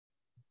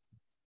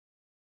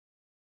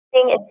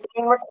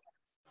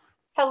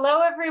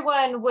Hello,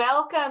 everyone.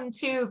 Welcome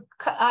to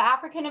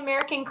African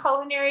American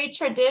Culinary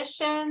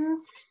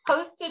Traditions,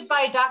 hosted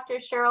by Dr.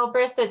 Sheryl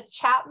Brissett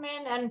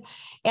Chapman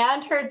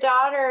and her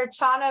daughter,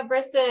 Chana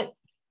Brissett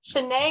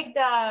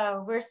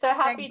Shinegba. We're so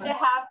happy to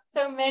have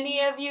so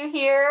many of you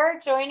here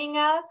joining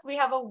us. We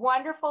have a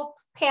wonderful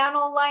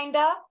panel lined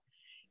up,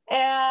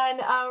 and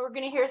we're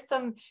going to hear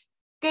some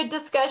good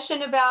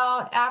discussion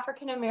about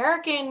African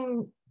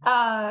American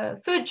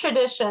food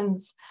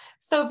traditions.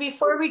 So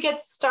before we get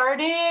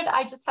started,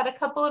 I just had a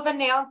couple of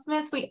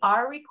announcements. We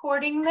are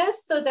recording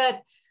this so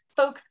that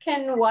folks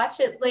can watch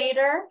it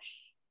later.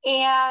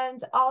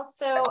 And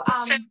also,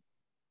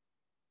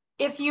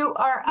 if you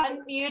are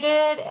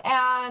unmuted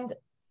and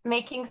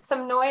making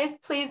some noise,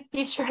 please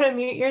be sure to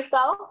mute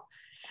yourself.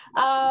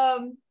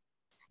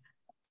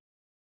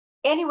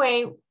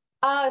 Anyway,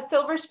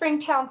 Silver Spring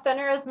Town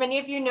Center, as many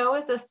of you know,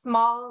 is a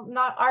small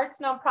arts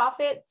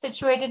nonprofit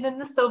situated in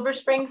the Silver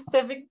Spring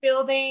Civic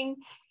Building.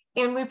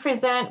 And we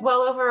present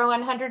well over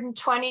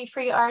 120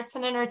 free arts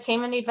and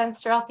entertainment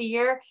events throughout the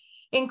year,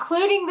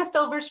 including the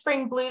Silver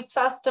Spring Blues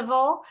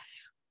Festival,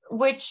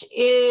 which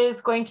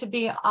is going to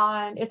be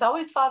on, it's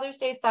always Father's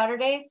Day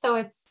Saturday.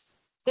 So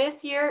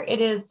this year, it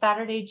is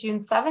Saturday, June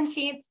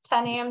 17th,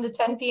 10 a.m. to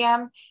 10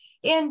 p.m.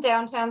 in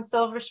downtown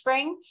Silver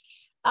Spring.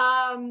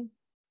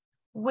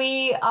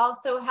 We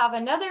also have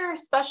another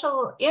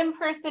special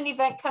in-person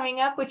event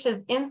coming up, which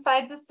is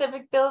inside the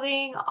Civic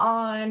Building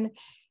on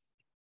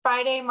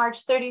Friday,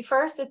 March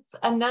 31st. It's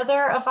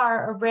another of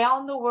our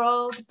around the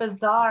world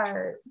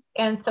bazaars.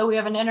 And so we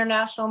have an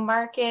international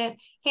market,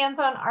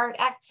 hands-on art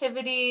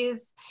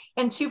activities,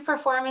 and 2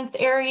 performance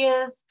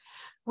areas.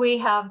 We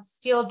have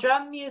steel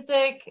drum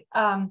music,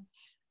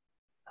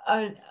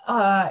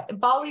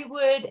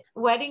 Bollywood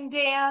wedding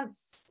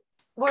dance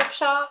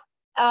workshop,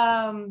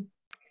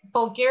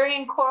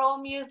 Bulgarian choral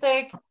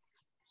music.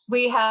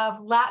 We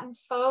have Latin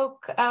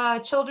folk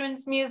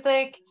children's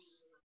music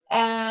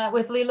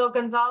with Lilo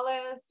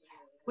Gonzalez.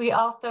 We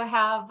also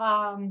have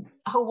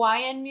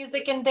Hawaiian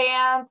music and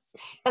dance,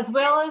 as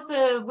well as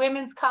a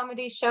women's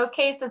comedy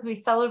showcase as we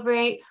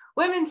celebrate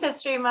Women's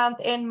History Month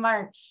in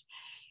March.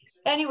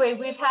 Anyway,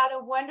 we've had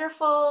a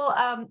wonderful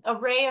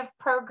array of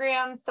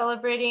programs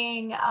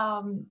celebrating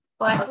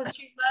Black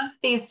History Month,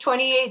 these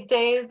 28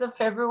 days of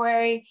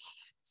February.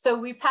 So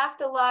we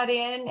packed a lot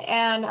in,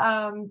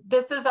 and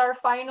this is our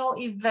final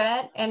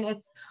event, and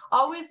it's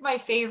always my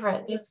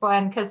favorite, this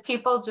one, because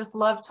people just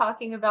love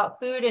talking about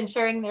food and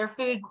sharing their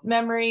food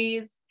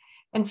memories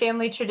and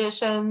family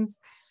traditions.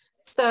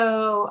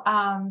 So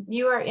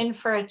you are in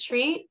for a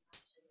treat.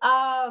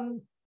 Our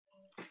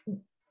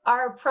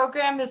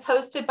program is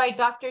hosted by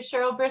Dr.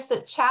 Sheryl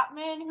Brissett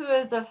Chapman, who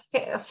is a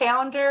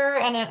founder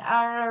and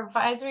our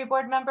advisory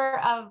board member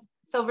of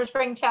Silver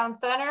Spring Town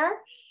Center.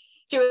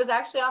 She was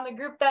actually on the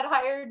group that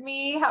hired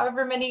me,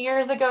 however many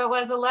years ago it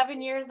was,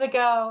 11 years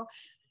ago.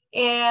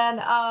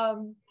 And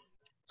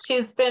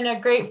she's been a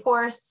great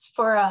force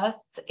for us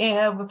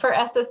and for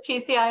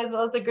SSTCI as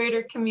well as the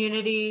greater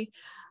community,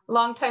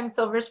 longtime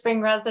Silver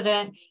Spring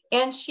resident.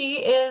 And she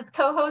is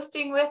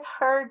co-hosting with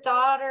her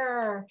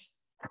daughter,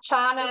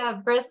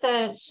 Chana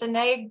Brissett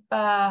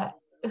Shinegba,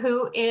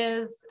 who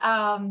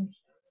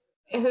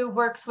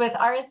works with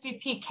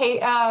RSVP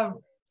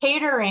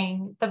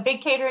Catering, the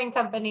big catering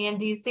company in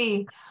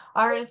DC,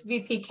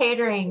 RSVP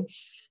Catering.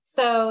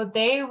 So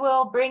they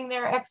will bring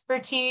their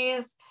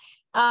expertise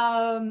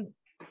and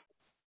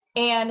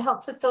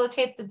help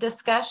facilitate the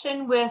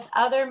discussion with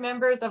other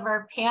members of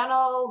our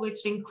panel,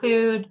 which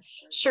include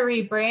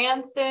Cherri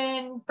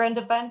Branson,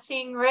 Brenda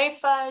Bunting, Ray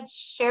Fudge,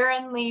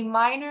 Sharon Lee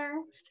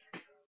Minor,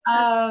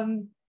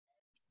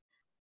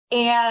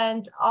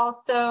 and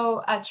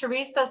also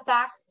Teresa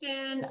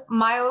Saxton,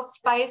 Miles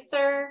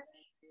Spicer,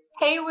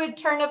 Haywood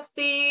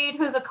Turnipseed,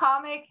 who's a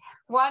comic,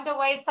 Wanda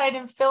Whiteside,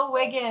 and Phil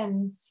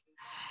Wiggins.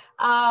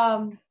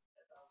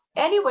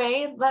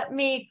 Anyway, let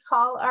me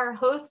call our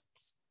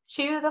hosts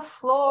to the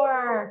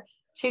floor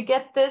to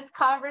get this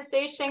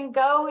conversation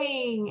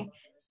going.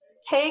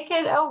 Take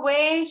it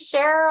away,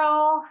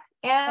 Sheryl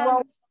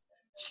and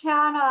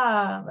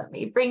Chana. Let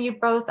me bring you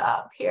both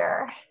up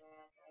here.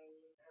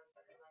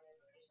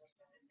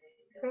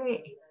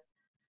 Great.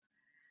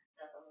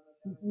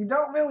 You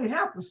don't really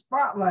have to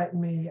spotlight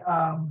me.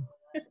 I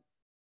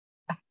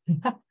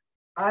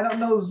don't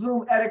know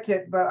Zoom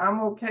etiquette, but I'm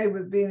okay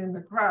with being in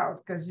the crowd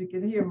because you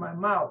can hear my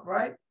mouth,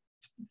 right?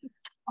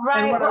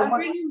 Right. Well, I'm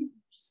bringing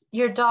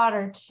your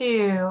daughter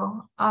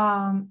too.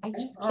 I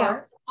just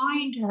can't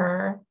find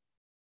her.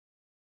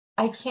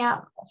 I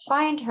can't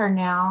find her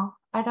now.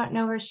 I don't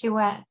know where she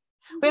went.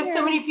 We have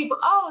so many people.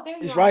 Oh, there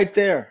you are. She's right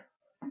there.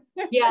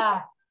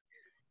 Yeah.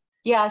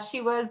 Yeah,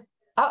 she was.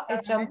 Oh,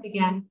 it jumped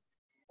again.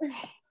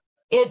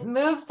 It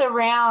moves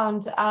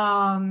around.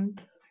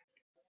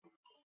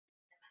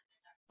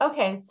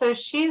 Okay, so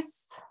she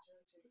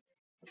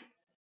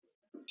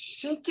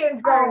can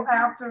go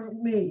after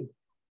me.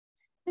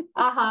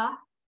 Uh-huh.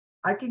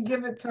 I can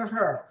give it to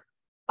her.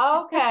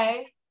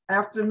 Okay.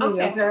 After me,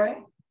 okay?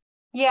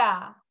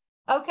 Yeah.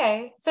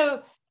 Okay.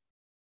 So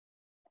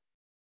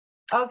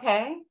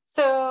Okay,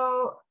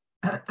 so,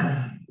 all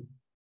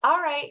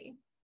right.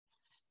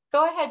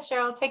 Go ahead,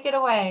 Sheryl, take it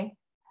away.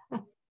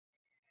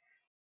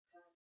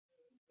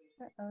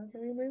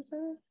 Did we lose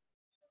her?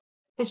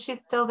 Is she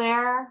still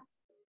there?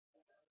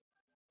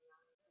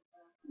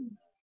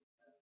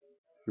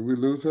 Did we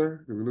lose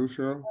her? Did we lose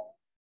Sheryl?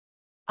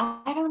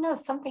 I don't know,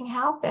 something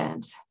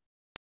happened.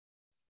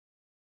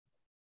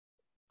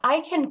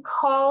 I can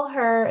call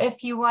her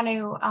if you want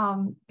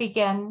to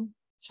begin,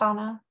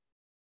 Chana.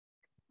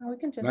 Oh, we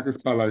can just. I can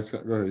spotlight. Go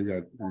ahead, you got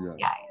it.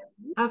 Yeah,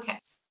 okay.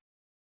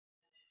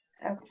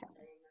 Okay.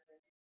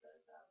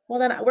 Well,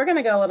 then we're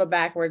gonna go a little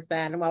backwards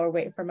then while we're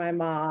waiting for my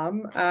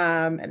mom,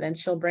 and then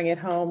she'll bring it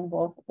home.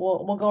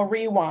 We'll go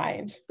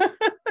rewind.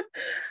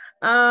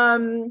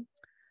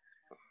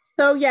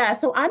 So yeah,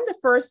 so I'm the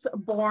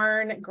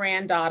firstborn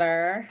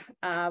granddaughter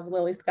of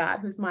Lily Scott,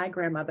 who's my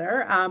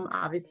grandmother,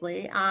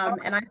 obviously.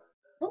 And I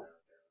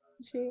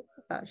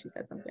thought she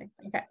said something.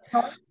 Okay.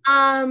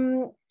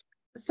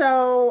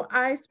 So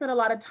I spent a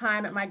lot of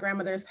time at my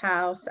grandmother's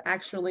house,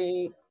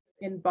 actually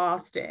in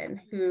Boston,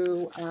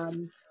 who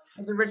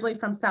was originally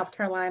from South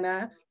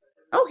Carolina.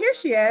 Oh, here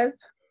she is.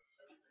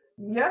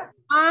 Yeah.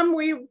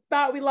 We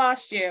thought we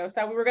lost you,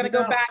 so we were gonna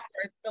go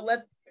backwards, but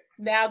let's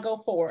now go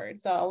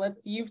forward. So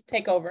you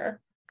take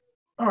over.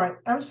 All right.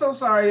 I'm so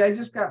sorry. I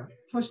just got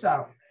pushed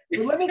out.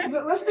 But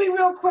let's be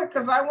real quick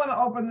because I want to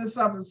open this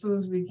up as soon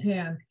as we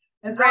can.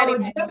 And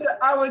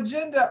our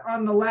agenda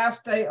on the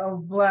last day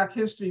of Black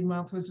History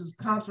Month, which is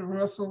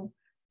controversial,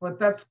 but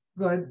that's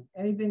good.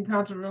 Anything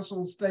controversial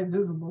will stay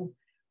visible.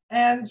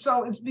 And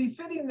so it's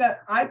befitting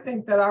that I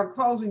think that our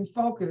closing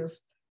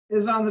focus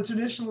is on the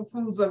traditional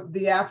foods of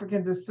the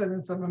African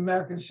descendants of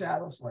American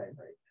chattel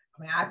slavery.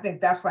 I mean, I think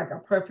that's like a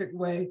perfect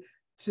way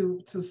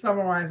to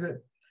summarize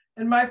it.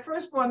 And my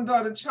firstborn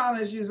daughter,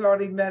 Chana, as you've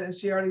already met, and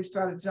she already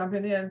started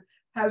jumping in,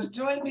 has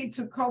joined me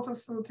to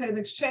co-facilitate an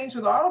exchange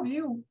with all of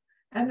you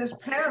and this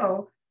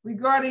panel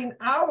regarding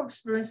our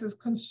experiences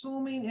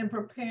consuming and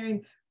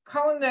preparing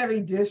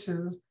culinary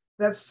dishes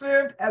that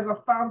served as a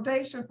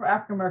foundation for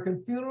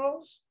African-American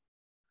funerals,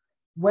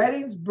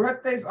 weddings,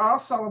 birthdays, all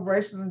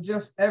celebrations, and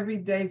just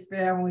everyday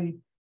family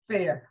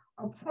fare.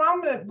 A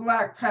prominent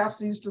Black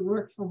pastor used to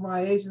work for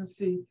my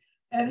agency,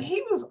 and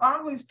he was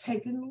always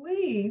taking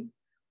leave,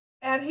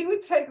 and he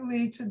would take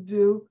leave to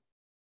do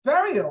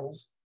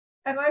burials.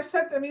 And I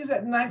said to him, he was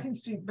at 19th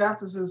Street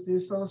Baptist as the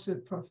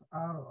associate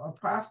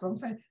pastor. I'm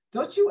saying,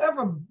 don't you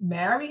ever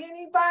marry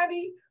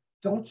anybody?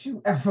 Don't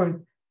you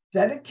ever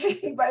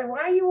dedicate anybody? Why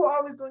are you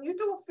always doing, you're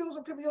doing funerals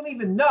with people you don't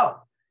even know.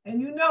 And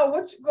you know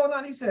what's going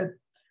on. He said,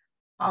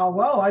 oh,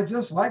 well, I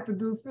just like to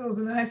do funerals.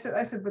 And I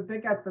said, but they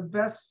got the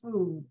best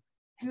food.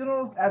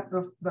 Funerals at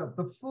the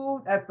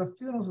food at the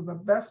funerals are the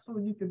best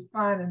food you can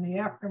find in the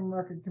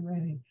African-American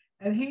community.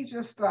 And he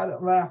just started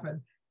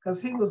laughing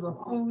because he was a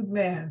food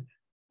man.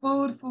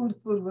 Food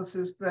was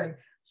his thing.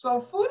 So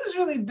food is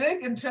really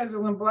big in terms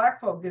of when Black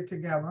folk get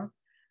together.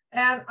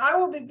 And I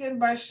will begin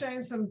by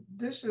sharing some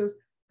dishes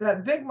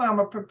that Big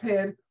Mama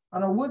prepared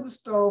on a wooden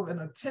stove in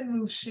a tin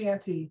roof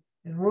shanty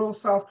in rural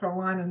South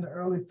Carolina in the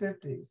early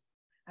 50s.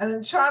 And then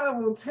Chana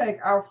will take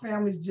our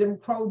family's Jim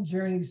Crow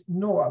journeys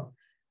north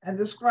and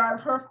describe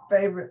her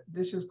favorite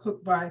dishes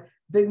cooked by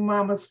Big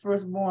Mama's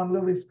firstborn,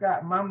 Lily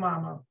Scott, my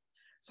mama.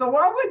 So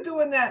while we're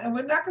doing that, and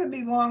we're not going to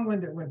be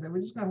long-winded with it,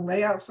 we're just going to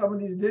lay out some of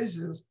these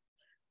dishes.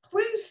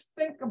 Please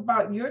think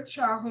about your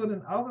childhood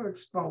and other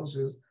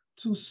exposures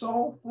to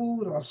soul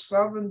food or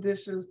Southern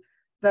dishes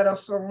that are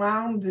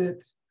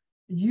surrounded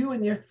you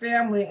and your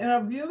family and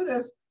are viewed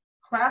as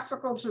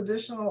classical,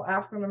 traditional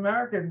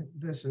African-American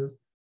dishes,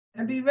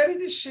 and be ready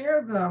to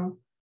share them,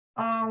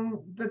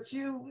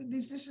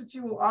 these dishes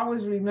you will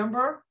always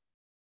remember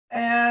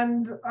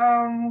and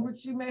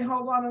which you may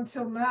hold on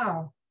until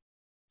now.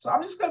 So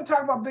I'm just going to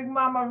talk about Big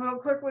Mama real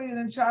quickly, and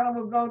then Chana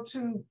will go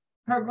to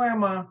her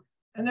grandma,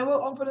 and then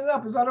we'll open it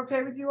up. Is that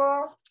okay with you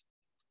all?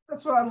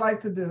 That's what I'd like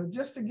to do,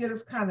 just to get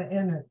us kind of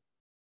in it.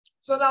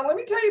 So now let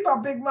me tell you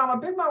about Big Mama.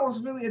 Big Mama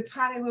was really a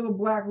tiny little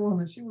Black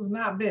woman. She was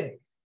not big,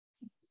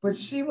 but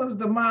she was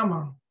the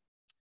mama.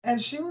 And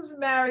she was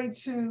married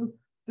to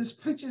this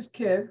preacher's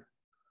kid,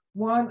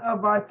 one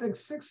of, I think,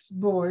 6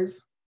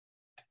 boys.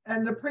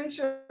 And the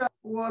preacher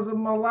was a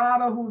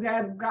mulatto who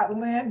got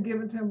land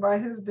given to him by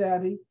his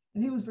daddy.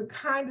 And he was the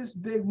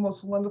kindest, big,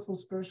 most wonderful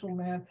spiritual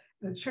man.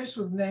 The church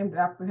was named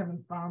after him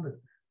and founded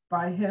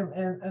by him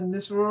in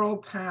this rural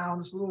town,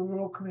 this little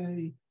rural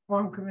community,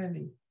 farm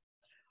community.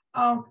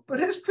 But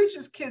his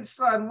preacher's kid's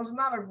son was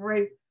not a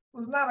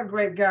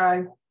great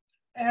guy.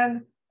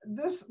 And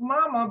this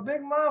mama,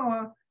 Big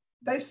Mama,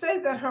 they say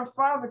that her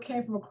father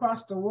came from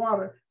across the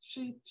water.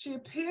 She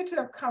appeared to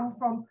have come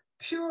from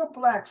pure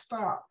Black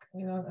stock,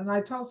 you know. And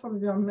I told some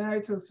of you I'm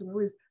married to a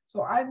Senegalese,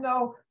 so I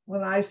know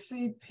when I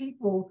see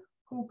people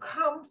who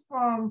come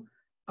from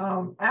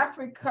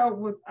Africa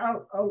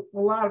without a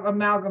lot of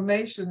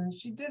amalgamation. And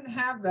she didn't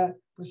have that,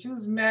 but she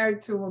was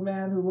married to a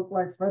man who looked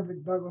like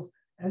Frederick Douglass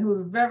and who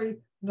was very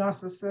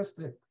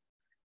narcissistic.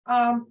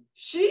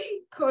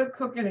 She could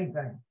cook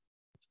anything.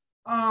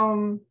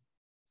 Her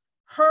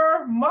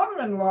Her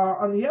mother-in-law,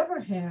 on the other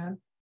hand,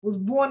 was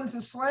born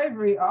into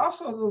slavery,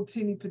 also a little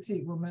teeny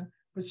petite woman,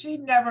 but she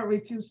never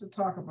refused to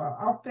talk about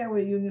it. Our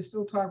family union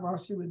still talk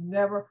about she would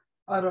never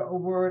utter a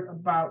word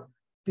about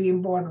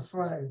being born a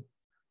slave.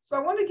 So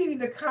I want to give you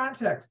the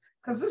context,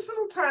 because this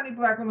little tiny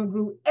Black woman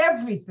grew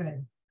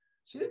everything.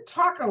 She didn't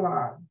talk a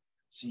lot.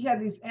 She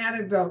had these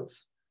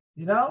anecdotes,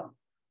 you know,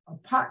 a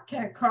pot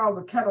can't call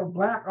the kettle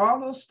black, all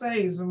those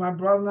things when my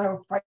brother and I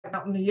were fighting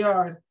out in the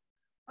yard.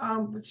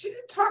 But she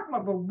didn't talk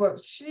about,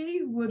 but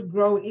she would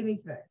grow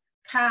anything.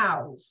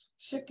 Cows,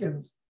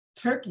 chickens,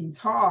 turkeys,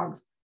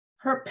 hogs.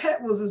 Her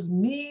pet was this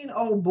mean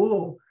old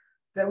bull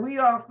that we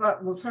all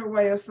thought was her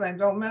way of saying,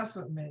 don't mess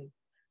with me.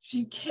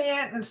 She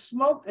canned and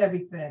smoked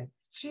everything.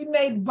 She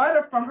made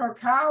butter from her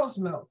cow's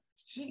milk.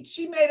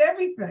 She made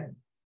everything.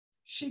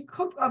 She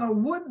cooked on a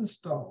wooden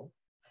stove.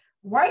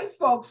 White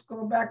folks,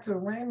 going back to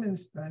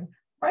Raymond's thing,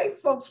 white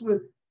folks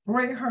would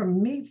bring her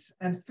meats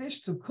and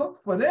fish to cook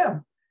for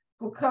them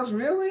because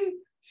really,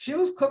 she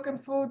was cooking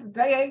food that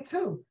they ate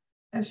too.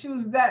 And she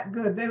was that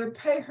good. They would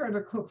pay her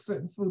to cook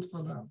certain food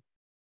for them.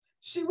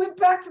 She went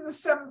back to the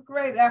 7th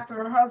grade after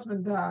her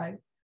husband died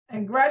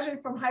and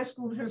graduated from high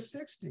school in her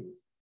 60s.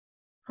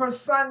 Her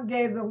son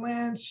gave the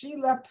land she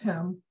left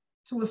him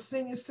to a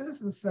senior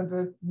citizen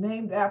center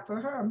named after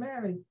her,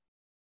 Mary.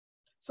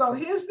 So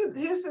here's the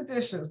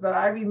dishes that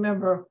I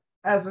remember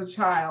as a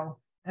child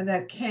and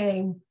that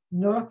came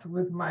north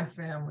with my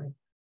family.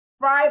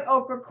 Fried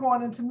okra,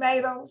 corn, and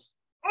tomatoes.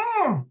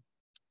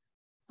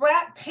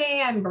 Flat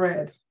pan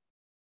bread.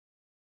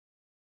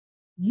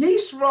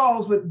 Yeast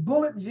rolls with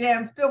bullet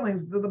jam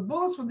fillings. The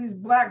bullets were these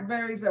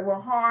blackberries that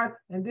were hard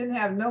and didn't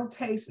have no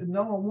taste and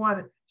no one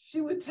wanted. She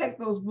would take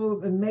those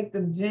bullets and make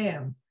them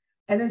jam.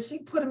 And then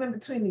she'd put them in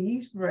between the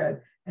yeast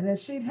bread. And then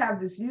she'd have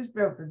this yeast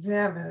bread with the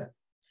jam in it.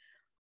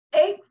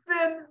 8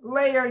 thin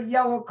layer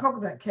yellow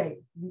coconut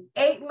cake.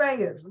 8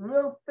 layers,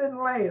 real thin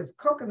layers,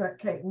 coconut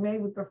cake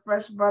made with the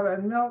fresh butter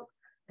and milk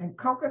and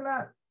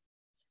coconut.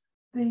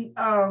 The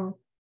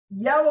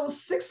yellow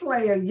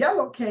 6-layer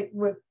yellow cake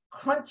with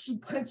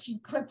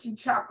crunchy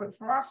chocolate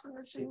frosting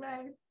that she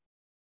made.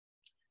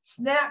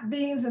 Snap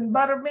beans and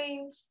butter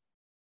beans,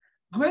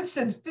 grits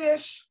and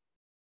fish,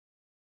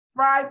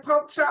 fried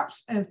pork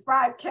chops and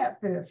fried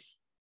catfish.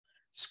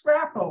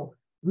 Scrapple,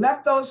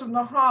 leftovers from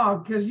the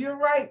hog, because you're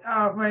right,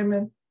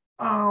 Raymond.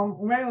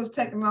 Raymond was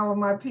taking all of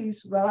my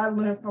piece that I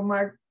learned from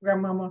my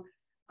grandmama.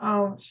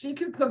 She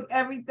could cook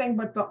everything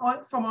but the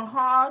oink from a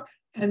hog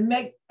and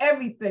make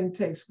everything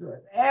taste good.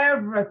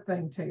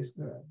 Everything tastes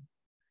good.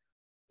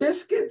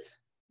 Biscuits,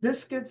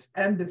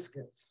 and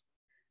biscuits.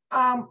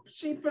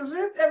 She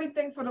preserved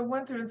everything for the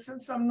winter and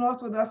sent some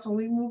north with us when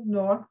we moved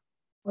north,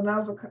 when I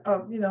was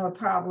a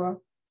toddler,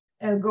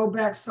 and go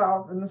back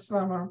south in the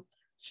summer.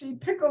 She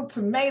pickled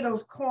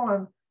tomatoes,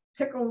 corn,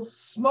 pickles,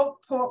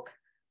 smoked pork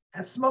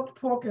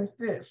and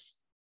fish.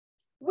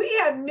 We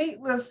had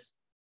meatless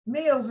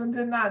meals and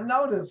did not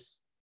notice.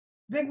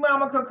 Big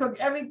Mama could cook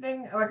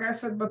everything, like I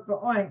said, but the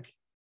oink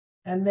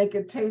and make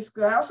it taste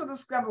good. I also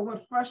discovered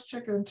what fresh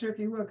chicken and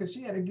turkey were because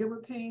she had a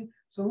guillotine,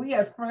 so we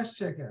had fresh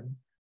chicken.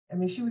 I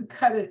mean, she would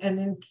cut it and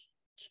then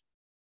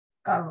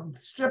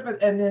strip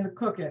it and then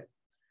cook it.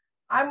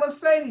 I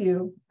must say to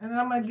you, and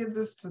I'm going to give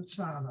this to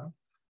Chana,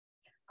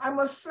 I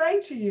must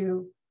say to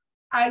you,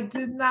 I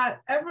did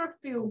not ever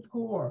feel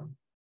poor.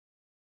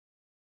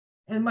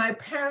 And my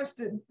parents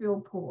didn't feel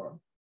poor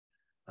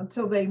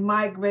until they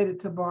migrated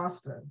to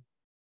Boston.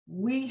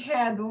 We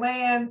had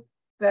land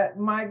that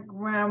my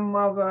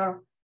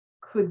grandmother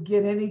could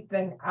get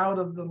anything out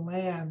of the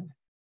land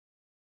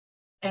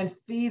and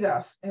feed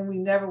us. And we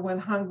never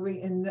went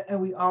hungry. And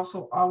we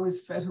also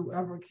always fed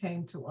whoever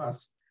came to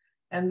us.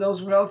 And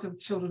those relative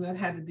children that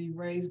had to be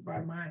raised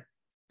by my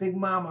Big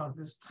Mama,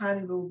 this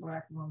tiny little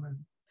Black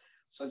woman.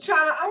 So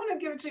Chana, I want to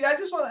give it to you. I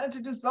just want to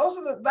introduce,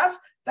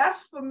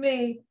 that's for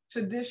me,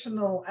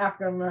 traditional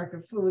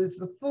African-American food. It's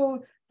the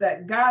food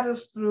that got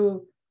us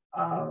through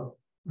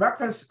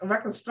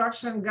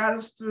Reconstruction, got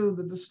us through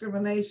the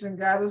discrimination,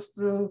 got us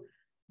through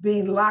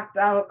being locked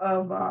out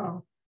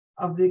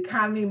of the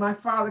economy. My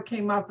father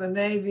came out the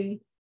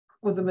Navy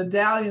with a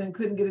medallion and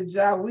couldn't get a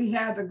job. We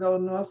had to go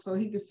north so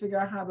he could figure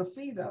out how to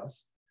feed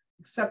us,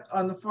 except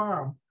on the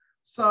farm.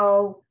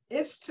 So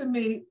it's, to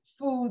me,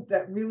 food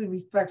that really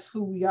reflects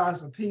who we are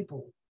as a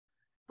people.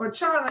 But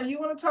Chana, you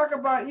want to talk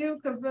about you?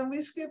 Because then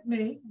we skipped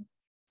me.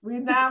 We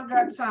now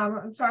got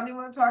Chana. And Chana, you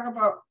want to talk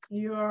about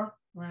your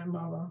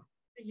grandmother?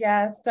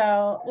 Yeah,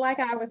 so like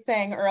I was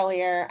saying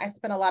earlier, I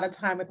spent a lot of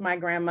time with my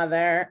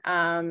grandmother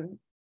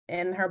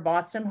in her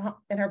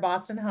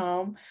Boston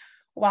home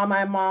while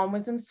my mom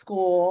was in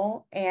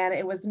school. And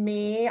it was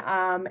me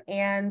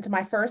and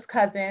my first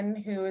cousin,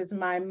 who is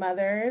my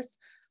mother's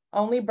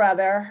only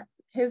brother,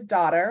 his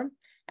daughter.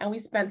 And we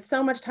spent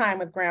so much time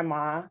with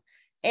grandma.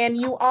 And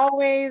you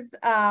always,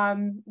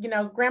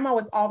 grandma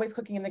was always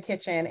cooking in the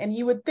kitchen. And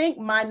you would think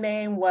my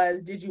name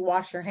was, did you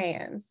wash your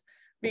hands?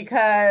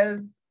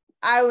 Because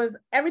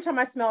every time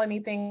I smell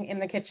anything in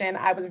the kitchen,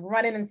 I was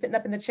running and sitting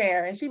up in the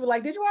chair. And she would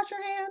like, did you wash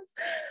your hands?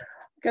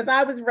 Because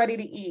I was ready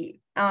to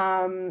eat.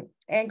 And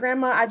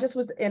grandma, I just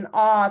was in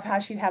awe of how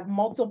she'd have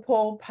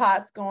multiple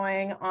pots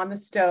going on the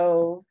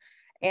stove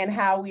and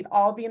how we'd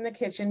all be in the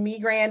kitchen, me,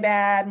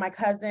 granddad, my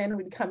cousin,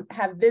 we'd come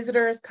have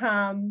visitors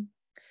come,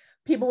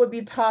 people would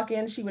be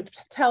talking, she would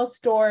tell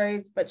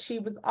stories, but she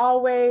was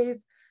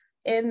always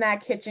in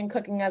that kitchen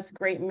cooking us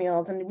great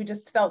meals. And we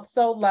just felt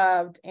so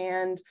loved.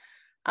 And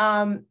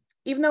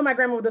even though my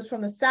grandma was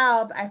from the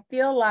South, I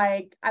feel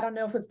like, I don't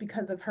know if it's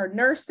because of her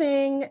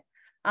nursing,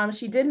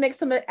 she did make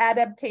some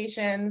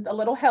adaptations, a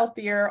little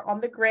healthier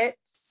on the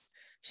grits.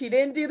 She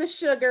didn't do the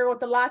sugar with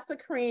the lots of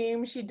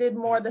cream. She did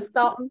more the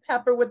salt and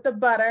pepper with the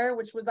butter,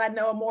 which was, I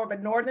know, more of a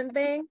northern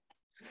thing.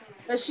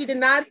 But she did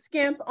not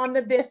skimp on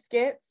the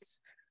biscuits,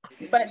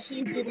 but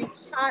she did these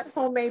hot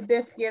homemade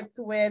biscuits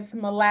with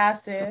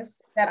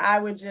molasses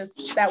that we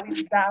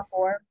would die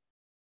for.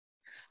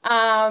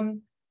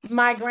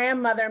 My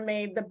grandmother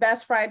made the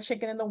best fried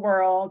chicken in the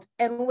world.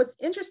 And what's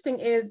interesting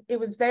is it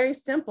was very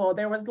simple.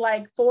 There was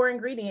like 4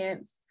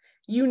 ingredients.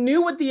 You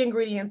knew what the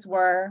ingredients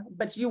were,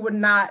 but you would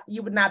not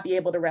be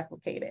able to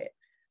replicate it.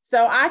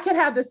 So I could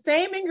have the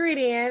same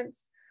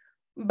ingredients,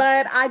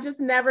 but I just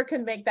never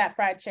could make that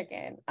fried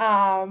chicken.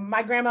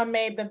 My grandma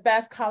made the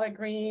best collard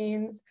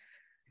greens.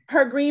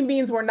 Her green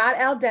beans were not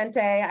al dente.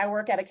 I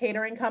work at a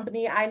catering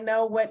company. I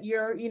know what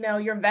your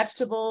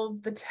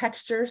vegetables, the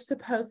texture is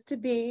supposed to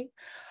be.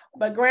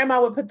 But grandma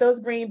would put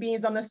those green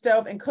beans on the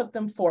stove and cook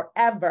them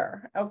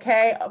forever,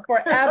 okay?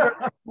 Forever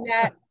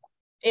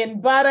in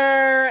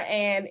butter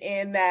and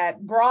in that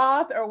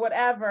broth or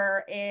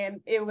whatever. And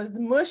it was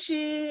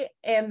mushy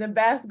and the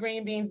best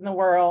green beans in the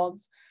world.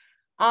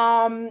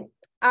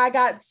 I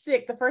got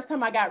sick. The first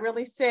time I got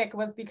really sick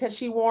was because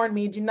she warned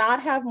me, do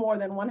not have more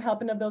than 1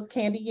 helping of those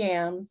candy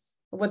yams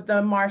with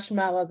the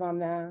marshmallows on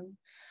them.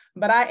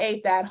 But I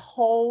ate that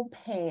whole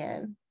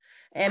pan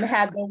and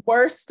had the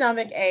worst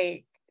stomach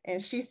ache. And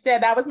she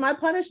said that was my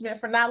punishment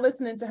for not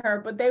listening to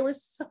her, but they were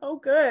so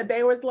good.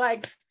 They was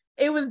like,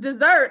 it was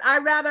dessert.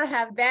 I'd rather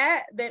have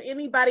that than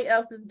anybody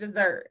else's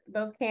dessert.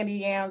 Those candy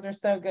yams are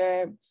so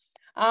good.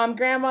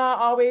 Grandma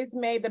always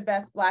made the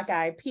best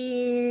black-eyed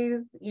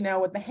peas,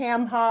 with the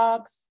ham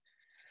hocks.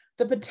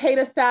 The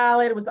potato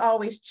salad was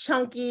always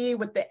chunky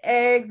with the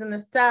eggs and the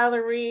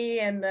celery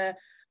and the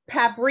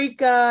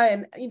paprika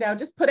and,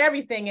 just put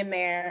everything in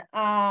there.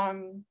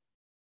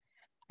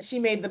 She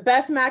made the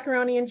best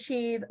macaroni and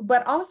cheese,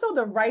 but also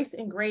the rice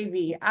and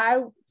gravy.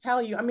 I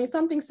tell you,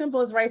 something simple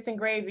as rice and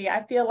gravy.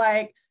 I feel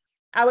like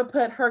I would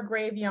put her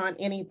gravy on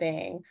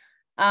anything.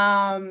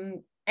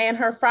 And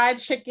her fried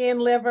chicken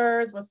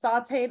livers with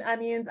sauteed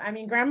onions.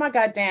 Grandma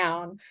got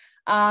down.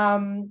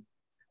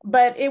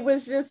 But it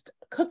was just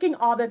cooking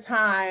all the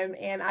time.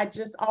 And I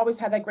just always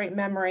had that great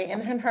memory.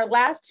 And in her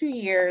last 2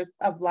 years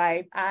of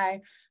life,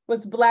 I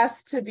was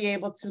blessed to be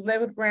able to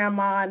live with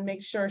grandma and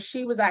make sure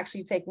she was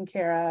actually taken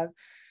care of.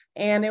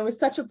 And it was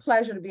such a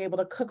pleasure to be able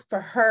to cook for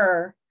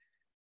her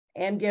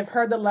and give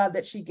her the love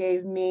that she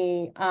gave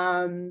me.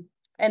 And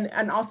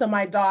also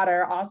my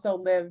daughter also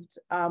lived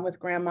with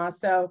grandma.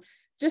 So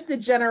just the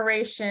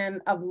generation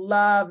of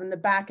love and the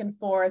back and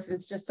forth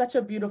is just such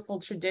a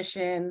beautiful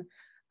tradition.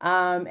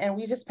 And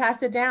we just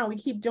pass it down. We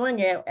keep doing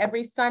it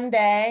every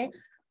Sunday.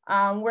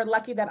 We're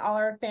lucky that all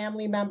our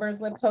family members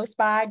live close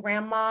by.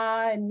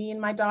 Grandma and me and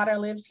my daughter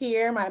lived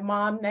here, my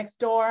mom next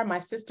door,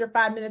 my sister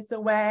 5 minutes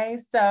away.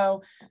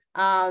 So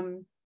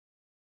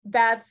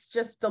that's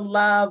just the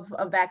love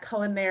of that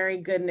culinary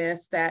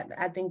goodness that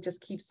I think just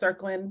keeps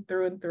circling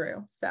through and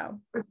through. So,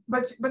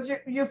 but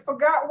you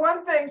forgot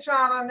one thing,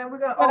 Chana, and then we're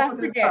gonna open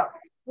this up.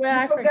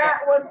 You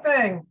forgot one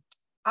thing.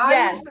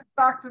 I used to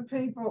talk to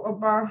people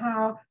about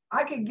how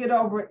I could get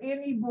over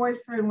any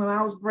boyfriend when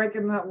I was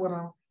breaking up with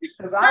him,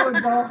 because I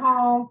would go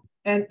home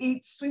and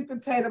eat sweet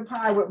potato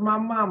pie with my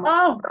mama.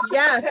 Oh,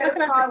 yes. Sweet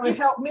potato pie would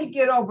help me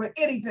get over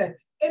anything.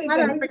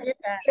 Even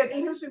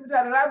sweet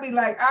potato, and I'd be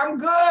like, I'm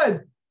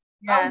good.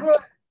 Yeah. I'm good.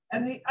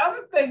 And the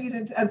other thing you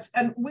didn't,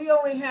 and we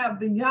only have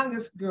the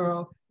youngest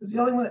girl is the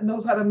only one that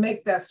knows how to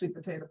make that sweet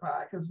potato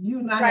pie, because you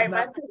and I right,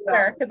 my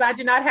sister, because I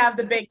do not have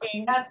the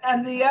baking.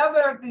 And the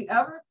other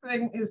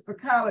thing is the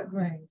collard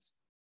greens.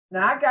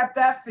 Now I got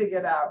that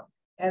figured out.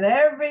 And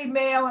every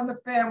male in the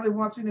family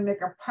wants me to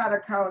make a pot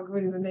of collard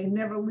greens, and they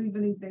never leave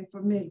anything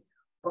for me.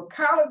 But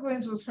collard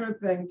greens was her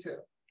thing too.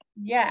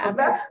 Yeah,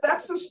 so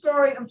that's the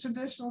story of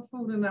traditional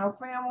food in our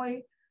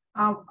family.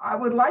 I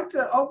would like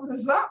to open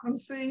this up and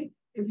see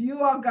if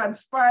you all got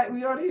inspired.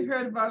 We already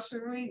heard about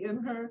Cherri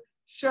and her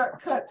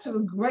shortcut to a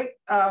great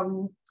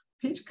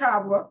peach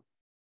cobbler.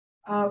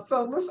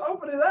 So let's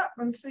open it up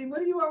and see, what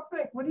do you all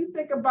think? What do you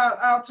think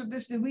about our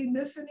tradition? Did we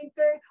miss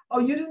anything? Oh,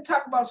 you didn't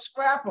talk about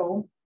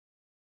scrapple.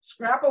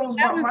 Scrapple was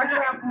that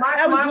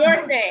was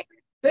your thing.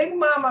 Big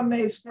Mama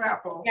made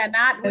scrapple. Yeah,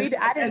 I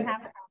didn't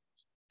have it.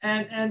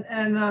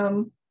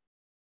 And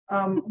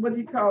what do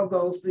you call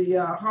those? The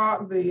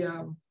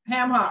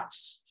ham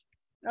hocks.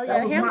 Oh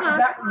yeah, ham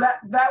hocks.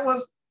 That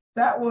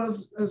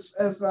was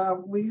as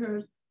we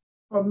heard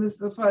from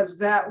Mr. Fudge.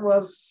 That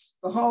was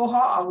the whole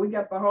hog. We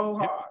got the whole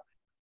hog.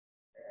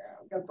 Yeah,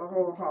 we got the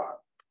whole hog.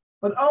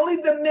 but only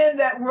the men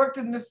that worked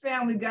in the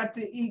family got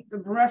to eat the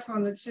breast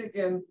on the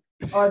chicken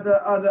or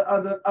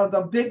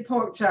the big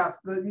pork chops.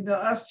 But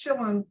us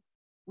children,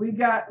 we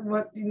got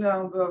what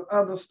the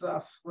other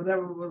stuff,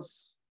 whatever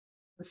was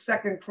the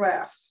second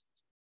class.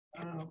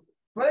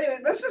 But anyway,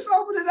 let's just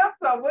open it up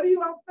though. What do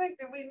you all think?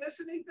 Did we miss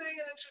anything in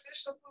the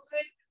traditional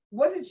cuisine?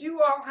 What did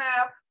you all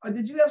have, or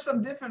did you have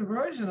some different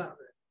version of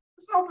it?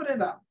 Let's open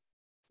it up.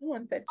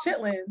 Someone said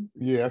chitlins.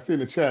 Yeah, I see in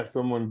the chat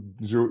someone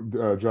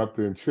dropped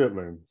in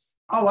chitlins.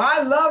 Oh,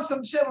 I love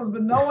some chitlins,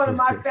 but no one in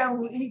my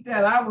family will eat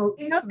that. I will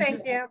eat No, some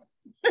thank chitlins.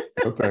 you.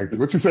 Oh, thank you.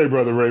 What you say,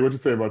 Brother Ray? What you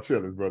say about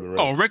chitlins, Brother Ray?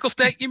 Oh, wrinkle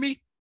steak, you mean?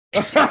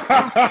 That's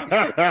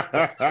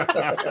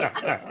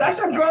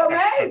a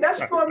gourmet.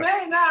 That's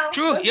gourmet now.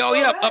 True. That's Yo,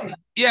 yeah, gourmet.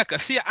 yeah.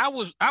 Cause see, I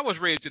was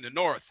raised in the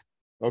North,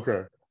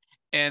 Okay.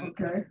 and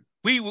Okay.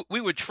 we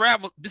would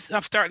travel.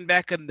 I'm starting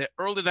back in the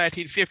early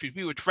 1950s.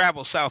 We would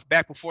travel south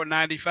back before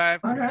 '95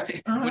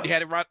 Okay. when you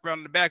had it right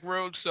around the back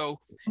road, so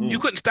you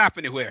couldn't stop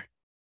anywhere.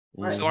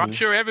 Right. So I'm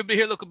sure everybody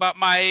here look about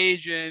my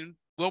age, and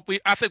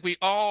I think we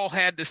all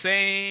had the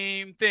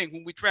same thing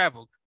when we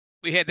traveled.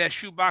 We had that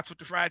shoebox with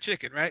the fried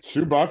chicken, right?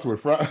 Shoebox with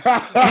fried.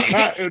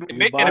 in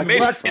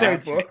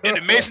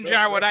the mason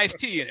jar with iced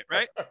tea in it,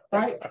 right?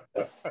 Right.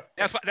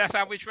 That's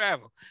how we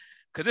travel.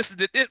 Because this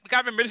is I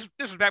remember this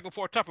was back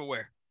before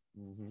Tupperware.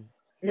 Mm-hmm.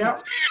 Yep.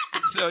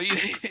 So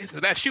so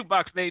that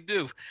shoebox they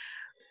do.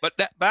 But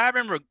I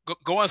remember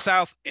going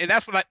south, and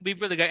that's when we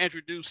really got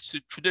introduced to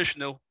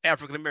traditional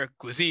African American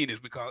cuisine,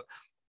 as we call it.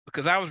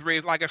 Because I was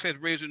raised, like I said,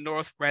 raised in the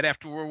North right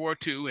after World War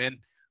II, and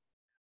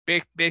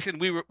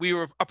basically we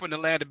were up in the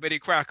land of Betty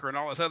Crocker and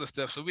all this other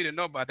stuff, so we didn't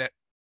know about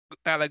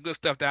all that good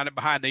stuff down there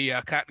behind the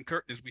cotton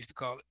curtain, as we used to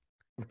call it.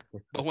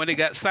 But when it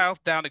got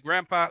south down to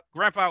Grandpa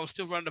was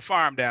still running the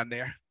farm down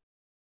there,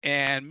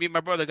 and me and my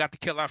brother got to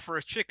kill our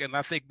first chicken,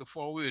 I think,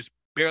 before we was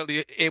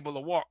barely able to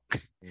walk,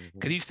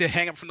 because he used to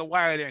hang up from the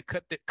wire there and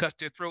cut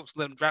their throats,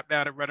 let them drop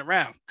down and run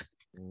around.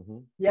 Mm-hmm.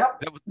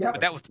 Yep.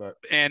 That was,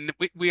 and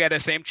we had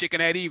that same chicken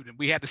that evening.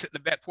 We had to sit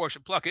in the back porch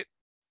and pluck it.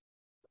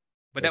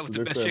 But that was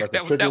the best chicken.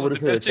 That was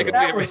the best chicken we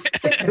ever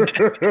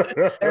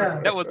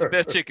had. That was the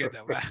best chicken,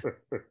 though.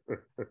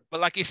 But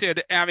like you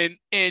said, I mean,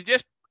 and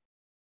just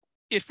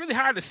it's really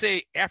hard to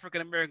say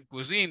African American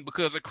cuisine,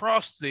 because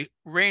across the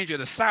range of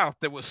the South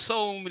there were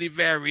so many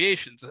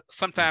variations.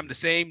 Sometimes the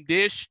same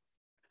dish.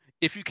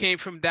 If you came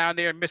from down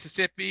there in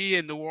Mississippi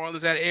and New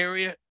Orleans, that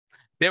area,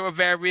 there were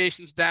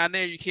variations down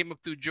there. You came up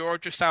through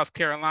Georgia, South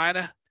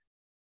Carolina.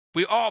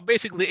 We all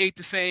basically ate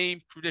the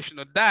same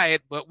traditional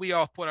diet, but we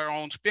all put our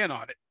own spin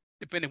on it,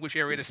 depending which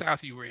area of the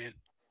South you were in.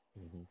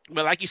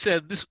 But like you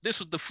said, this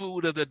was the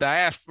food of the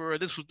diaspora.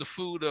 This was the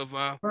food of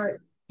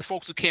the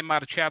folks who came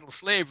out of chattel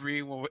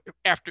slavery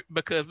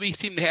because we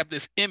seem to have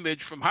this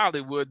image from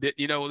Hollywood that,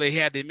 they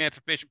had the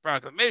Emancipation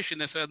Proclamation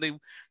and suddenly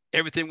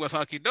everything was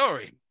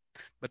hunky-dory.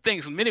 But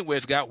things in many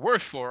ways got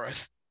worse for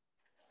us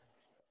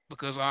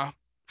because the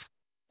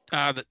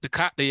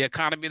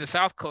economy of the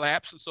South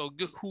collapsed, and so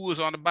who was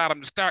on the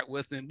bottom to start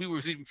with, and we were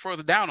even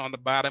further down on the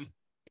bottom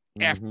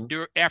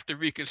after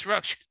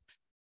Reconstruction.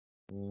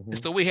 And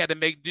so we had to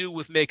make do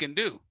with making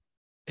do,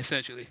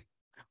 essentially.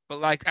 But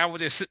like I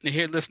was just sitting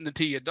here listening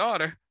to your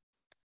daughter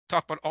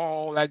talk about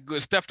all that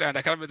good stuff down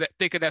there. I remember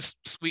thinking that's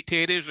sweet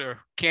taters or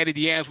candied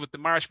yams with the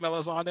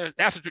marshmallows on there.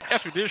 That's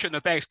tradition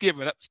of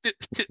Thanksgiving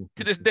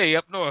to this day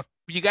up north.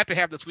 You got to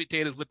have the sweet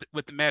taters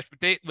with the mashed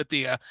potato, with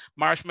the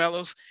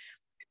marshmallows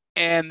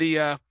and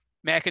the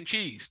mac and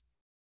cheese.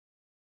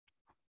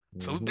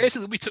 So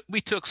basically,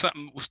 we took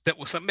something that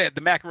was something.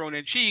 The macaroni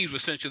and cheese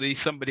was essentially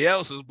somebody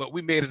else's, but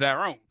we made it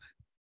our own.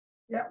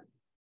 Yep.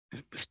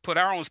 Just put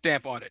our own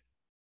stamp on it.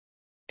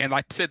 And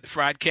like I said, the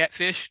fried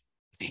catfish,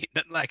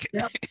 nothing like it.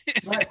 Yep.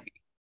 Right.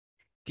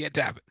 Can't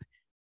top it.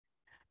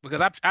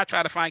 Because I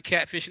try to find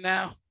catfish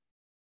now.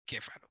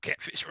 Can't find no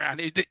catfish around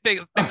here. They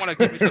want to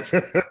give me some.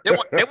 They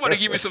want to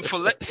give me some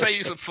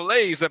some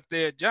fillets up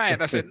there,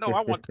 giant. I said no.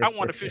 I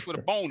want a fish with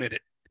a bone in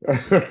it.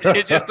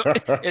 It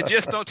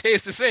just don't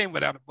taste the same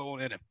without a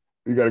bone in it.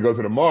 You got to go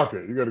to the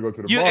market. You got to go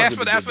to the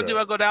market. That's what do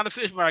I go down the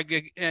fish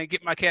market and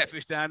get my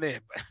catfish down there.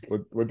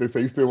 What they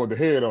say, you still want the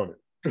head on it.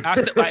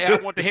 I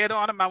want the head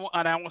on them.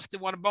 I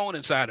still want a bone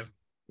inside of them.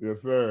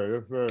 Yes, sir.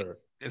 Yes, sir.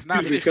 It's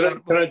not fish.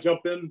 Can I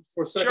jump in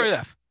for a second? Sure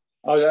enough.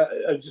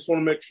 I just want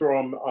to make sure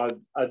I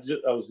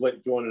was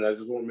late joining. I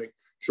just want to make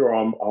sure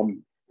I'm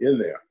in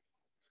there.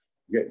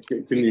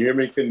 Can you hear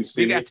me? Can you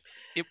see me? Yes.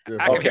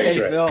 Okay,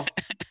 great. Yeah.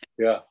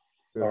 Yes,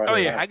 all right. Oh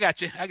yeah, I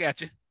got you. All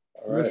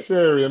right. Miss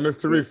Sherry and Miss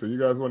Teresa, you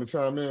guys want to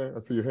chime in? I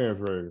see your hands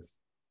raised.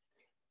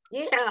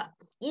 Yeah,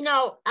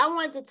 I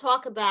wanted to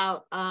talk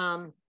about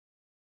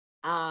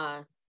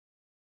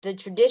the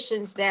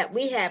traditions that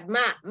we have.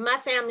 My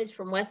family's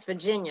from West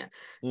Virginia.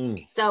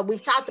 So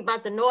we've talked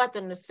about the North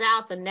and the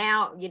South, and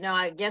now,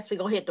 I guess we're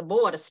gonna hit the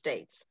border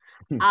states.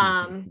 We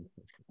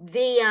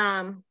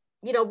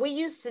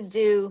used to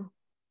do,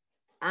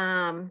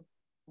 I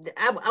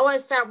want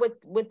to start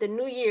with the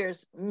New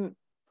Year's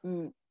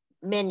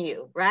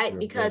menu, right?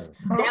 Because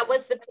that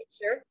was the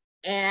picture.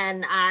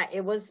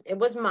 it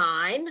was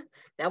mine.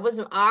 That was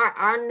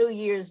our New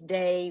Year's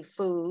Day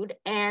food.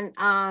 And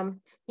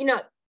you know,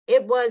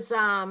 it was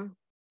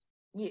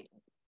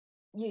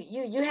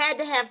you had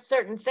to have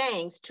certain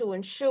things to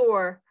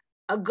ensure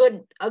a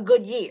good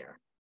year.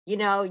 You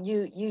know,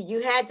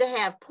 you had to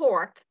have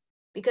pork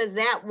because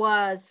that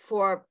was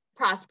for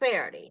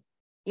prosperity.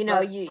 You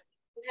know, you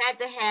had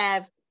to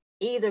have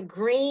either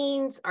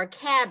greens or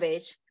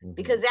cabbage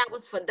because that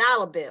was for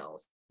dollar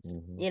bills.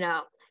 You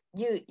know,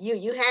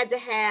 you had to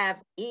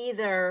have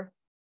either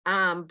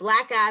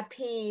black-eyed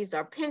peas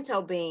or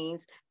pinto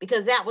beans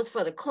because that was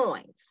for the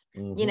coins.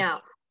 You know,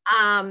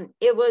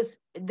 it was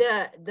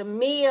the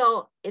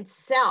meal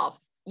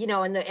itself, you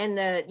know, and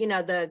the you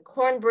know, the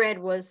cornbread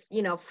was,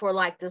 you know, for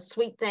like the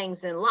sweet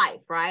things in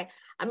life, right?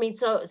 I mean,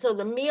 so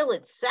the meal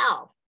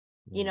itself,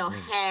 you know,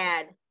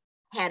 had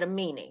a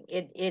meaning.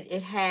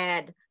 It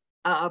had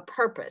a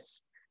purpose.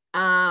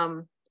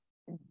 I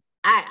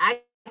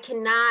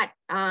cannot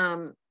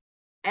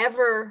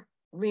ever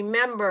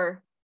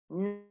remember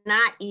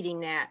not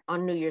eating that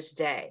on New Year's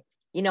Day.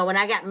 You know, when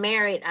I got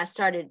married, I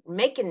started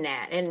making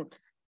that. And,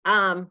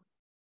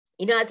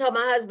 you know, I told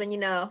my husband, you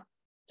know,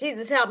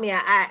 Jesus help me,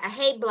 I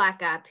hate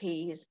black-eyed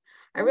peas.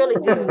 I really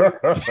do. but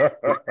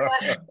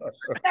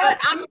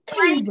I'm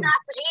trained not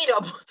to eat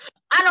them.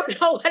 I don't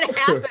know what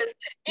happens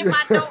if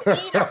I don't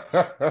eat them.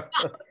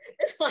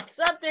 It's like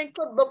something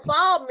could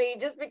befall me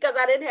just because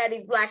I didn't have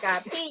these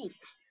black-eyed peas.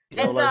 You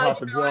don't like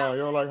Hoppin' John.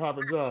 You don't like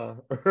Hoppin'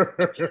 John.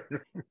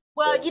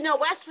 Well, you know,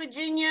 West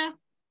Virginia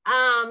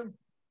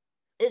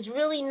is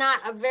really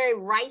not a very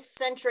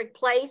rice-centric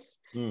place.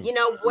 You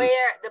know,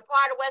 where the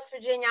part of West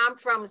Virginia I'm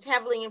from is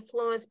heavily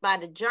influenced by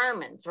the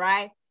Germans,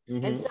 right?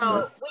 And so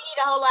we eat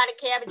a whole lot of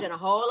cabbage and a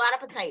whole lot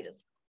of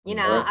potatoes. You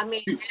know, I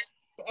mean,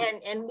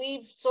 and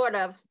we've sort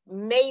of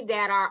made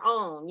that our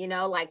own, you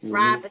know, like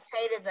fried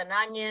potatoes and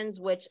onions,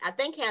 which I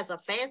think has a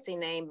fancy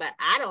name, but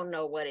I don't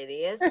know what it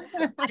is.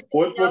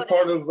 What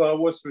part of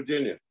West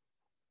Virginia?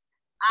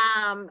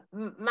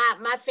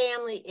 My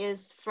family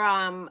is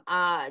from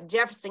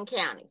Jefferson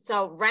County,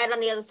 so right on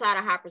the other side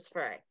of Harper's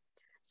Ferry.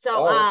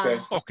 So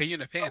okay, you're in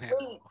the Panhandle.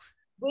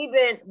 We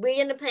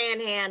in the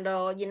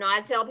Panhandle. You know,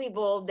 I tell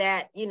people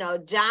that, you know,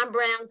 John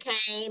Brown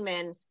came,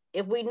 and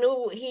if we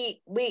knew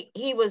he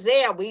was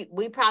there,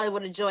 we probably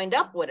would have joined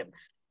up with him,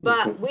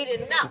 but we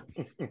didn't know.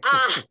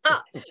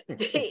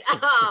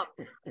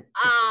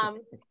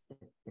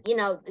 You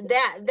know,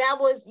 that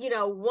was, you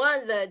know,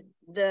 one of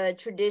the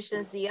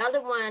traditions. The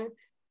other one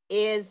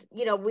is,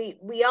 you know,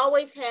 we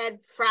always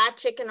had fried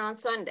chicken on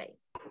Sundays.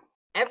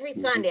 Every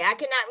Sunday. I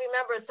cannot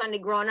remember a Sunday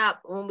growing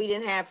up when we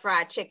didn't have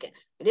fried chicken.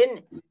 We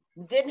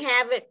didn't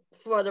have it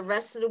for the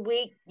rest of the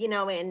week, you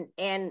know, and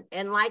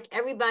like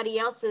everybody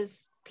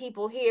else's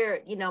people here,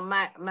 you know,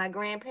 my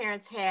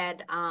grandparents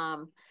had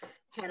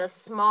a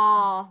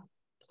small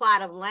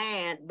plot of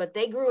land, but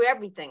they grew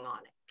everything on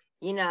it,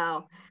 you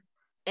know.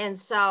 And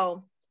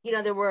so, you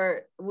know,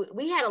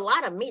 we had a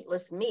lot of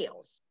meatless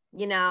meals,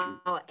 you know,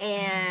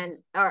 and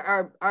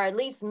or at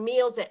least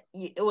meals that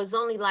it was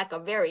only like a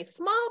very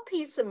small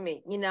piece of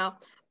meat, you know,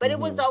 but it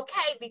was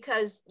okay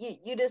because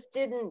you just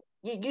didn't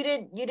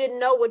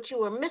know what you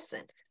were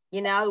missing,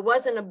 you know. It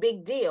wasn't a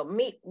big deal.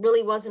 Meat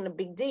really wasn't a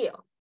big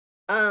deal.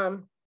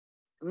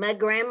 My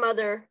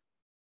grandmother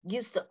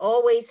used to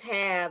always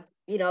have,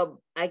 you know,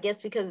 I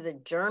guess because of the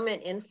German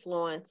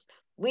influence,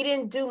 we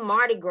didn't do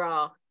Mardi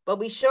Gras, but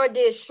we sure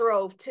did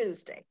Shrove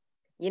Tuesday,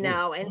 you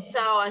know. And so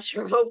on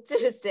Shrove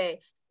Tuesday,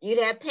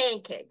 you'd have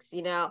pancakes,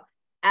 you know.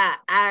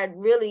 I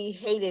really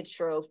hated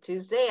Shrove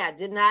Tuesday. I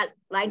did not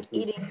like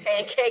eating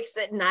pancakes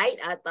at night.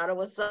 I thought it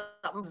was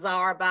something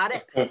bizarre about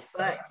it,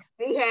 but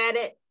we had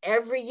it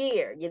every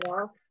year, you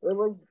know. It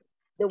was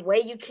the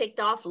way you kicked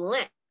off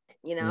Lent,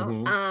 you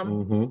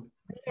know.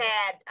 We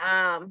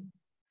had,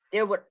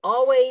 there would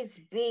always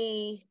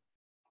be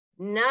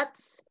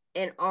nuts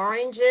and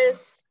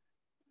oranges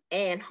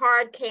and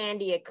hard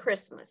candy at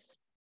Christmas,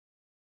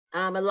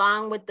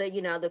 along with the,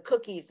 you know, the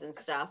cookies and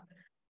stuff.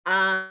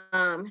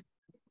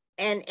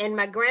 And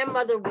my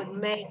grandmother would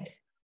make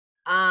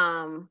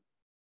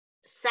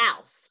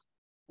souse,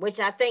 which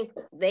I think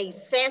they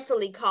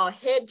fancily call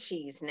head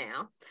cheese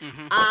now.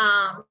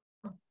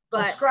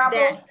 But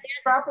scrapple?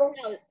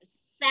 No,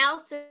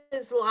 souse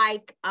is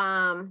like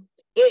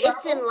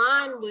it's in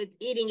line with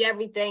eating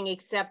everything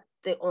except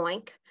the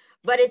oink,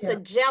 but it's a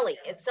jelly.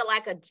 It's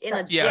like a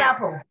jelly.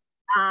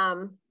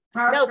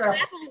 No,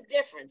 scrapple is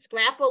different.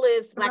 Scrapple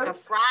is like a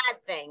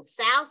fried thing.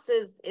 Souse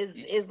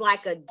is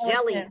like a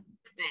jelly thing.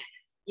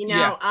 You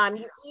know,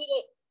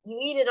 you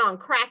eat it on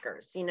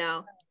crackers, you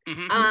know.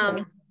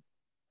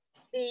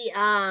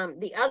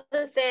 The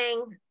other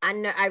thing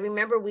I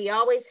remember we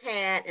always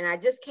had, and I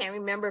just can't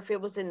remember if it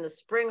was in the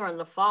spring or in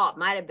the fall, it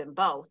might have been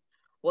both,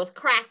 was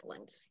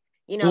cracklings.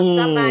 You know,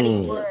 somebody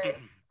would, you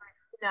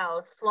know,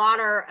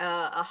 slaughter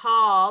a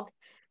hog,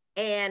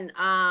 and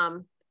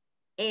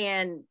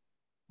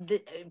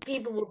the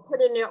people would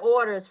put in their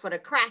orders for the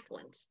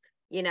cracklings.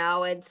 you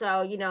know, and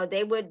so, you know,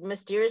 they would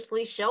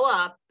mysteriously show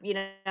up, you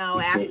know,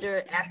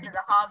 after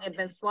the hog had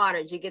been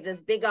slaughtered. You get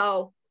this big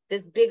old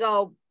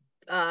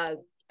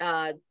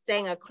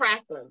thing of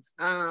cracklings.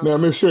 Now,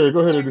 Miss Sherry, go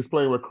ahead and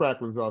explain what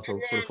cracklings are for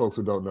the folks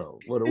who don't know.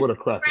 What are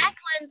cracklings?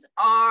 Cracklings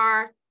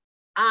are,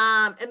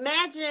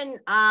 imagine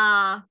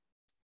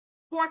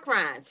pork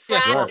rinds,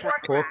 fried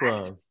pork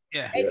rinds.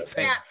 Yeah.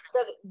 Except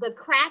the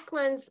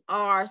cracklings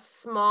are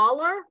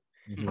smaller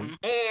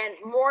and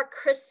more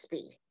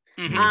crispy.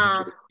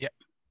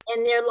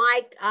 And they're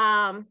like,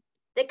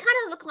 they kind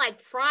of look like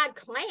fried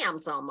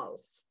clams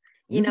almost.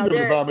 You know,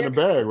 they're in a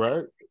bag,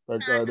 right?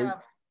 Like potato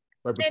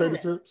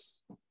chips.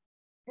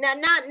 No,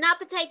 not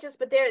potatoes,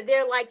 but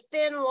they're like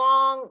thin,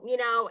 long, you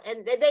know,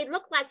 and they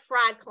look like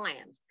fried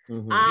clams.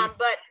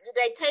 But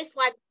they taste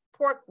like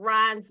pork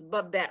rinds,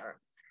 but better.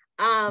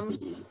 And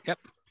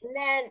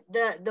then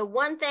the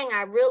one thing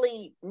I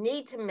really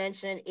need to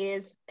mention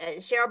is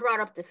Sheryl brought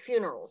up the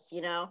funerals,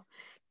 you know,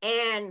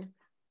 and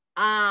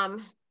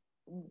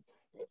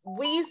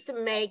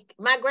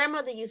my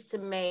grandmother used to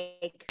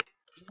make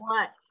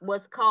what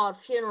was called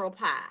funeral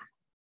pie.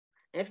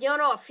 If you don't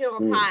know what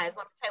funeral pie is,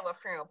 let me tell you what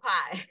funeral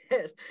pie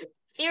is.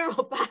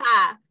 Funeral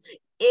pie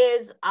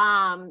is,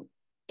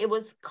 it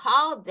was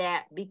called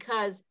that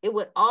because it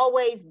would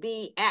always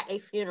be at a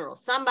funeral.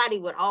 Somebody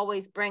would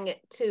always bring it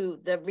to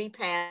the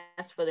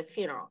repast for the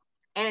funeral.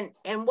 And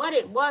what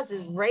it was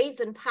is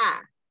raisin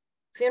pie.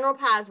 Funeral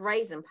pie is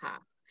raisin pie.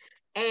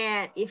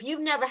 And if you've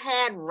never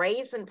had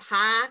raisin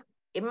pie,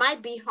 it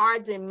might be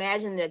hard to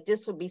imagine that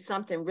this would be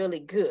something really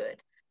good.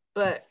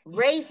 But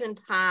raisin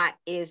pie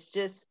is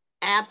just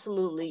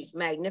absolutely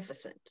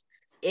magnificent.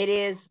 It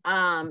is,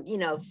 you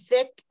know,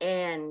 thick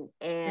and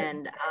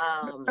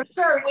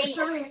sweet.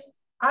 Sorry,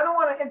 I don't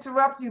want to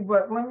interrupt you,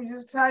 but let me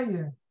just tell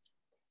you,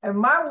 in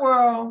my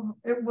world,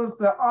 it was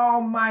the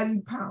almighty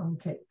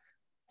pound cake.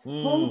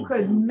 Who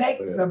could make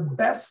the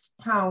best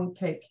pound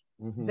cake?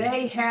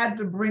 They had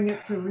to bring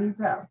it to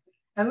repast.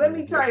 And let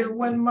me tell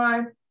you,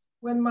 I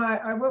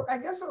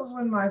guess it was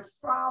when my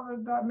father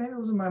died, maybe it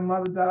was when my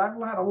mother died.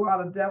 I've had a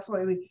lot of death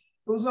lately.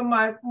 It was when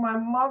my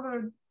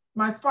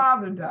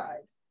father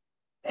died.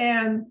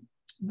 And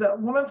the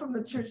woman from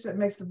the church that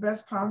makes the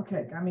best pound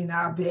cake, I mean,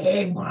 our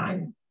big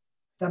one,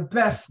 the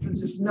best to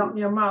just melt in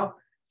your mouth,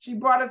 she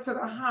brought it to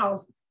the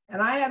house.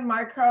 And I had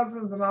my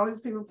cousins and all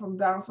these people from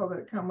down south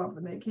that come up,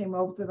 and they came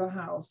over to the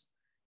house.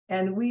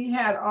 And we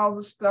had all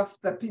the stuff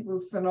that people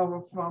sent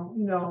over from,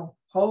 you know,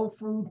 Whole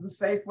Foods and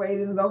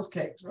Safeway and those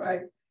cakes,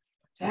 right?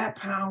 That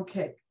pound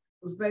cake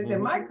was like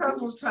that. My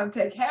cousin was trying to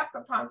take half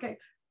the pound cake.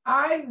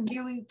 I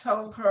really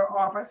told her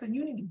off. I said,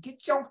 you need to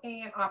get your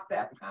hand off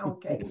that pound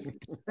cake.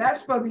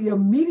 That's for the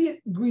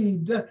immediate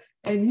greed.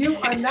 And you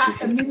are not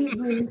immediate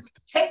greed.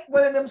 Take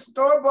one of them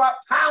store-bought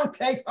pound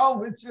cakes home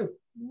with you.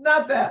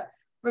 Not that.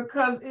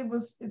 Because it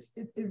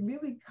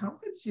really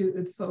comforts you.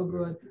 It's so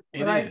good.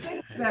 But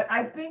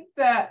I think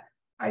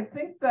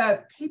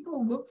that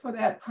people look for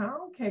that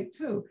pound cake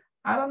too.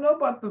 I don't know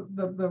about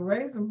the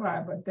raisin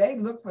pie, but they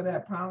look for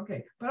that pound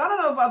cake. But I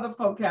don't know if other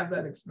folk have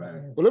that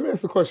experience. Well, let me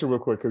ask a question real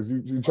quick, because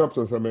you jumped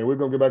on something. We're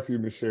going to get back to you,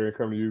 Ms. Sherry,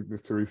 come to you,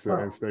 Ms. Teresa,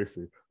 and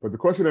Stacy. But the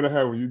question that I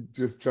had when you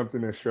just jumped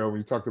in there, Cheryl, when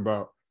you talked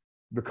about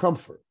the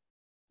comfort.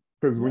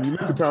 Because when you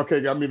mentioned pound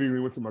cake, I immediately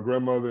went to my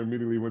grandmother,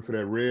 immediately went to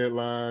that red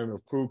line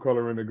of food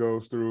coloring that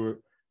goes through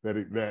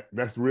it.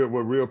 That's real,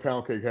 what real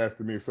pound cake has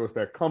to me. So it's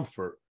that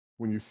comfort.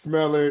 When you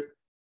smell it,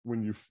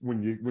 when you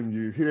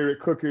hear it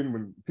cooking,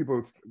 when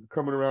people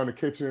coming around the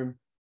kitchen,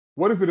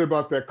 what is it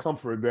about that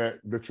comfort that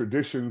the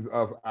traditions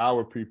of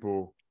our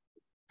people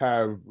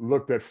have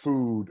looked at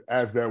food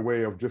as that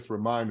way of just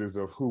reminders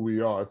of who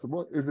we are? So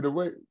what is it a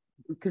way?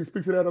 Can you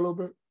speak to that a little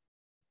bit?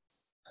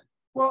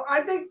 Well,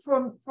 I think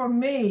for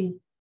me,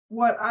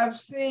 what I've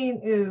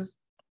seen is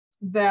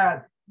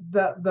that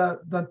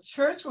the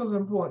church was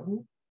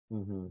important.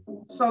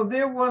 So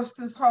there was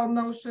this whole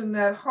notion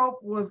that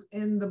hope was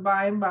in the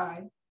by and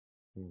by.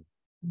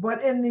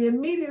 But in the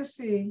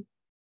immediacy,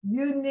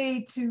 you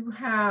need to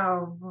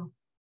have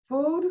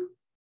food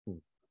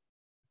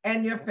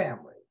and your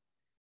family,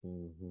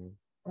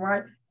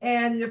 right?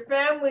 And your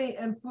family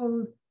and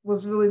food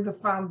was really the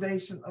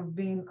foundation of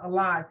being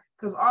alive,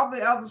 because all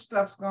the other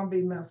stuff's gonna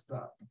be messed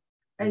up.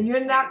 And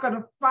you're not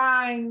gonna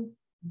find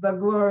the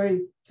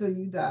glory till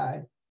you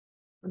die.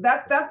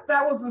 That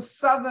was a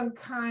Southern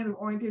kind of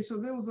orientation.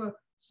 So there was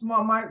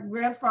my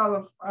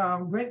grandfather,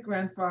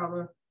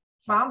 great-grandfather,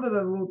 founded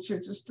a little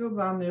church. It's still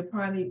down there,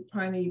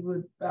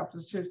 Pinewood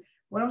Baptist Church.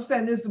 What I'm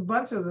saying, there's a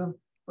bunch of them,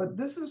 but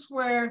this is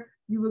where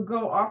you would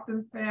go,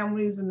 often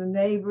families and the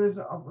neighbors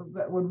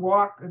that would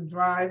walk and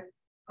drive.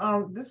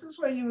 This is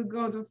where you would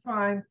go to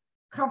find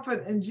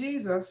comfort in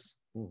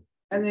Jesus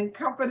and then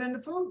comfort in the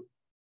food.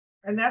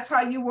 And that's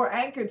how you were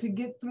anchored to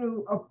get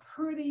through a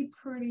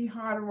pretty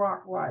hard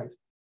rock life.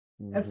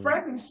 And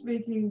frankly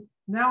speaking,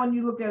 now when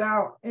you look at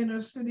our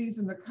inner cities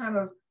and the kind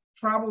of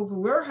troubles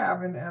we're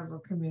having as a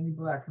community,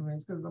 Black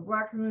communities, because the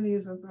Black community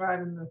isn't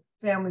thriving, the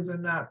families are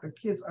not, the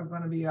kids are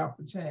going to be off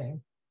the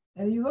chain.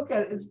 And you look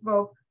at it, it's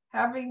both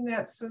having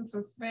that sense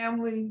of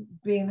family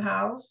being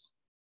housed,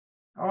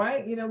 All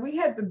right, you know, we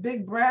had the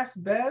big brass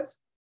beds.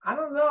 I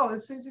don't know.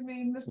 It seems to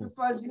me, Mr.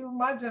 Fudge, you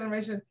my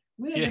generation,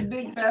 we had the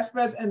big brass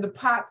beds and the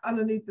pots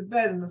underneath the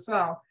bed in the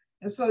South.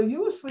 And so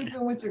you were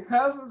sleeping with your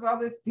cousins, all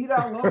their feet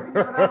all over you,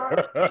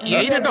 whatever.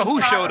 Yeah, you didn't know who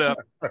showed up.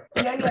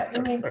 Yeah. I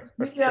mean,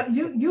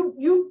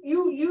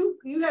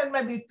 you had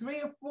maybe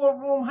 3 or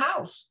 4 room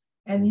house,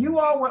 and you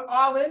all were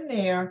all in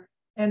there,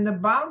 and the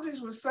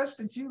boundaries were such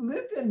that you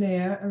lived in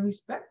there and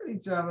respected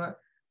each other.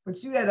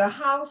 But you had a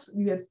house,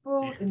 you had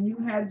food, and you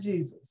had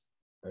Jesus.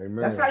 Amen.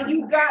 That's how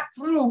you got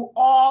through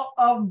all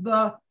of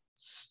the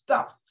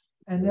stuff.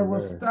 And there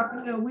was stuff,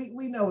 you know,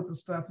 we know what the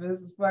stuff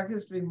is. It's Black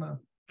History Month.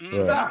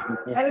 Stuff.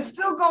 And it's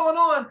still going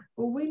on,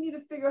 but we need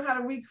to figure out how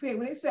to recreate.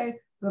 When they say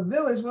the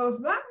village, well, it's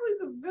not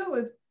really the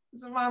village.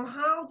 It's around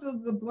how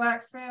does the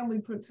Black family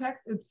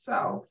protect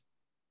itself,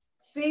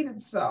 feed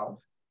itself,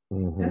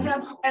 and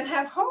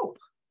have hope.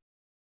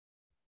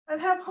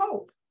 And have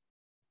hope.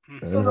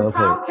 So the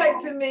pound cake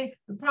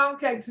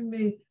to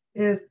me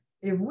is,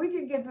 if we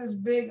can get this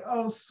big,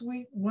 old,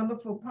 sweet,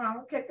 wonderful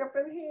pound cake up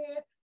in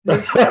here.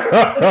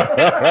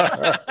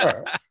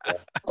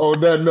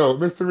 On that note,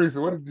 Miss Teresa,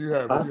 what did you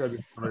have? You had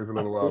this a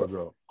little while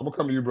ago. I'm gonna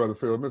come to you, Brother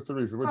Phil. Miss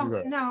Teresa, what did you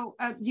have? No,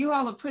 you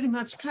all have pretty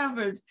much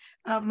covered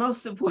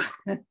most of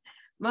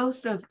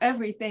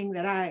everything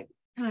that I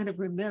kind of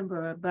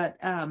remember. But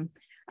I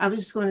was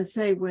just going to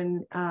say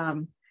when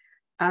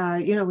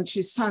when she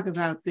was talking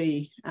about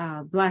the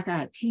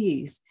black-eyed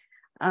peas,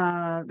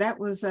 that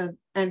was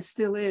and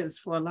still is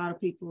for a lot of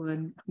people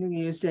in New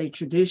Year's Day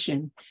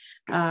tradition.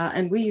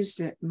 And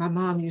my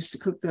mom used to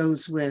cook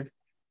those with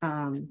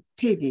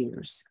pig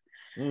ears.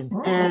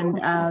 And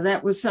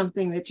that was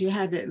something that you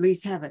had to at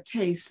least have a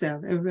taste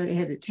of. Everybody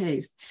had to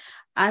taste.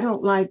 I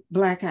don't like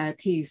black-eyed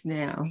peas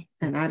now,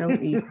 and I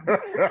don't eat them.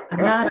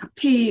 I'm not a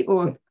pea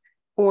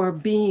or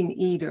bean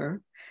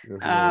eater.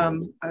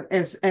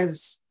 As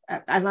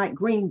I like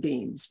green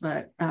beans,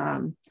 but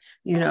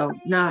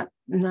not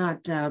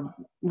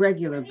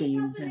regular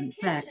beans. In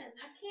fact,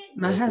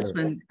 my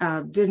husband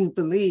didn't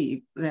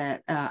believe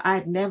that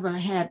I'd never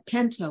had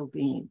pinto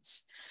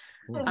beans.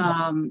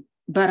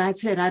 But I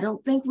said, I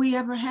don't think we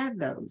ever had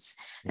those.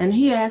 And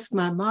he asked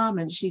my mom,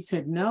 and she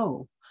said,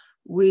 no,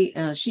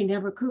 she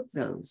never cooked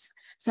those.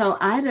 So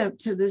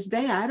to this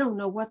day, I don't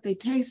know what they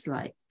taste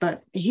like,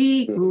 but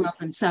he grew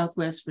up in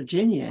Southwest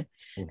Virginia,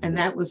 and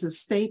that was a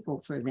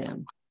staple for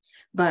them.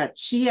 But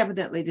she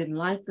evidently didn't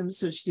like them,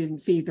 so she didn't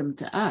feed them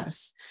to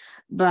us.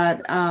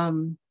 But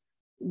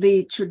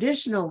the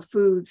traditional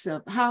foods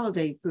of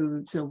holiday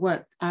foods are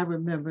what I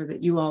remember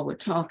that you all were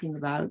talking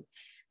about.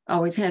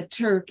 Always had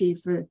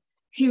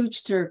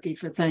huge turkey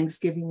for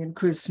Thanksgiving and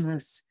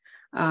Christmas.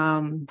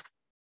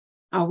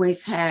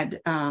 Always had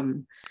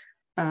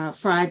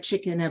fried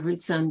chicken every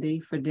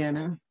Sunday for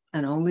dinner,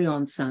 and only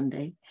on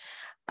Sunday.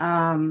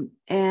 And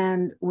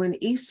when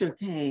Easter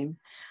came,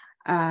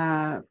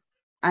 I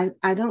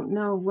don't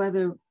know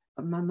whether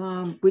my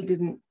mom,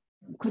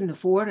 couldn't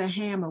afford a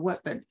ham or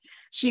what, but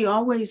she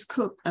always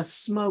cooked a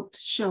smoked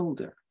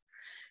shoulder.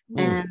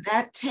 And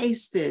that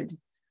tasted,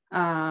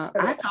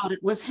 I thought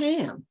it was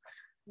ham.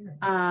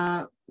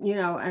 But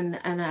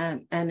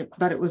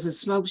it was a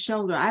smoked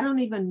shoulder. I don't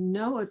even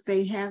know if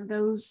they have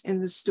those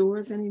in the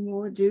stores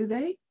anymore. Do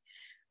they?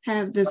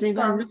 Does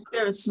anybody know if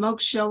there are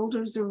smoked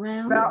shoulders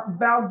around?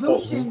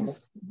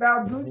 Balducci's,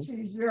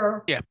 Balducci's,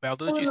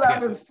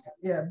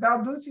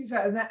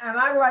 and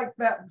I like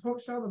that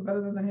pork shoulder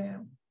better than the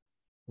ham.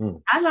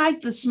 I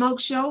liked the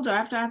smoked shoulder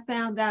after I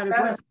found out it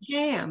wasn't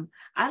ham.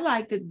 I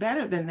liked it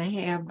better than the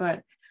ham,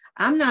 but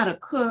I'm not a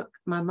cook.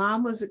 My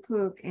mom was a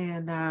cook,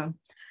 and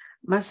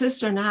my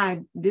sister and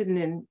I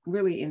didn't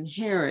really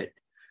inherit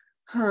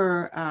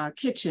her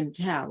kitchen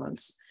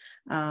talents.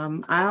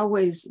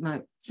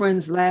 My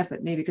friends laugh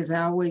at me because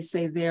I always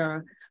say there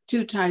are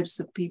 2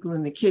 types of people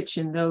in the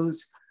kitchen,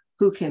 those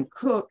who can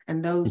cook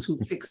and those who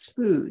fix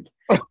food.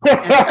 And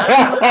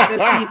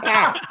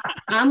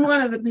I'm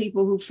one of the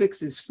people who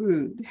fixes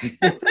food.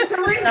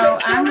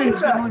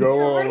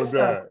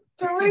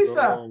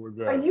 Teresa,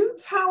 are you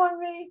telling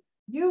me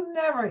you've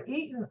never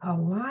eaten a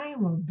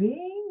lima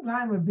beans?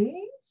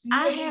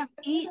 I have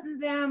eaten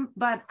them,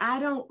 but I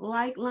don't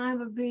like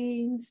lima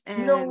beans. And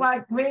you don't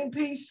like green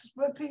peas,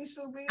 split peas?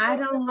 I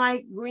don't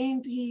like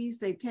green peas.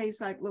 They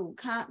taste like little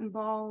cotton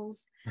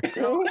balls.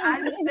 So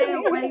I stay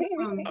away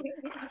from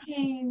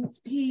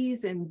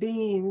peas and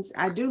beans.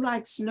 I do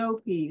like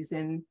snow peas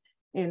in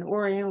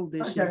Oriental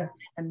dishes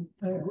and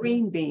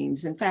green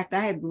beans. In fact, I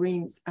had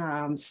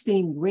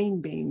steamed green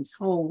beans,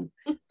 whole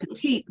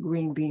petite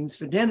green beans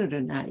for dinner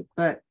tonight.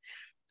 But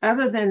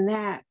other than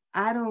that,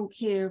 I don't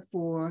care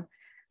for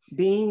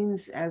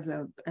beans as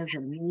a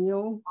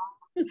meal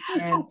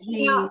and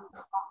peas.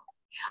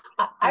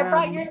 I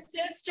brought your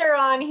sister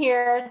on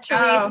here,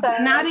 Teresa.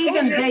 Not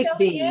even baked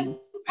beans.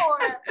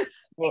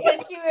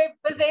 Because she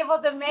was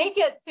able to make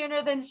it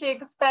sooner than she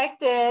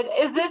expected.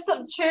 Is this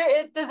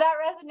true? Does that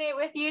resonate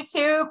with you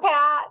too,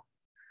 Pat?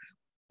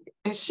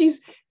 And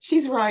she's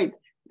right.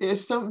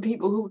 There's some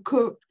people who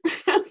cook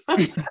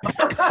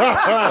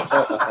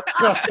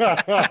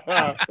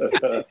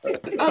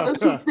Oh,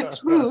 that's what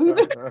fixed food.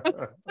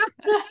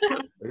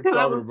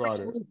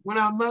 When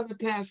our mother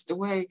passed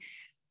away,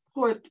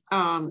 what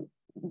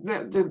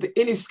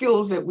any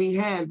skills that we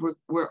had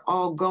were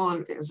all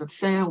gone as a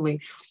family.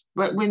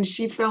 But when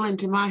she fell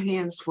into my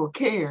hands for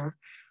care,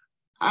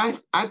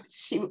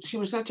 she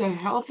was such a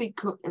healthy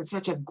cook and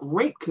such a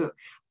great cook.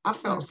 I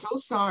felt so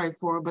sorry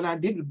for her, but I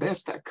did the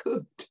best I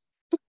could.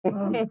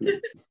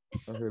 You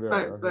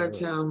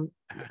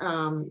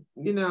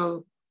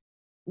know,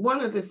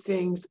 one of the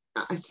things,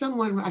 I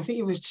think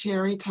it was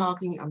Cherri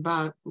talking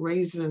about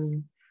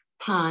raisin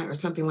pie or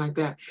something like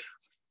that.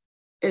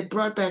 It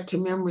brought back to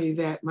memory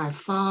that my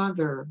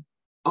father,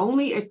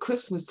 only at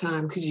Christmas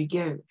time could you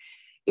get it.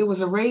 It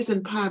was a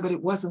raisin pie, but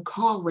it wasn't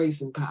called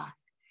raisin pie.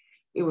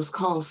 It was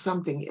called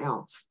something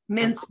else.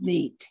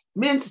 Mincemeat.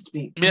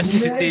 Mincemeat.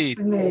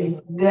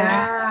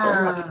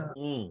 Yeah.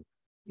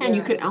 And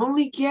you could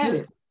only get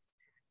it.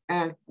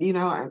 You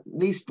know, at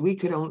least he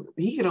could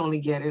only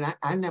get it.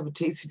 I never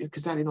tasted it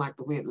because I didn't like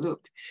the way it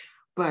looked.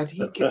 But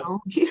he could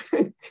only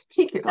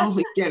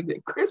get it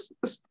at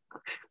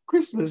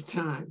Christmas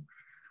time.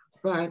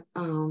 But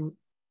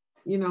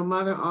you know,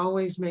 mother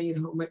always made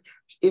homemade.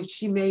 If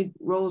she made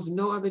rolls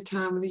no other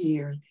time of the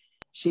year,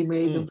 she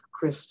made them for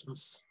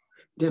Christmas.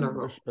 Dinner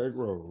rolls.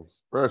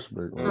 Fresh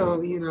baked rolls.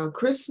 So, you know,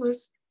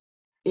 Christmas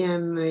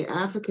in the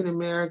African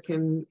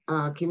American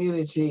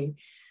community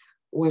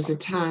was a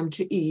time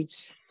to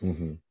eat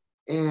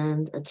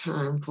and a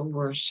time for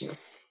worship.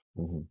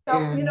 So,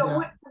 you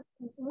know,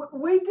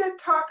 we did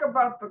talk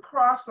about the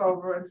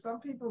crossover, and some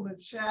people in the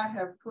chat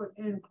have put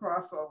in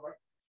crossover.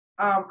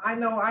 I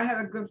know I had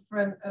a good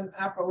friend in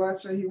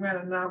Appalachia. He ran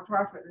a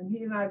nonprofit, and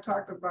he and I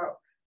talked about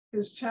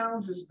his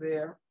challenges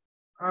there.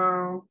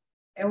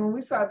 And when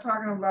we started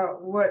talking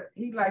about what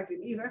he liked to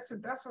eat, I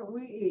said, that's what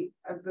we eat.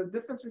 The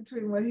difference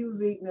between what he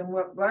was eating and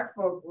what Black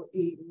folk would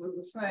eat was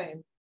the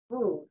same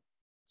food.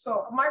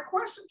 So my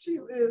question to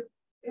you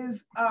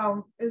is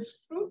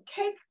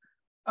fruitcake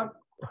a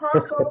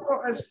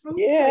crossover as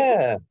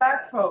fruitcake with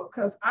Black folk?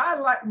 Because I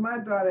like, my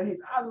daughter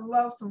hates, I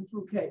love some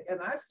fruitcake,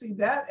 and I see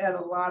that at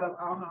a lot of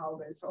our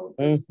holidays. So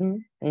is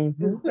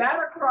that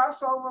a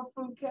crossover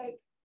fruitcake?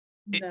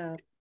 No.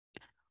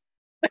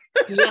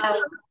 Yes.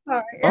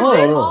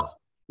 Oh,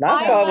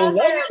 my father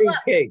loves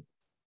fruitcake.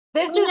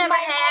 This is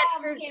my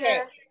mom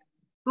here.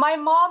 My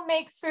mom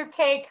makes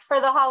fruitcake for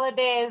the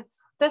holidays.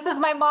 This is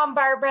my mom,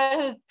 Barbara,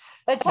 who's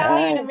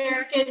Italian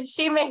American.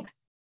 She makes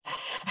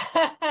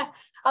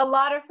a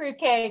lot of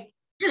fruitcake.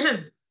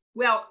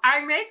 Well,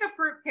 I make a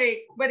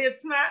fruitcake, but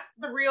it's not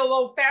the real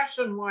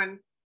old-fashioned one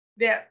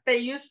that they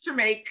used to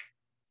make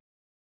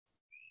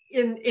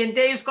in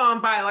days gone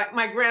by, like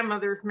my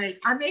grandmother's make.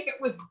 I make it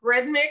with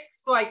bread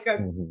mix, like a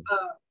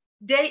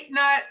date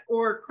nut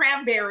or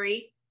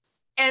cranberry,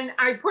 and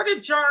I put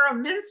a jar of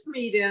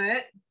mincemeat in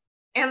it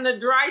and the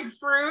dried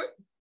fruit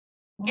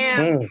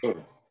and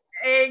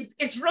eggs.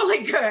 It's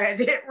really good.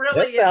 It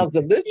really is. That sounds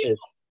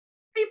delicious.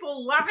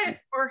 People love it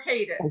or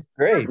hate it. That's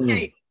great.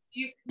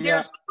 There's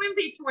no in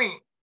between.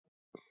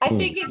 I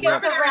think it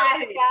gets a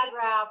bad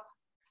rap.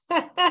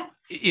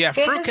 Yeah,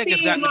 fruitcake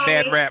has gotten a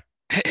bad rap.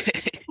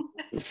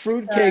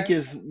 Fruitcake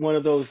is one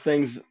of those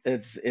things.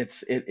 It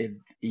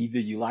either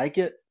you like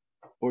it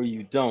or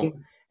you don't.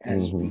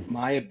 As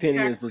my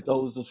opinion is that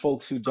those the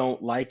folks who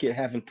don't like it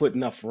haven't put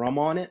enough rum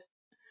on it.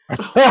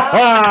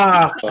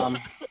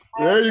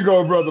 There you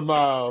go, Brother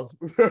Miles.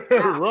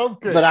 Rum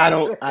cake. But I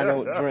don't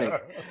drink.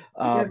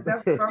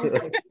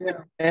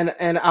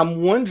 And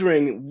I'm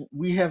wondering,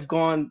 we have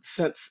gone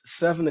since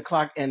 7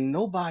 o'clock and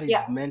nobody's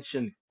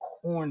mentioned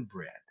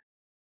cornbread.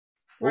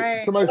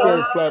 Right. Somebody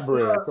said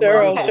flatbread.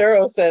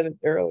 Cheryl said it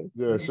earlier.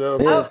 Yeah, Cheryl.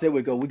 Yes, there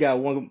we go. We got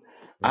one.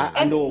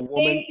 I know a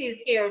woman.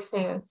 Stacy's here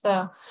too,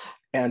 so.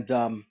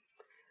 And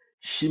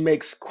she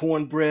makes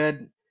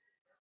cornbread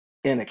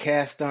in a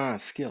cast iron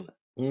skillet.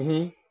 Let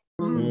me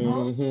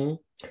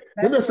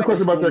ask you a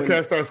question about that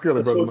cast iron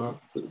skillet, Brother Miles.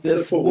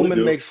 This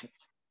woman makes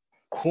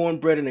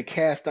cornbread in a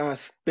cast iron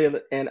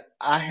skillet, and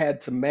I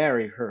had to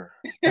marry her.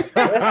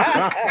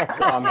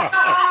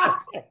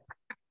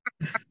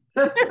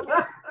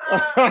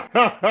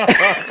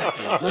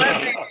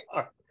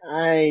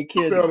 I ain't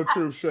kidding. Tell the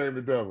truth, shame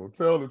the devil.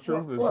 Tell the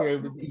truth and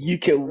shame the devil. You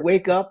can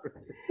wake up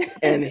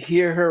and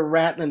hear her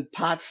rattling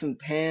pots and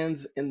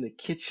pans in the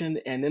kitchen,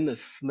 and then the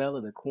smell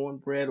of the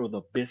cornbread or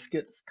the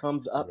biscuits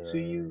comes up to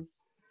you.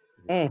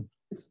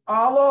 It's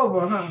all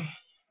over, huh?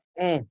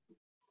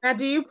 Now,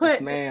 do you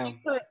put?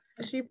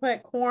 Does she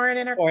put corn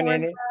in her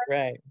corn?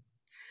 Right.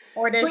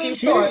 Or does cream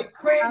corn?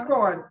 Cream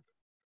corn.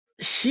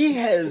 She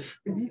has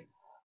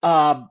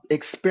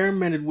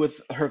experimented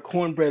with her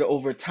cornbread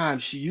over time.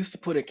 She used to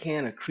put a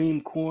can of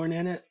cream corn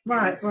in it.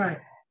 Right.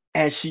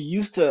 And she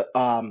used to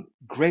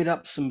grate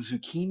up some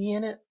zucchini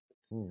in it.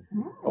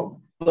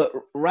 But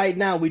right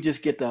now we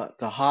just get the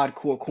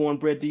hardcore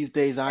cornbread these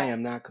days. I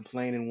am not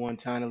complaining one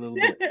tiny little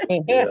bit.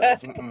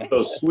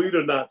 So sweet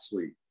or not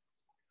sweet?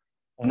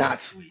 Not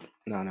sweet.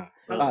 No.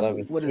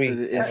 What is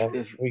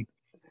it? Sweet.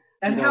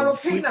 And you know,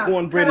 sweet jalapeno.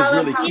 cornbread is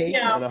really cake.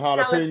 And a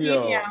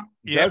jalapeno. Yeah.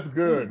 That's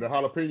good. The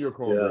jalapeno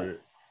cornbread.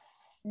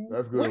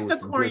 That's good with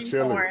some good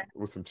chili.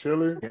 With some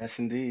chili. Yes,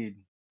 indeed.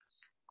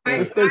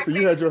 Miss Stacy,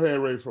 you had your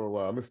hand raised for a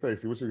while. Miss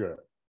Stacy, what you got?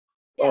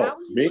 Yeah,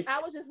 I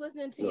was just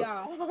listening to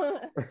y'all.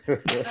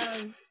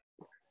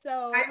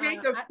 So I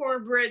make a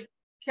cornbread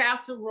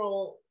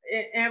casserole,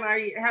 and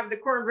I have the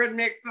cornbread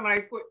mix, and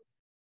I put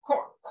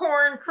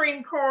corn,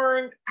 cream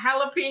corn,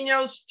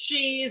 jalapenos,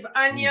 cheese,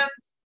 onions,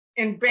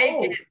 and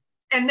bacon,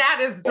 and that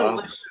is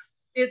delicious.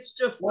 It's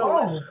just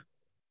delicious.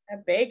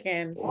 That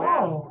bacon.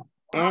 Wow.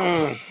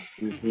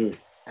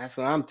 That's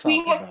what I'm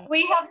talking about.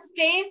 We have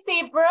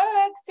Stacy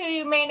Brooks, who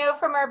you may know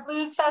from our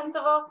Blues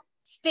Festival.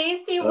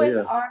 Stacy was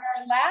on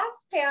our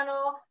last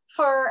panel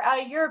for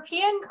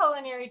European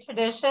culinary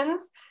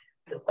traditions,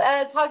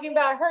 talking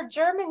about her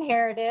German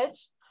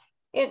heritage.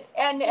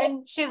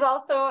 And she's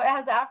also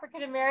has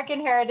African American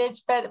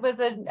heritage, but was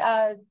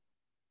a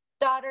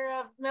daughter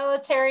of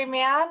military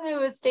man who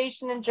was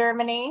stationed in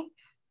Germany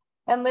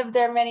and lived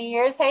there many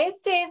years. Hey,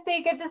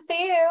 Stacy, good to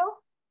see you.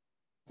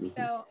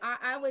 So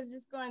I was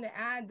just going to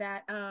add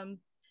that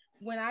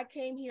when I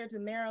came here to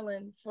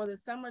Maryland for the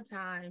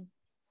summertime,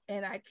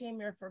 and I came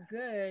here for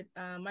good,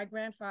 my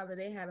grandfather,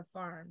 they had a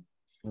farm.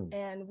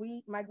 And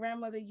my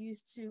grandmother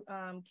used to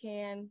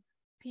can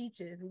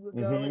peaches. We would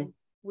go and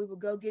we would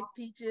go get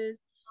peaches,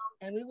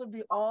 and we would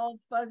be all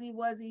fuzzy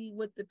wuzzy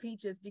with the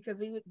peaches because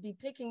we would be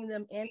picking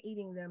them and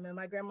eating them. And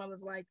my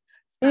grandmother's like,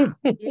 stop,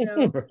 you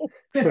know.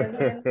 And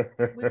then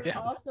we would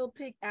also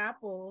pick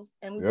apples,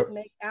 and we would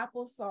make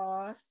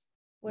applesauce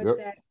with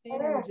that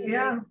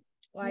thingamajig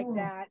like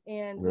that.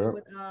 And we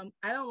would,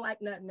 I don't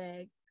like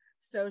nutmeg,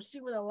 so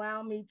she would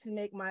allow me to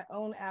make my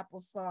own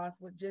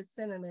applesauce with just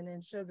cinnamon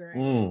and sugar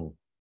in it,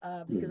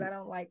 because I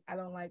don't like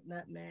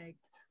nutmeg.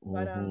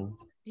 But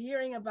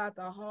hearing about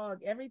the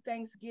hog, every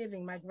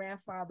Thanksgiving, my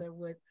grandfather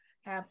would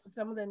have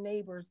some of the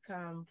neighbors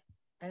come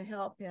and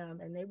help him,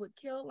 and they would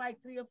kill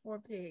like 3 or 4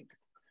 pigs.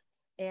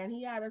 And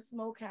he had a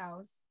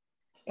smokehouse,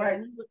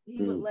 and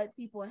he would let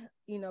people,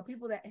 you know,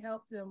 people that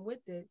helped him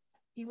with it,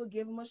 he would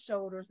give them a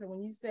shoulder. So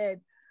when you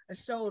said a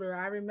shoulder,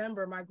 I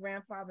remember my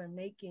grandfather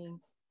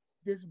making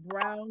this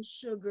brown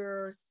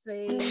sugar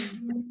sage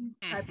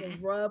type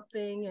of rub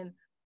thing, and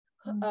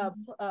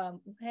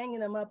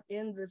hanging them up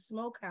in the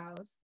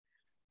smokehouse,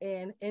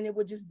 and it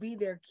would just be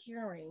there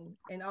curing,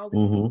 and all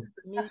these pieces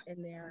of meat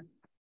in there.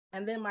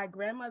 And then my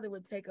grandmother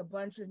would take a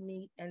bunch of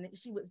meat and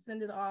she would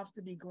send it off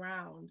to be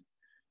ground,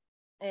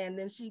 and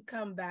then she'd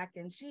come back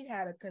and she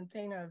had a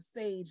container of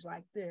sage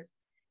like this,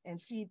 and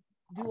she'd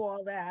do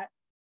all that.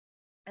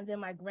 And then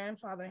my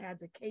grandfather had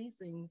the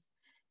casings,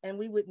 and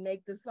we would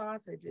make the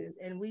sausages.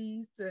 And we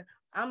used to,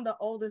 I'm the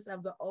oldest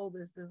of the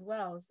oldest as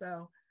well,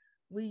 so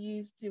we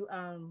used to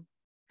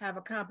have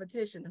a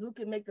competition, who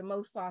could make the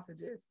most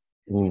sausages,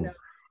 you know.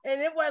 And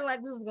it wasn't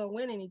like we was gonna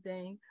win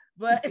anything,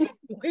 but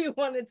we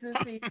wanted to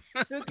see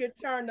who could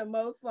turn the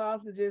most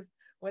sausages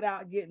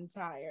without getting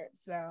tired.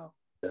 So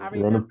I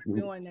remember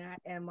doing that.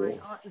 And my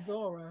Aunt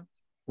Zora,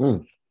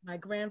 my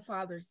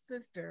grandfather's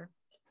sister,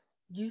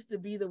 used to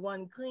be the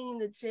one cleaning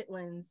the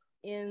chitlins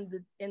in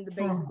the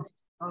basement.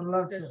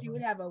 So she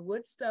would have a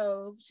wood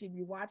stove. She'd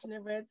be watching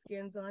the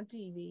Redskins on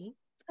TV.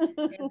 And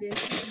then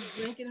she'd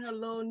be drinking her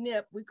little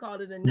nip. We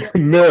called it a nip.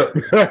 give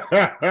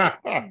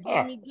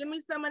me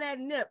some of that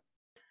nip.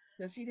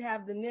 So she'd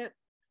have the nip,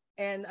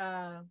 and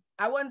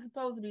I wasn't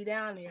supposed to be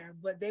down there,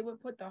 but they would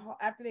put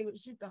after they would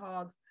shoot the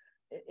hogs,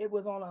 it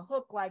was on a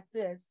hook like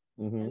this,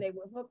 and they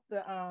would hook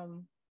the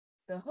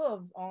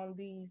hooves on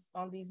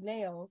these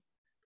nails,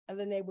 and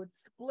then they would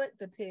split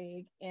the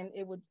pig, and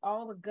it would,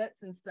 all the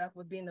guts and stuff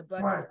would be in the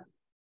bucket,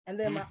 and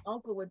then my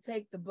uncle would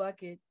take the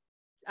bucket.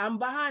 I'm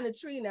behind a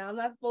tree now. I'm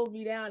not supposed to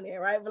be down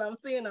there, right? But I'm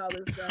seeing all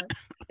this stuff.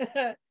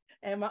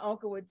 And my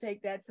uncle would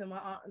take that to my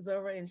Aunt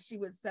Zora, and she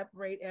would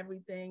separate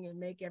everything and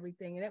make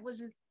everything. And it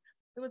was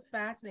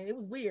fascinating. It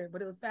was weird,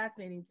 but it was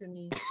fascinating to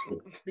me,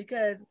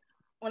 because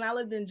when I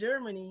lived in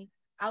Germany,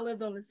 I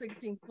lived on the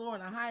 16th floor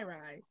in a high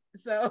rise.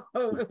 So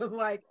it was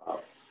like,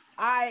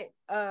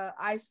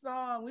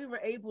 we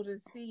were able to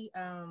see,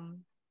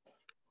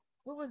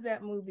 what was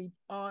that movie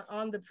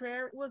on the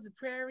prairie? Was it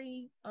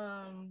Prairie?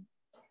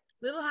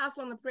 Little House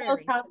on the Prairie.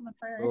 Little House on the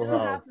Prairie. Little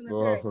House on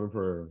the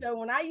Prairie. So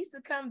when I used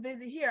to come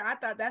visit here, I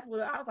thought that's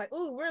what I was like.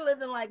 Ooh, we're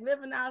living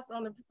house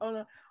on the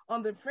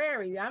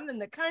prairie. I'm in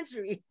the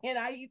country, and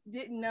I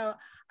didn't know.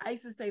 I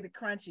used to say the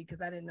crunchy because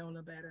I didn't know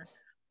no better.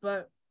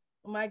 But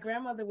my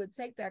grandmother would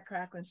take that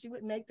crackling. She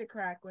would make the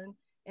crackling,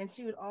 and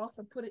she would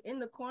also put it in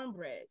the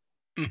cornbread.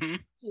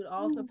 She would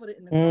also put it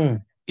in the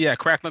cornbread. Yeah,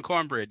 crackling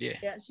cornbread. Yeah.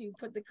 Yeah, she would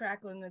put the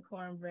crackling in the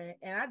cornbread,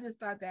 and I just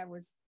thought that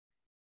was.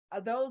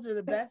 Those were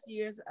the best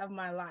years of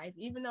my life.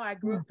 Even though I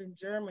grew up in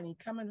Germany,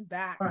 coming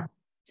back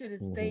to the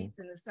States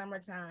in the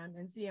summertime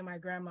and seeing my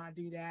grandma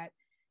do that.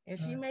 And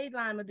she made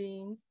lima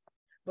beans,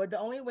 but the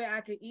only way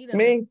I could eat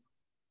them,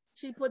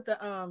 she put the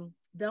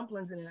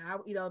dumplings in it. I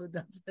would eat all the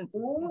dumplings.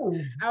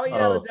 I would eat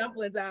all the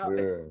dumplings out.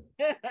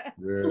 Yeah.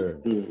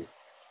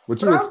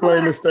 What you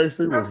explained, Miss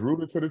Stacy, was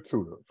rooter to the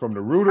tutor. From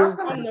the rooter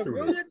from the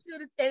rooter to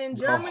the, and in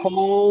Germany, the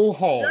whole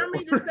hall.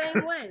 Germany the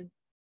same way.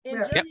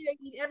 In Germany, they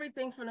eat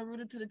everything from the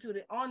rooter to the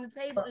tutor. On the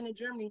table in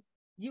Germany,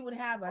 you would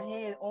have a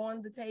head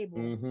on the table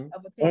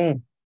of a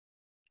pig.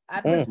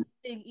 I've eaten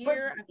pig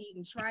ear, I've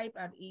eaten tripe,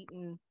 I've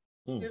eaten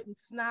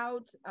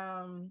snout,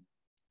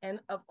 and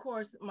of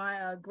course,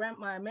 my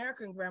my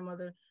American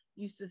grandmother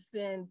used to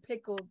send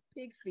pickled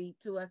pig feet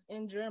to us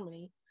in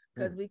Germany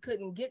because we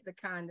couldn't get the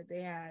kind that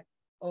they had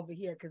over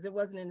here because it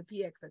wasn't in the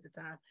PX at the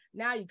time.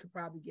 Now you could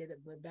probably get it,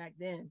 but back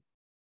then,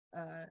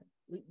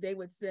 they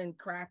would send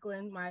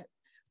crackling.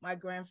 My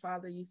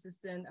grandfather used to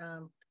send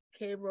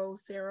Cairo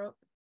syrup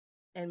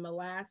and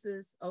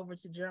molasses over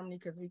to Germany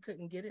because we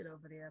couldn't get it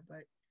over there.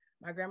 But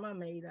my grandma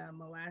made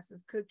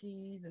molasses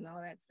cookies and all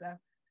that stuff.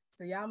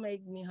 So y'all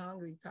make me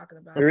hungry talking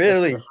about it.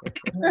 Really?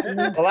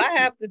 Well, I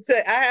have to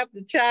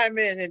chime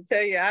in and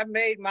tell you, I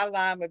made my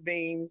lima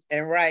beans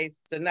and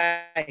rice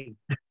tonight.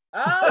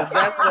 Oh,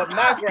 that's what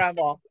my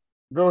grandma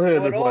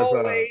would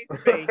always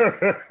make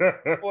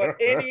for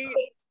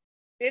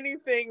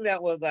anything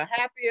that was a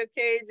happy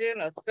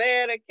occasion, a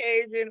sad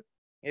occasion.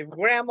 If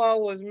grandma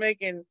was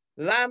making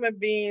lima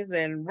beans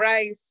and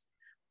rice,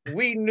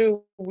 we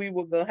knew we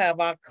were gonna have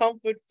our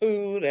comfort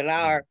food and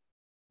our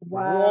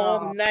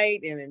warm night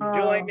and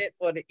enjoyment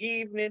for the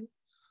evening.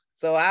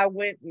 So I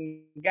went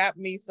and got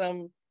me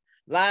some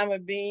lima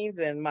beans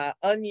and my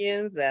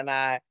onions, and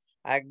I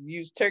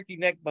use turkey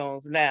neck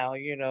bones now,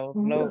 you know,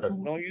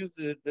 don't use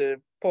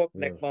the pork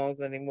neck bones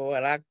anymore.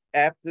 And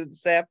after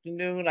this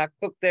afternoon, I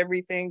cooked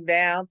everything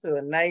down to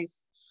a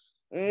nice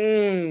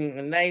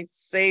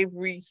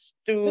savory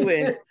stew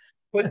and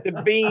put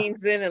the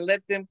beans in and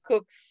let them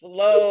cook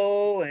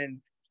slow and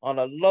on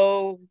a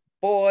low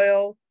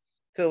boil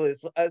till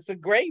it's a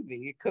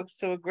gravy. It cooks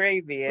to a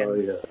gravy,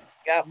 and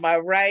got my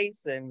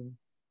rice, and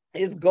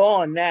it's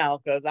gone now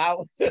because I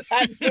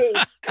knew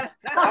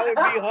I would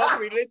be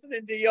hungry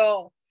listening to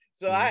y'all.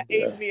 So I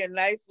ate me a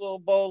nice little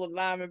bowl of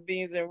lima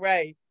beans and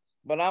rice.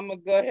 But I'm gonna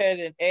go ahead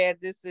and add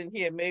this in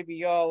here. Maybe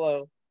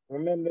y'all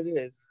remember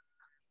this.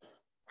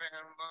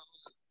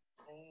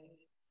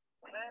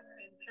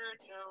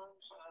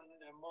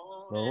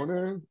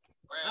 Morning.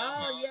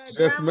 Oh yeah.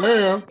 Yes,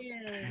 ma'am.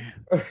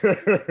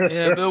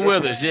 Yeah, Bill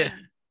Withers. Yeah.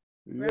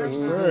 Yes,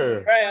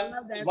 ma'am.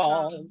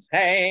 Grandma's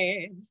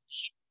hand.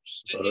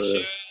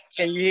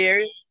 Can you hear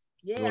it?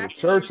 Yeah. Go to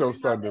church on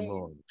Sunday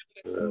morning.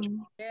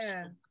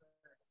 Yeah.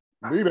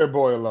 Leave that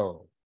boy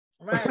alone.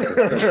 Right. I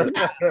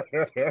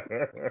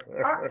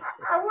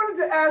wanted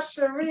to ask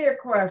Cherri a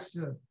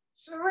question.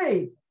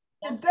 Cherri,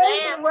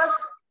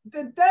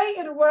 did they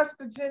in West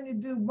Virginia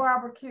do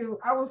barbecue?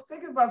 I was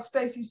thinking about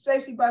Stacy.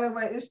 Stacy, by the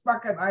way, ich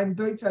spreche ein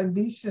Deutsch ein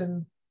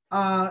bisschen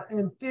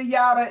in 4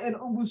 Jahre in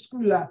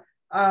Oberschule.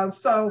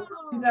 So,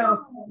 you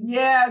know,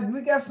 yeah,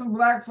 we got some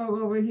Black folk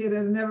over here that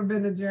have never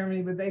been to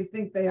Germany, but they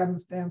think they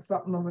understand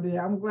something over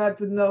there. I'm glad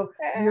to know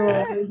you're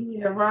over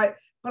here, right?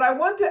 But I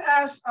want to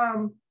ask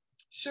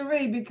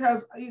Cherri,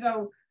 because, you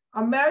know,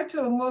 I'm married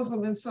to a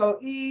Muslim, and so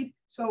Eid,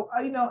 so,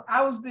 you know,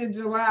 I was there in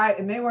July,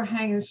 and they were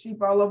hanging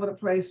sheep all over the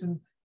place and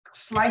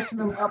slicing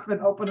them up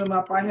and opening them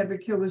up. I had to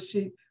kill the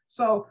sheep.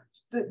 So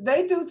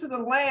they do to the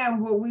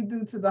lamb what we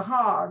do to the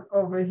hog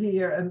over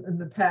here in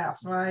the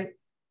past, right?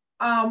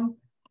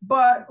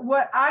 But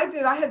what I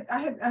did, I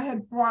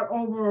had brought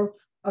over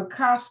a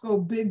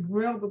Costco big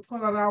grill to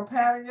put on our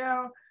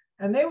patio,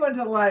 and they went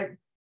to like,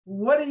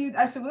 what do you?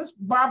 I said, let's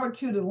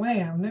barbecue the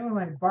lamb. And they were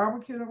like,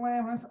 barbecue the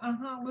lamb. I said,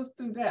 let's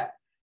do that.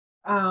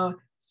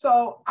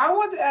 So I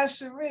want to ask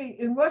Cherri,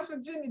 in West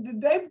Virginia,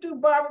 did they do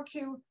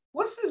barbecue?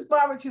 What's this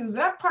barbecue? Is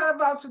that part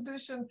of our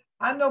tradition?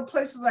 I know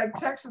places like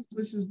Texas,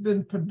 which has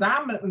been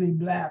predominantly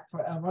Black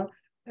forever.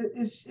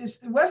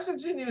 West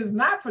Virginia is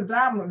not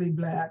predominantly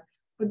Black,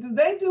 but do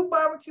they do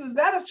barbecue? Is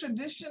that a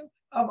tradition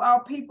of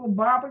our people,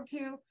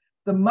 barbecue?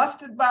 The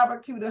mustard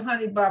barbecue, the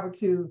honey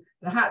barbecue,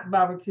 the hot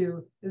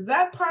barbecue. Is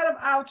that part of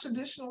our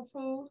traditional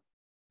food?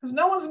 Because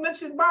no one's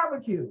mentioned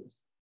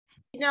barbecues.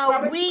 You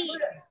know,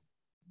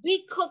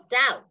 we cooked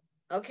out,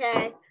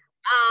 okay?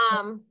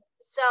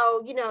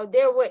 So, you know,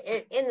 there were,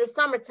 in the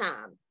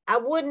summertime, I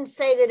wouldn't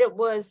say that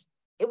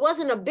it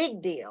wasn't a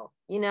big deal.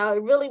 You know,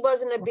 it really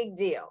wasn't a big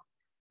deal.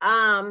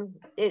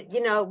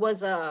 You know, it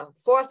was a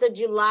 4th of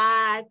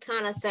July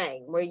kind of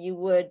thing where you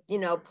would, you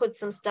know, put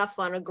some stuff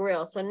on a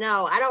grill. So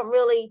no, I don't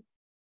really,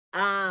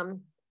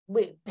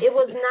 it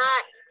was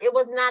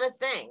not a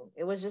thing.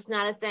 It was just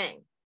not a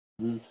thing.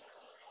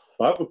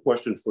 I have a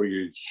question for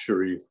you,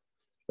 Cherri,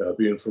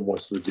 being from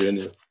West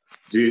Virginia.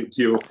 Do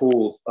you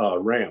fool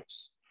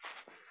ramps?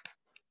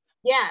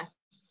 Yes.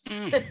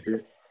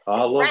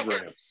 I love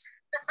ramps.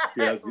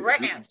 Yeah,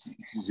 ramps.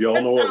 Do y'all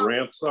know what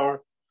ramps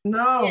are?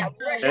 No.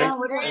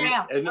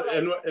 Yeah, and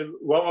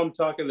while I'm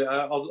talking,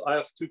 I'll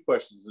ask 2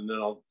 questions and then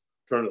I'll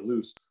turn it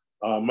loose.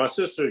 My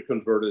sister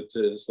converted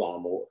to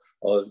Islam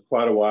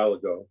quite a while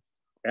ago,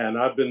 and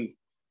I've been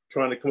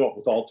trying to come up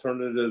with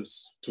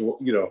alternatives to,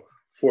 you know,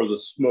 for the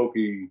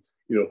smoky,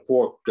 you know,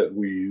 pork that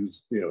we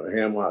use, you know,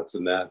 ham hocks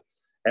and that.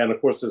 And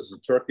of course, this is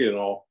turkey and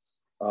all.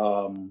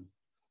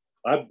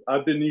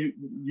 I've been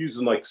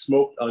using like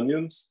smoked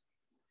onions.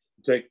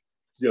 Take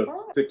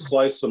thick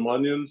slice some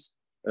onions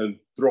and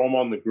throw them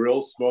on the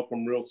grill, smoke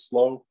them real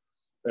slow,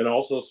 and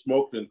also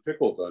smoked and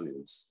pickled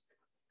onions.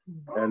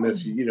 And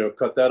if you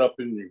cut that up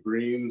in your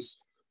greens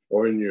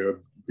or in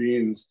your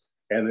beans,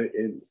 and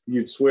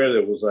you'd swear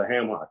there was a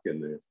ham hock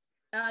in there.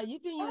 You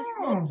can use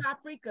smoked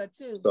paprika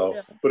too.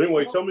 So, but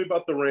anyway, tell me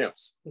about the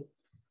ramps.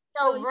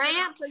 So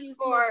ramps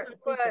for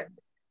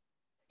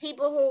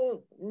people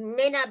who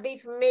may not be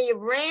familiar,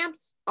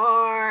 ramps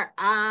are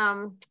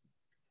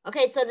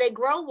okay. So they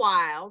grow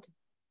wild.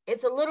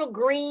 It's a little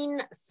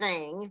green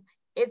thing.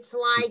 It's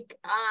like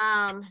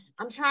I'm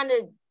trying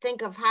to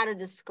think of how to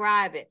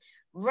describe it.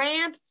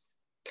 Ramps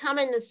come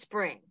in the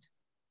spring,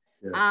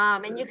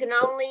 and you can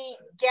only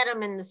get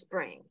them in the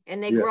spring,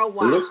 and they grow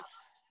wild.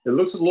 It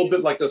looks a little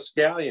bit like a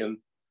scallion,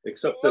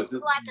 except it looks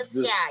like a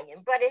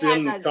scallion, but it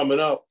has a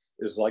coming up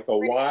is like a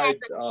wide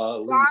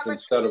leaf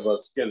instead of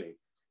a skinny.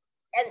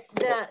 And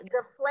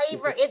the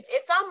flavor,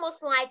 it's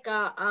almost like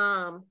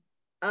a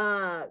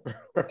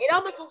it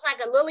almost looks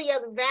like a lily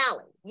of the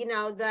valley,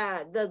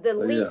 the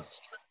leaf,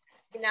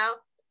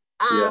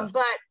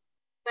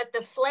 but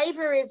the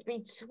flavor is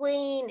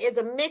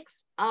a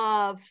mix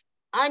of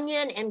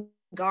onion and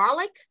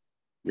garlic.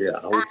 Yeah,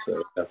 I would say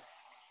that.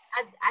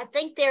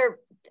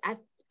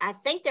 I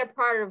think they're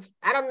part of,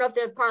 I don't know if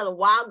they're part of the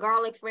wild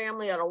garlic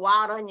family or the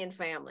wild onion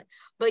family,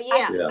 but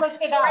I just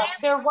looked it up.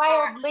 They're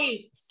wild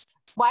leeks.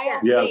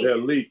 They're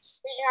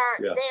leeks.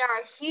 They are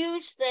a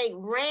huge thing.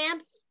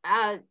 Ramps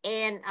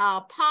and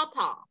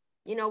pawpaw.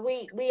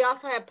 We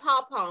also have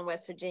pawpaw in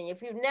West Virginia.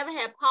 If you've never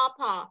had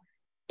pawpaw,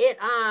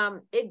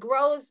 it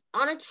grows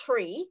on a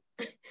tree,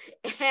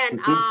 and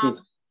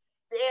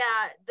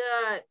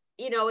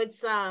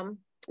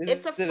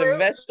it's a fruit. A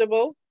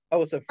vegetable?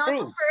 Oh, it's a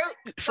fruit. No,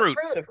 it's a fruit.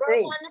 It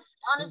grows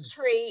on a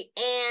tree,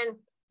 and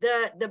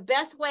the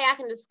best way I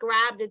can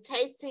describe the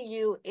taste to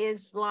you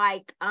is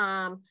like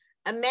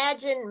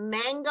imagine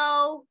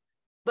mango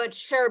but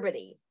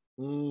sherbety.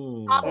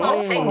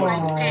 Pawpaw tastes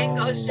like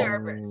mango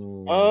sherbet.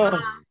 And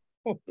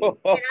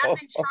I've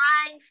been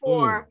trying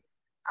for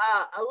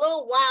a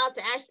little while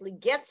to actually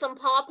get some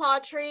pawpaw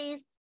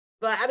trees,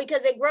 but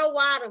because they grow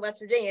wild in West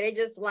Virginia, they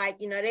just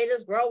they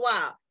just grow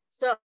wild.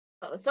 So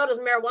does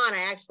marijuana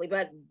actually,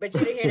 but you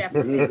didn't hear that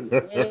from me.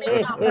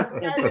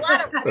 There's a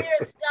lot of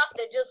weird stuff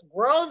that just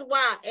grows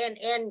wild, and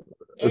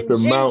it's the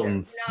ginger,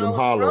 mountains, the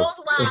hollows. Grows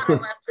wild in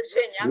West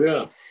Virginia. I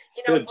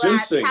mean, probably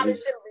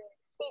shouldn't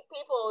be,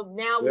 people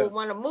now will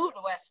want to move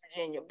to West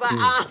Virginia, but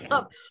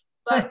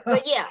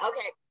yeah,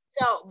 okay.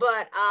 So,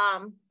 but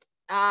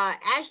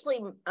actually,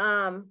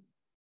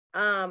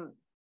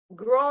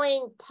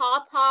 growing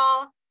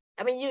pawpaw.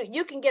 I mean,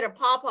 you can get a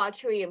pawpaw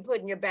tree and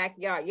put in your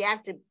backyard. You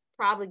have to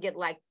probably get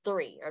like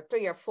three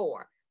or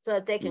four so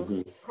that they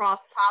can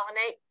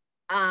cross-pollinate.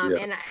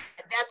 And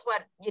that's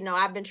what,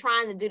 I've been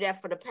trying to do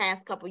that for the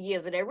past couple of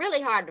years, but they're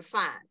really hard to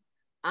find.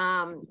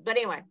 But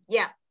anyway,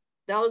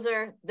 those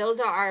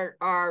are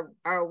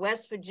our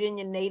West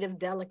Virginia native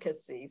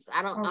delicacies.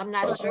 I'm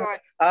not sure.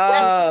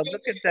 Oh,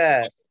 look at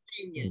that.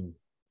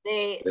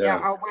 They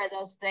are where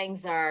those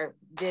things are.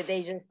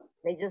 They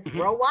just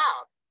grow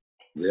wild.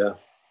 Yeah.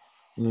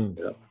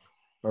 Yeah.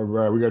 All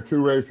right, we got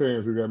two raised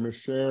hands. We got Miss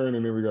Sharon,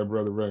 and then we got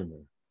Brother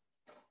Raymond.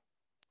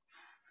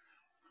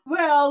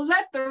 Well,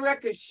 let the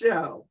record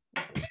show.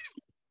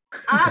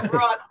 I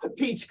brought the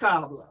peach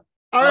cobbler.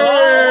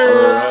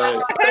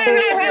 Hey!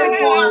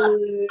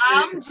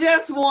 I'm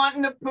just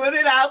wanting to put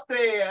it out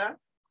there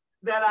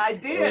that I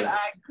did.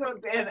 I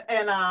cooked,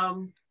 and I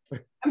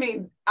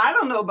mean, I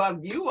don't know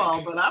about you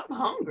all, but I'm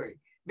hungry.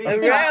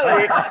 Really?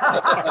 I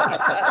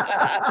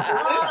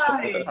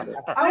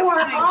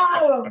want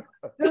all of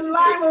the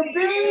lima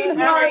beans,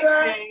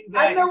 Wanda.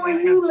 I know where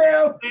you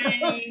live.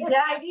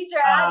 I need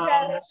your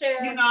address,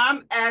 Sharon.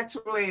 I'm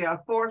actually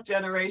a fourth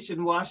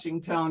generation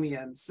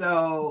Washingtonian.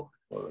 So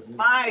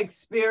my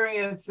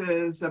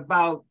experiences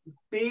about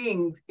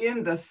being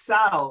in the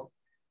South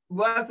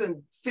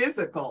wasn't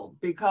physical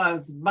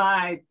because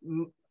I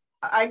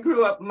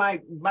grew up, my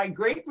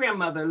great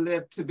grandmother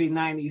lived to be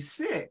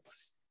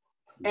 96.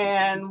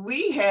 And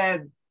we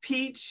had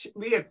peach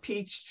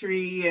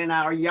tree in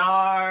our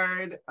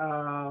yard.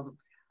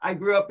 I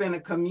grew up in a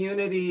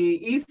community,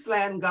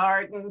 Eastland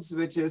Gardens,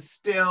 which is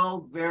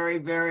still very,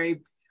 very,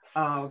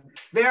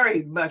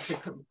 very much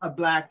a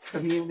Black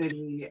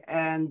community.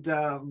 And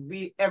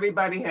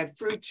everybody had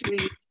fruit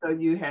trees, so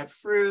you had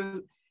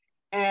fruit.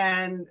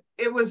 And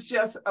it was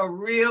just a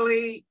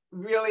really,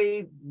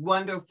 really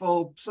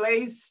wonderful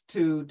place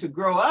to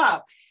grow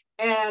up.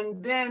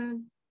 And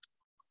then,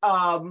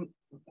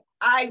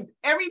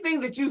 everything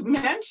that you've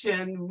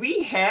mentioned,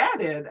 we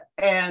had it.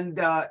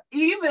 And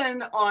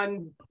even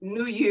on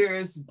New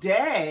Year's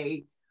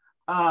Day,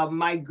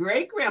 my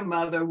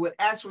great-grandmother would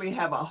actually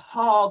have a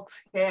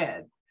hog's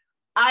head.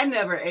 I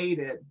never ate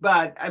it,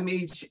 but I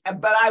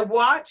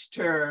watched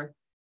her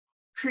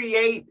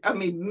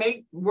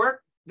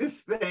work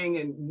this thing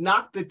and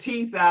knock the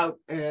teeth out.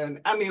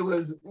 And it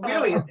was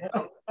really,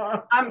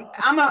 I'm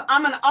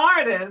an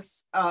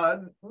artist,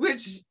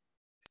 which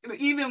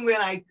even when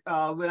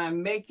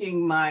I'm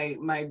making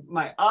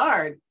my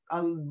art,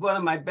 one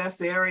of my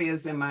best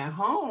areas in my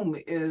home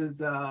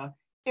is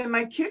in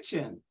my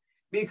kitchen,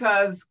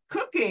 because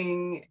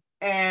cooking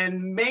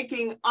and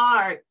making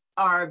art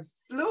are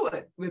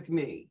fluid with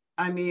me.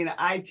 I mean,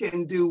 I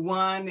can do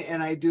one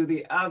and I do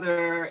the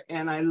other,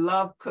 and I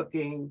love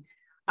cooking.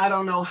 I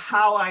don't know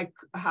how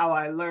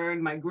I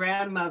learned. My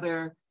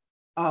grandmother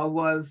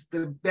was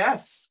the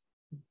best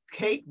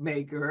cake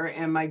maker,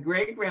 and my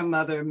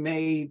great-grandmother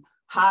made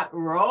hot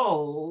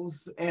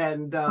rolls,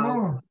 and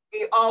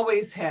we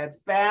always had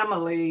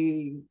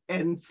family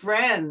and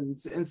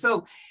friends. And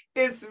so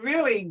it's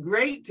really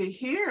great to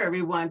hear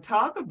everyone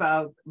talk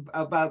about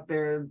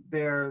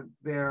their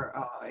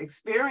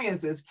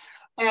experiences.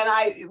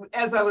 And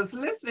as I was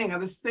listening, I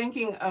was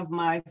thinking of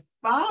my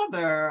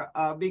father,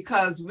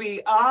 because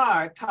we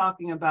are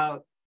talking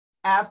about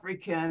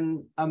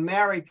African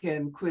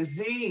American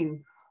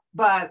cuisine,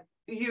 but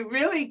you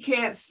really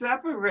can't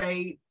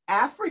separate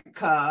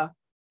Africa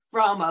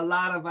from a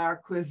lot of our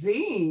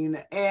cuisine.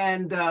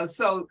 And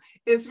so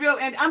it's real,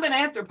 and I'm an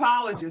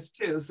anthropologist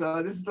too.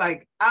 So this is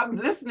like, I'm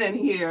listening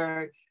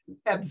here,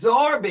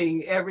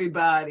 absorbing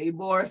everybody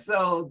more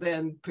so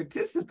than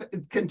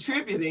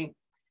contributing.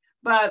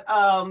 But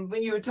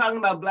when you were talking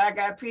about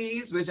black-eyed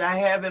peas, which I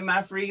have in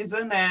my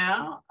freezer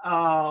now,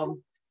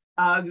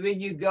 when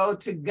you go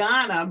to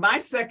Ghana, my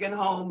second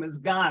home is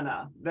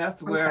Ghana.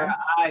 That's where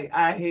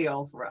I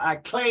hail from. I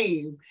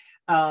claim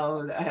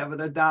I have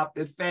an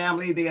adopted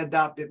family. They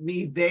adopted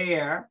me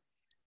there.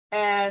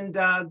 And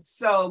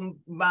so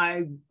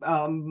my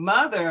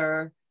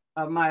mother,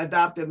 my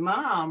adopted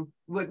mom,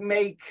 would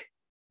make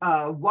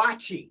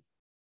wachi.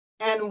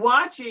 And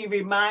wachi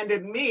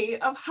reminded me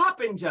of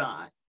Hoppin'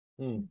 John.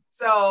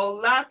 So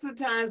lots of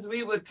times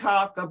we would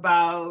talk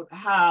about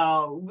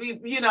how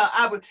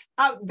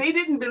they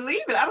didn't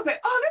believe it. I was like,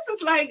 oh, this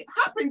is like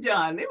Hoppin'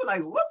 John. They were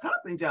like, what's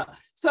Hoppin' John?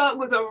 So it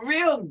was a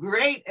real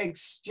great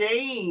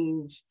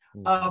exchange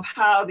of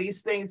how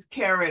these things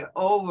carried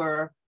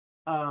over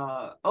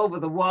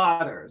the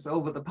waters,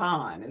 over the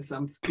pond, as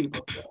some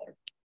people said.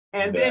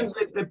 And then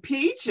with the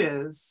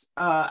peaches,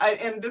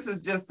 and this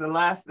is just the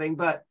last thing,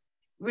 but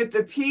with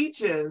the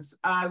peaches,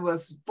 I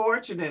was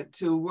fortunate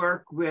to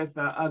work with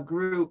a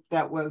group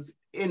that was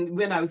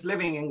when I was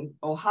living in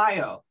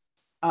Ohio.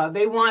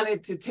 They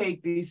wanted to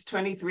take these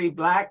 23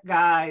 Black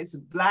guys,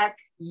 Black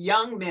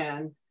young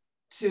men,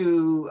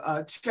 to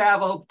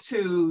travel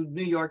to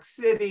New York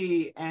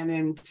City and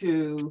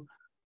into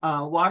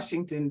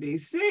Washington,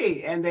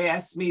 D.C. And they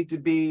asked me to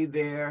be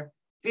their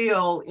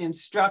field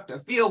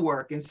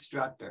work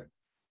instructor.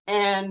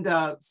 And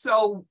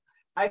so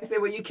I said,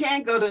 well, you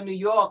can't go to New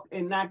York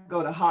and not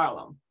go to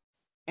Harlem.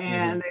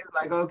 And they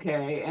were like,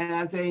 okay. And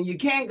I said, you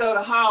can't go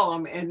to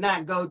Harlem and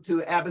not go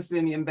to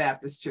Abyssinian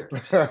Baptist Church.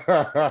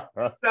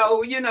 So,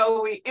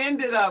 we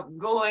ended up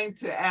going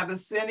to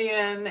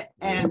Abyssinian.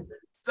 And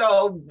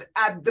so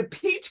the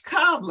peach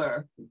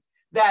cobbler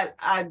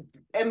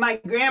my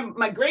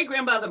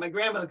grandmother could make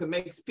grandmother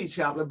peach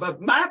cobbler,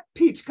 but my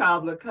peach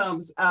cobbler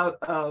comes out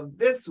of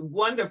this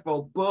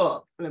wonderful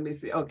book. Let me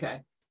see,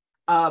 okay.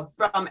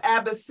 From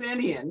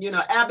Abyssinian.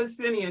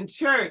 Abyssinian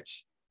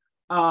Church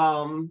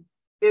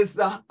is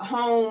the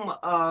home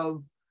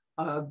of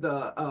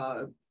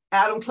the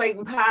Adam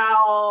Clayton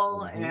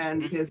Powell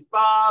and his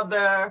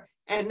father,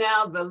 and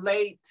now the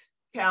late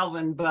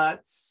Calvin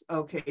Butts.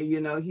 Okay,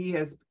 he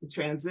has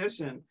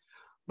transitioned.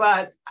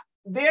 But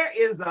there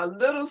is a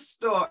little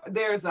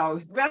there's a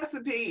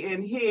recipe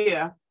in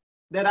here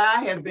that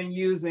I have been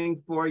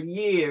using for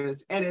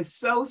years, and it's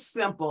so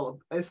simple.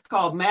 It's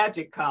called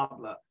Magic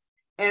Cobbler.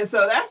 And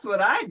so that's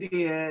what I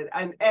did.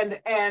 And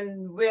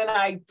when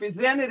I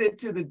presented it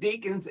to the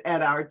deacons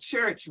at our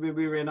church when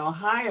we were in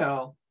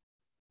Ohio,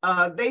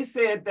 they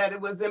said that it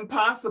was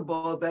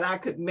impossible that I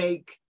could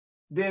make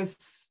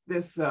this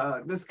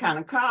kind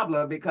of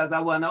cobbler because I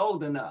wasn't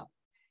old enough.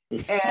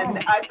 And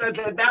I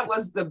thought that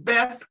was the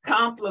best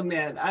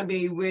compliment. I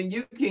mean, when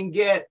you can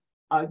get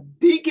a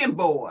deacon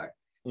board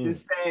to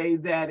say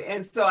that.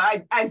 And so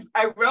I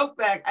wrote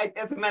back,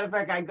 as a matter of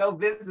fact, I go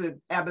visit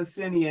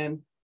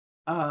Abyssinian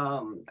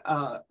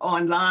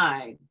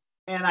online,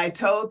 and I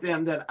told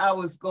them that I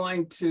was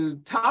going to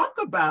talk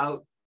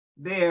about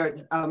their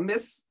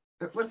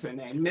what's her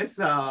name? Miss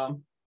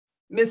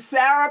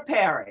Sarah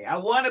Perry. I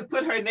want to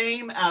put her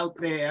name out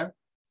there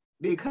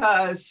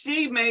because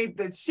she made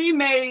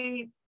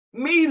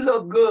me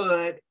look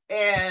good,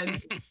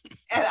 and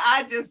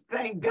I just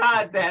thank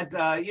God that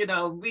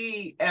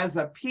we as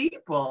a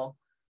people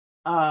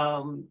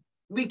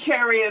we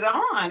carry it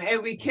on,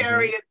 and we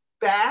carry it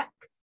back,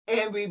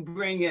 and we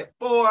bring it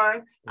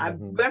forth.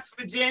 West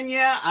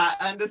Virginia, I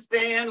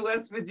understand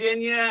West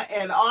Virginia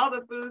and all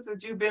the foods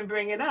that you've been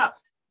bringing up.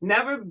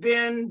 Never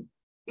been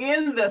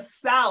in the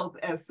South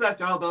as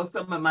such, although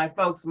some of my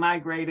folks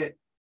migrated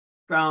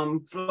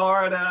from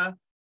Florida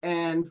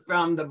and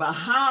from the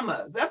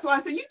Bahamas. That's why I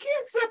say you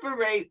can't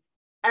separate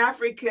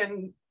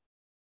African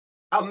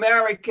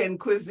American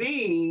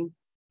cuisine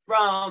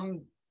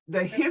from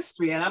the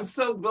history. And I'm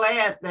so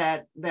glad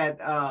that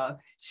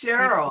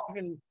Sheryl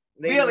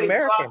really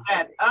brought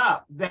that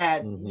up,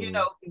 that, you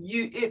know,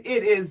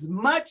 it is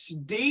much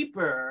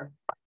deeper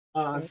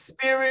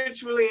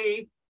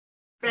spiritually,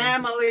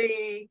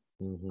 family,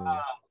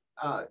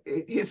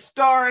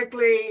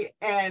 historically,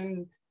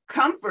 and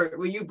comfort.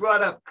 When you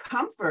brought up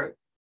comfort,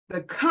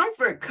 the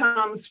comfort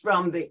comes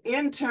from the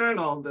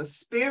internal, the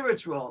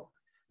spiritual,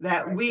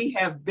 that we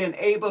have been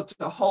able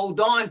to hold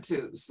on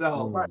to.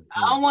 So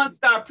I don't want to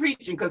start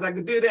preaching because I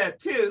could do that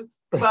too,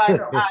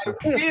 but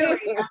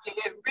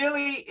it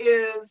really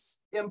is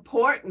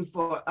important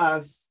for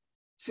us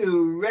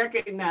to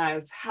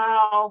recognize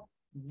how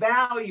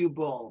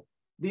valuable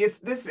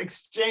this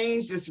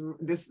exchange,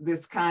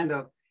 this kind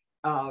of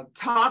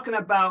talking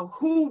about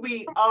who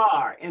we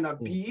are in a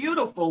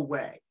beautiful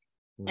way,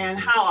 and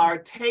how our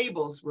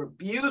tables were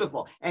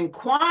beautiful. And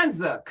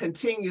Kwanzaa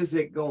continues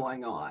it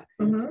going on.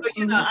 So,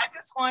 you know, I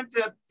just want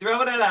to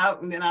throw that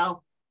out, and then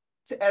I'll,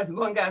 as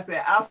one guy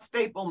said, I'll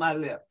staple my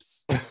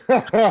lips.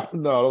 No,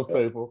 don't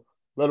staple.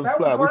 Let them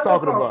fly. We're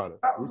talking about it.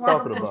 We're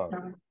talking about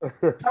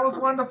it. That was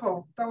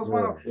wonderful. That was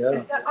wonderful.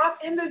 Yeah.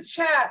 In the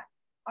chat,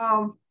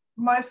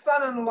 my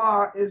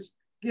son-in-law is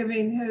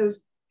giving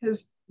his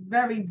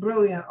very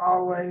brilliant,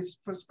 always,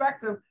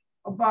 perspective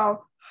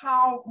about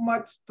how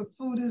much the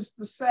food is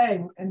the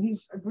same, and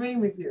he's agreeing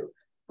with you.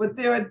 But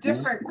there are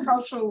different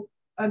cultural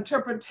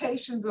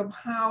interpretations of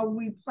how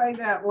we play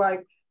that,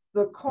 like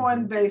the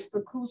corn base,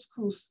 the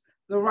couscous,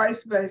 the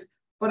rice base.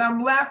 But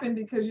I'm laughing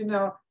because, you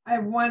know, I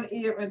have one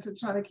ear into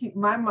trying to keep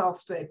my mouth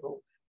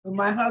stable. But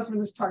my husband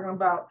is talking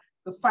about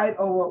the fight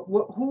over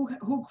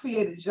who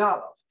created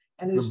jollof.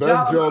 And is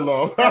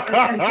jollof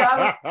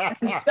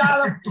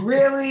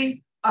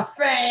really a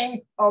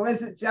thing, or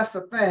is it just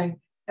a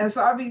thing? And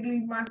so I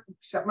be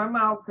shut my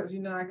mouth because,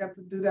 you know, I got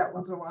to do that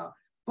once in a while.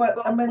 But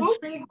I'm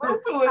intrigued.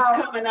 Fufu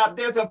is coming up.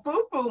 There's a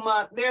fufu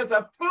month. There's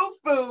a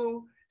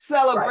fufu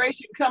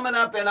celebration coming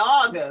up in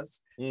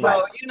August.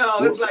 So, you know,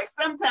 it's like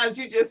sometimes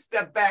you just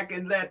step back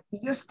and let. You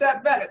just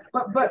step back.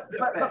 But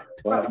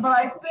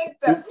I think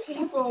that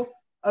people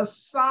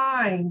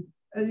assign,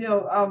 and, you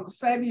know,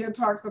 Xavier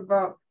talks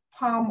about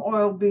palm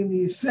oil being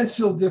the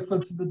essential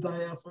difference in the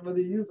diaspora, whether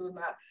you use it or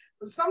not.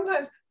 But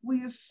sometimes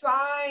we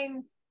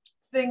assign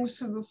things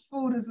to the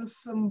food as a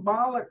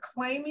symbolic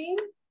claiming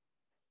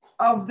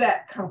of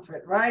that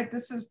comfort, right?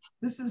 This is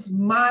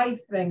my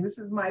thing. This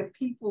is my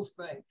people's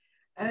thing.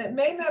 And it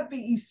may not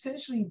be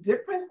essentially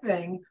different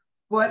thing,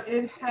 but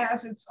it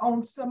has its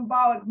own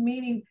symbolic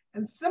meaning.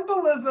 And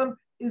symbolism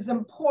is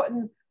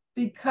important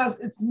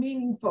because it's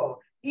meaningful.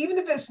 Even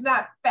if it's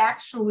not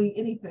factually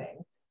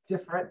anything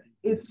different,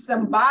 it's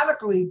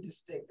symbolically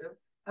distinctive.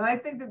 And I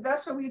think that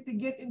that's where we have to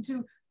get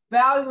into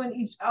valuing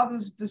each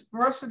other's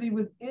diversity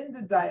within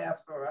the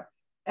diaspora,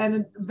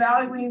 and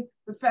valuing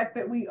the fact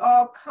that we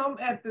all come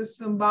at this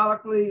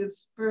symbolically and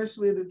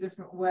spiritually in a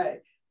different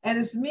way. And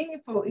it's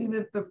meaningful, even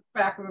if the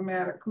fact of the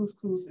matter,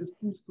 couscous is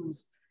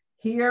couscous,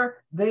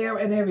 here, there,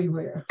 and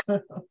everywhere.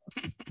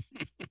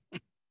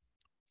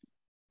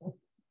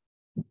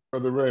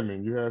 Brother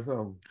Raymond, you had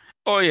something?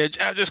 Oh yeah,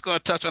 I'm just going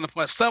to touch on the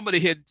point. Somebody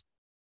had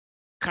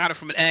kind of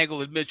from an angle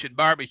had mentioned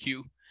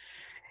barbecue.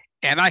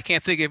 And I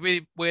can't think of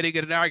any way to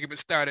get an argument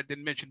started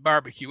than mention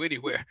barbecue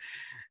anywhere,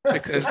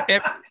 because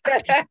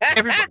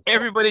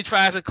everybody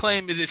tries to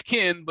claim is his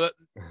kin, but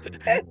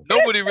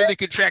nobody really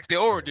can track their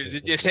origins.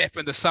 It just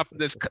happened to something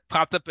that's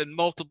popped up in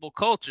multiple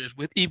cultures,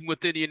 even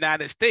within the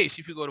United States.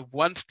 If you go to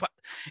one spot,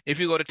 if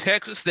you go to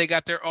Texas, they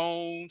got their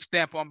own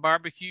stamp on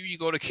barbecue. You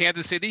go to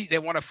Kansas City, they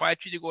want to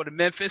fight you. You go to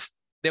Memphis,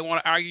 they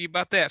want to argue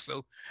about that.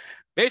 So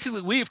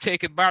basically, we've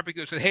taken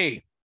barbecue and said,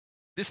 hey,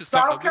 this is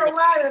South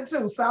Carolina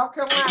too. South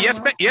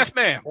Carolina. Yes,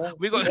 ma'am.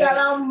 We got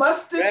our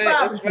mustard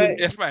barbecue.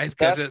 That's right.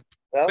 Because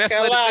South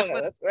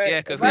Carolina. That's right.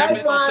 Yeah, because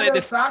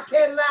South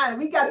Carolina,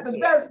 we got the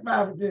best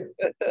barbecue.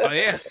 Oh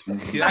yeah.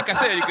 See, like I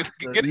said, you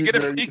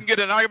can get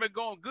an argument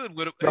going good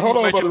with it. Hold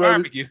on,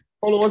 barbecue.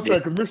 Hold on one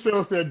second, because Miss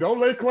Cheryl said, "Don't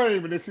lay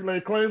claim," and then she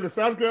laid claim to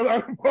South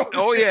Carolina.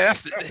 Oh yeah,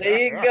 there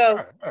you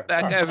go.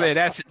 Like I said,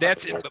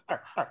 that's it.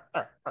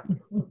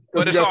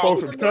 But it's all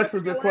folks from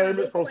Texas that claim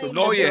it, folks from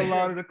North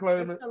Carolina that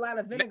claim it. A lot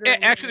of vinegar.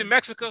 Actually,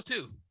 Mexico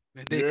too.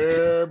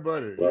 Yeah,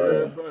 buddy.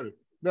 Yeah, buddy.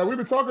 Now we've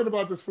been talking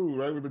about this food,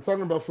 right? We've been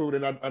talking about food,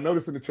 and I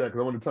noticed in the chat,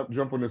 because I want to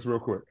jump on this real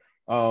quick.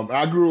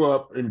 I grew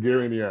up in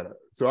Garra, Indiana,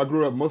 so I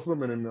grew up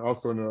Muslim and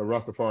also in a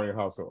Rastafarian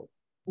household.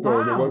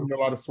 So there wasn't a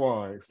lot of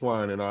swine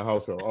in our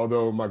household.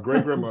 Although my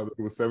great grandmother,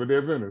 who was Seventh-day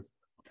Adventist,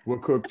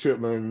 would cook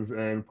chitlins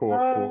and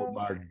pork for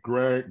my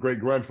great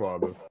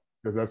grandfather,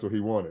 because that's what he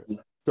wanted.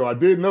 So I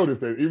did notice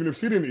that even if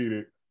she didn't eat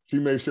it, she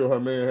made sure her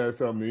man had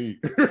something to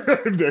eat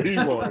that he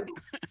wanted.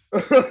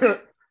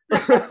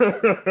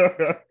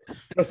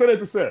 I said that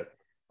to say.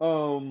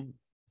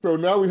 So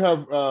now we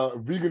have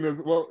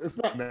veganism. Well, it's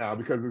not now,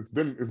 because it's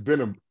been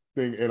a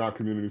thing in our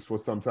communities for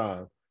some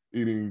time,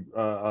 eating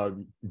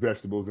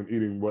vegetables and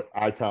eating what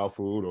ITAL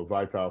food or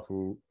Vital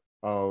food.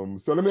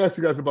 So let me ask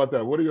you guys about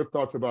that. What are your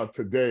thoughts about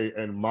today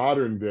and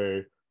modern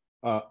day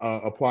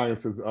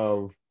appliances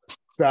of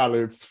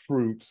salads,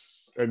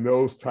 fruits, and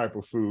those type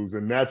of foods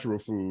and natural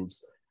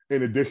foods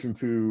in addition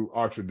to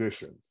our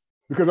traditions.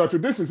 Because our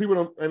traditions, people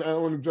don't, and I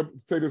want to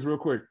say this real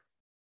quick,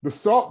 the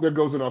salt that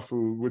goes in our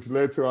food, which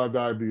led to our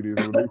diabetes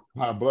and released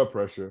high blood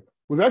pressure,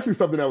 was actually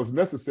something that was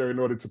necessary in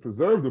order to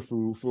preserve the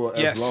food for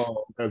as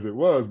long as it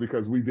was,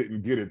 because we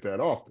didn't get it that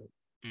often.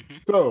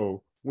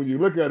 So when you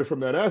look at it from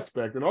that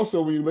aspect, and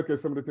also when you look at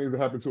some of the things that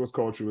happen to us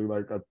culturally,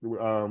 like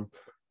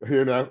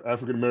here in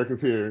African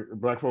Americans here,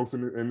 Black folks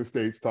in the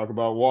States talk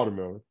about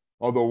watermelon.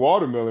 Although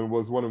watermelon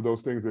was one of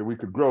those things that we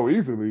could grow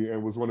easily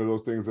and was one of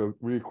those things that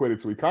we equated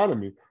to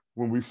economy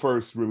when we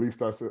first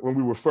released ourselves, when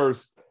we were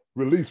first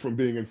released from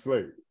being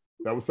enslaved.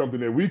 That was something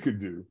that we could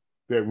do,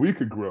 that we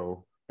could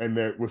grow, and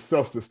that was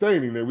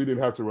self-sustaining, that we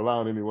didn't have to rely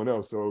on anyone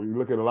else. So you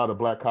look at a lot of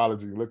Black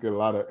colleges, you look at a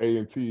lot of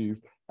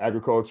A&Ts,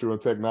 agriculture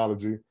and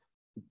technology.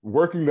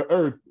 Working the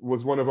earth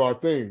was one of our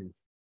things.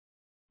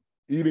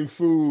 Eating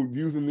food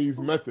using these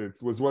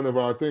methods was one of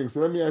our things.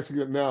 So let me ask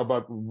you now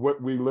about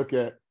what we look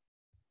at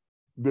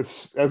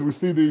this as we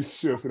see these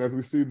shifts and as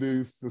we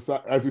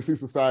see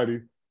society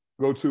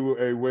go to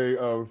a way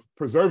of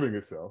preserving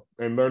itself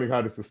and learning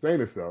how to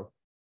sustain itself.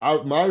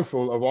 I'm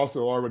mindful of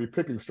also already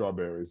picking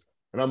strawberries,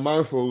 and I'm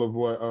mindful of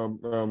what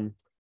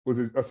was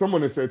it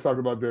someone that said talking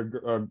about their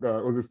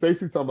was it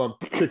Stacy talking about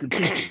picking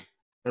peaches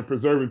and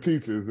preserving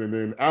peaches and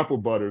then apple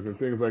butters and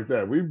things like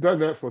that. We've done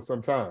that for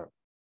some time.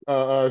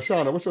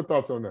 Chana, what's your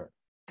thoughts on that?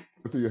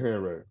 I see your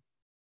hand raised.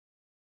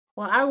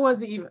 Well, I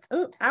wasn't even,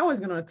 I was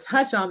going to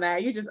touch on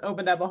that. You just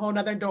opened up a whole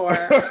nother door.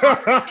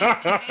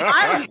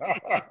 I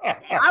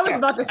was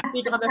about to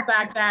speak on the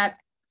fact that,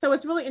 so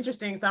it's really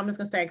interesting. So I'm just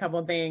going to say a couple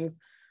of things.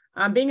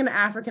 Being an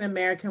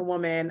African-American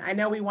woman, I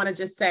know we want to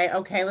just say,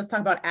 okay, let's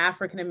talk about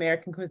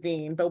African-American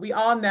cuisine, but we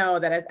all know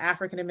that as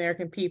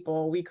African-American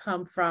people, we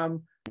come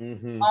from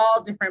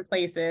all different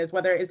places,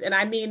 whether it's, and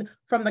I mean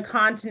from the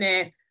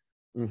continent.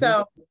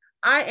 So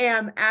I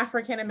am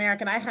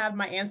African-American. I have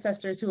my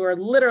ancestors who are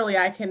literally,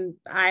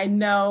 I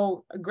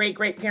know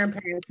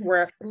great-great-grandparents who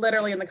were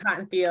literally in the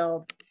cotton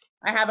fields.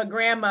 I have a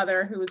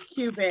grandmother who is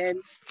Cuban,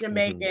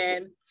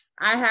 Jamaican.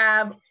 I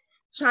have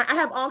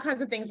all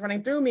kinds of things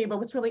running through me, but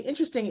what's really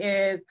interesting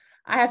is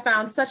I have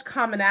found such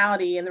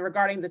commonality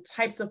regarding the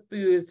types of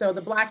foods. So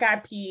the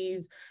black-eyed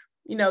peas,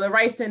 you know, the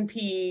rice and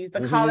peas,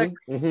 the collard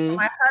greens.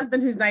 My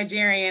husband, who's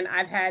Nigerian,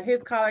 I've had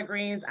his collard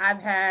greens.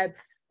 I've had,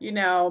 you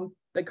know,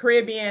 the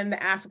Caribbean,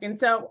 the African.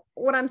 So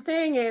what I'm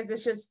saying is,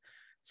 it's just,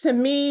 to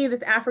me,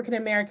 this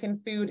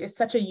African-American food is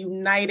such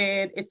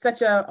it's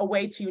such a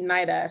way to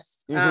unite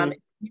us.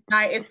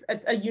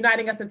 It's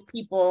uniting us as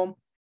people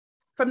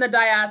from the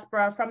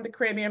diaspora, from the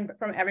Caribbean,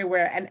 from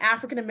everywhere. And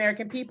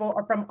African-American people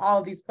are from all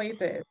of these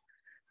places.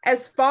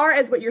 As far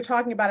as what you're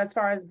talking about, as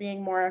far as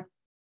being more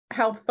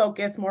health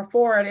focused, more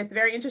forward, it's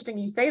very interesting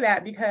you say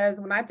that, because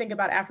when I think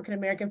about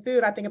African-American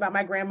food, I think about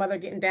my grandmother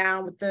getting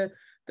down with the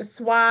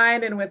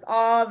swine and with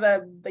all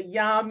the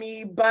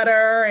yummy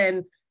butter,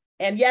 and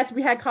yes,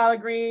 we had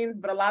collard greens,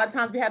 but a lot of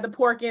times we had the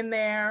pork in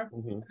there.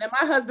 And then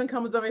my husband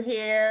comes over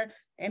here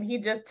and he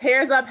just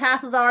tears up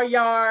half of our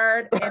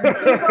yard, and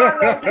there's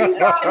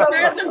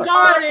a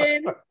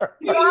garden.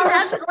 He's on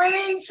the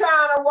screen,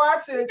 Chana,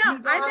 watch it.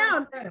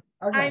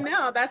 I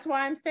know. That's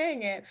why I'm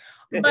saying it.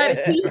 But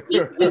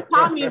he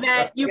taught me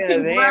that you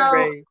can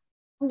grow.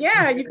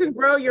 Yeah, you can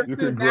grow your food. You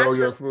can grow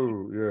your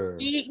food,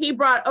 yeah. He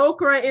brought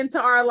okra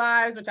into our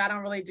lives, which I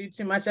don't really do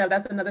too much of.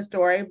 That's another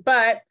story.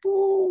 But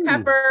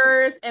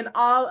peppers and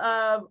all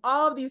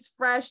of these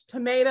fresh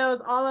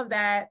tomatoes, all of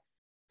that.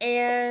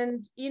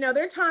 And, you know,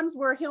 there are times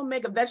where he'll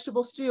make a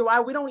vegetable stew.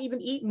 We don't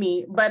even eat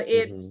meat, but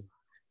it's,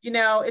 you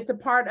know, it's a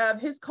part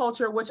of his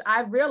culture, which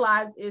I've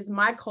realized is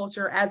my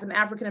culture as an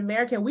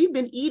African-American. We've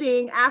been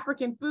eating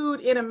African food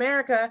in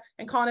America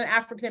and calling it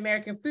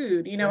African-American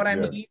food. You know what I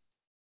mean?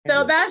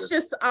 So that's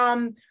just,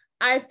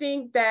 I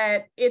think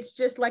that it's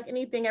just like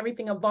anything,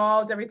 everything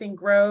evolves, everything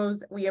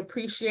grows. We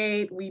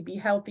appreciate, we be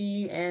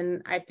healthy.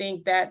 And I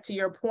think that, to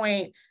your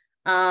point,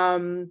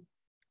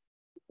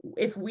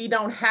 if we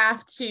don't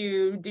have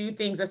to do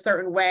things a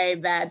certain way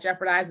that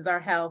jeopardizes our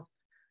health,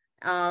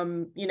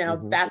 you know,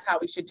 that's how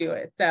we should do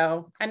it.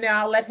 So I know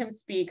I'll let him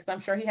speak because I'm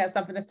sure he has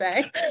something to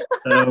say.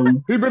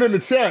 He's been in the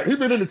chat. He's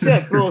been in the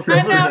chat throwing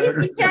I know, he's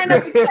been tearing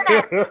up the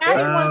chat.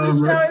 Now he wants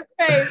to show his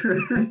face.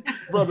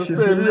 Brother,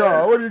 save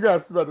y'all. What do you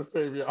guys about to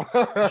save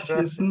y'all?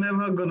 She's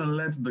never gonna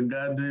let the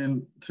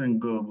garden thing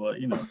go,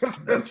 but you know,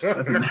 that's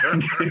a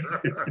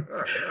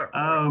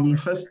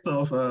first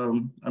off,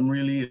 I'm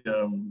really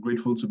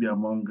grateful to be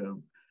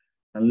among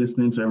and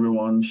listening to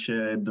everyone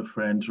share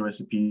different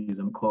recipes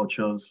and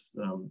cultures.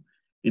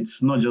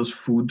 It's not just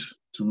food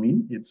to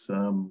me, it's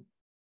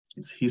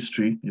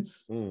history.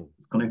 It's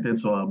connected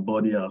to our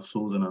body, our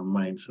souls, and our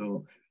mind.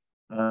 So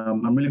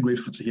I'm really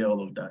grateful to hear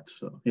all of that.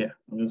 So yeah,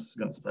 I'm just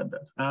gonna start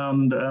that.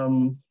 And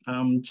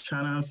I'm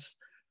Chana's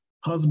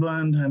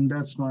husband, and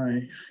that's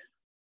my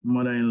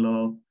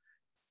mother-in-law,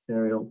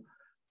 Sheryl.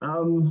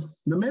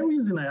 The main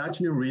reason I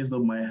actually raised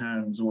up my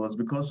hands was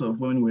because of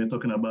when we were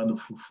talking about the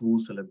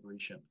fufu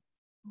celebration.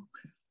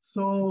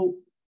 So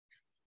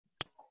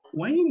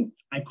when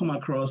I come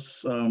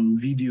across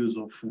videos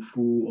of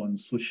fufu on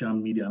social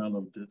media and all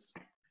of this,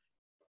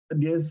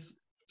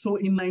 so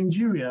in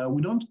Nigeria,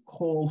 we don't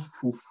call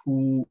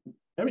fufu,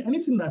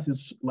 anything that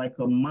is like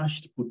a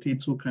mashed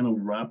potato kind of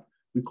wrap,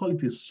 we call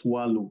it a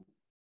swallow.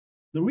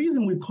 The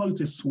reason we call it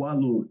a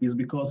swallow is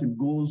because it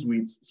goes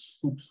with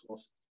soups or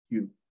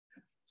stew.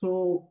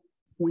 So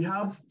we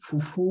have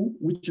fufu,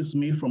 which is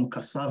made from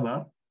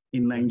cassava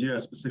in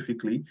Nigeria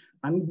specifically,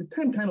 and the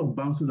term kind of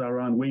bounces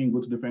around when you go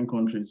to different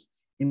countries.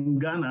 In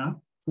Ghana,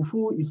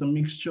 fufu is a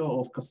mixture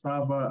of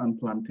cassava and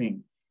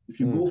plantain. If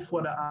you go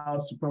further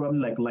out to probably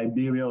like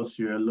Liberia or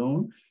Sierra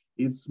Leone,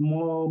 it's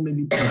more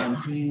maybe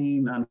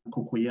plantain and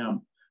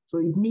cocoyam. So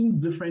it means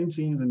different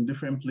things in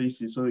different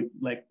places. So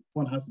like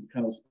one has to be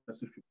kind of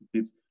specific with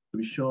it to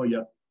be sure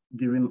you're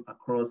giving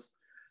across.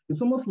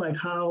 It's almost like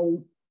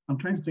how, I'm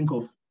trying to think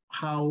of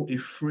how a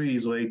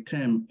phrase or a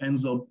term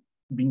ends up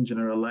being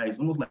generalized,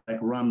 almost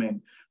like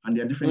ramen, and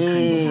there are different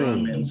kinds of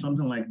ramen,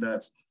 something like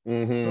that.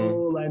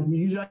 So like we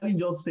usually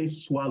just say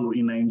swallow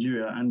in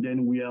Nigeria, and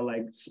then we are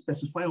like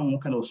specifying on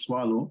what kind of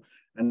swallow,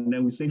 and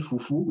then we say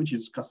fufu, which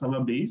is cassava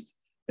based.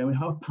 Then we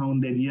have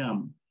pounded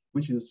yam,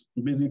 which is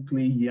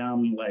basically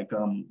yam like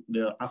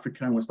the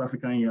African, West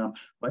African yam.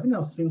 But I think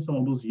I've seen some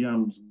of those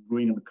yams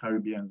growing in the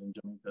Caribbean and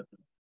Jamaica.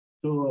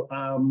 So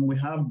we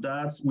have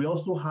that. We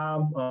also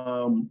have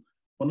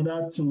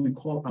another thing we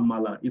call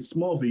amala. It's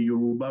more of a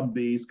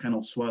Yoruba-based kind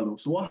of swallow.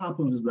 So what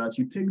happens is that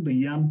you take the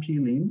yam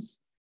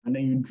peelings and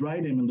then you dry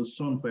them in the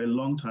sun for a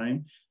long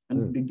time,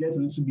 and they get a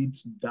little bit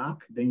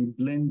dark, then you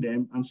blend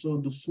them. And so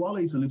the swallow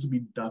is a little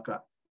bit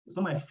darker. It's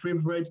not my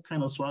favorite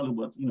kind of swallow,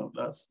 but you know,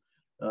 that's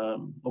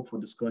up for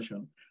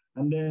discussion.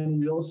 And then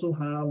we also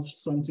have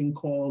something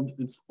called,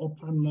 it's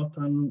upper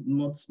northern,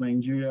 North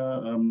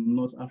Nigeria,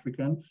 North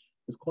African.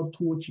 It's called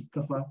tuwo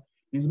chikafa.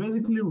 It's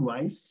basically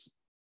rice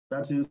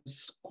that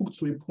is cooked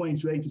to a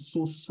point where it is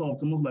so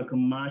soft, almost like a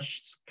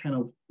mashed kind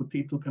of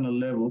potato kind of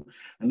level.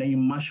 And then you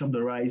mash up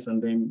the rice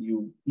and then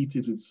you eat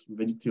it with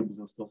vegetables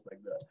and stuff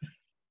like that.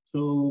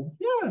 So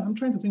yeah, I'm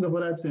trying to think of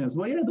other things.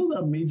 Well, yeah, those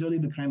are majorly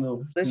the kind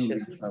of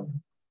things we have.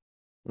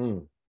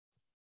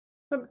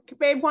 So,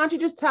 babe, why don't you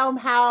just tell them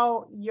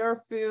how your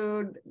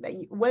food,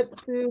 what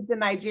foods in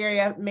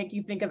Nigeria make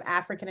you think of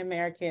African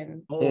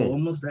American? Oh,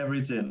 almost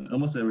everything,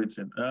 almost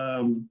everything.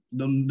 The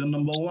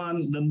number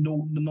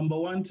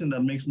one thing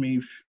that makes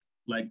me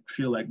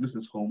feel like this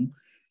is home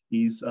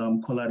is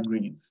collard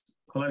greens.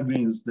 Collard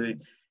greens,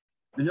 it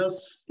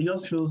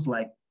just feels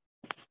like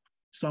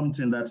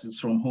something that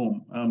is from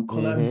home.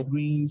 Collard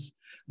greens.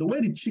 The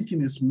way the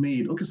chicken is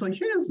made. Okay, so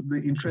here's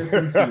the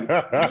interesting thing.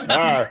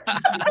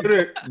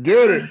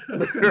 Get it.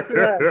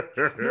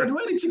 The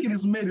way the chicken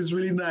is made is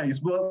really nice,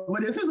 but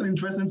there's an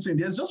interesting thing.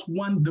 There's just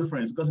one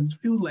difference because it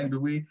feels like the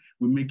way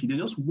we make it. There's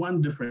just one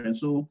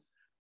difference. So,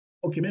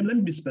 okay, maybe let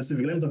me be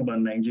specific. Let me talk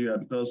about Nigeria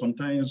because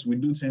sometimes we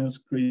do things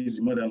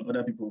crazy more than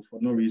other people for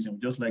no reason. We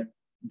just like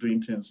doing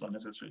things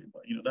unnecessarily,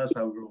 but you know, that's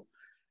how we roll.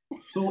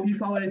 So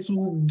if I were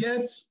to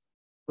get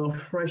a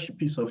fresh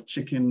piece of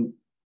chicken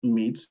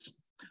meat,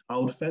 I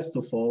would first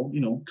of all,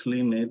 you know,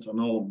 clean it and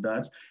all of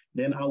that.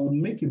 Then I would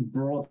make a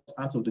broth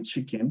out of the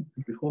chicken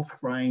before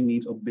frying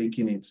it or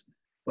baking it.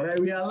 But I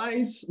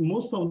realize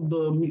most of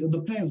it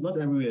depends, not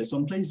everywhere.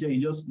 Some places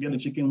you just get the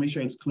chicken, make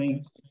sure it's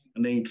clean,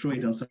 and then you throw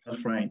it and start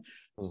frying.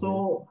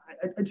 So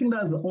I think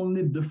that's the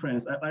only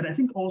difference. And I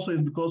think also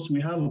it's because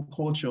we have a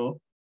culture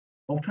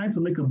of trying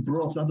to make a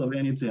broth out of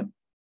anything.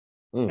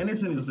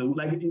 Anything is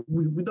like,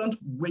 we don't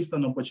waste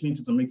an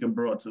opportunity to make a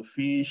broth, a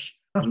fish,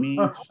 meat,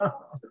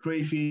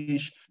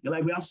 crayfish.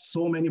 Like we have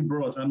so many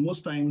broths, and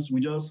most times we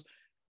just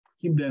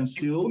keep them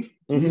sealed,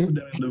 leave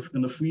them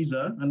in the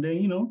freezer, and then,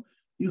 you know,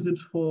 use it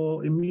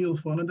for a meal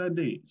for another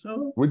day.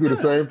 So we do the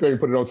same thing,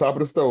 put it on top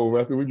of the stove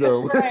after we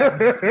go.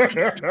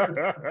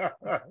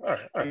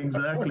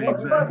 Exactly.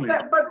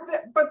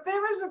 But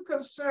there is a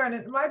concern.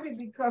 It might be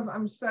because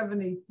I'm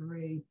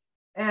 73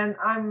 and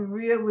I'm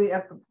really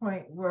at the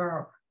point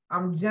where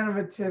I'm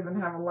generative and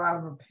have a lot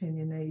of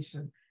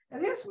opinionation.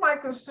 And here's my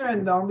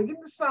concern, though. I'm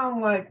beginning to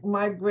sound like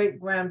my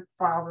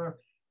great-grandfather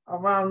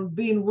around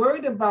being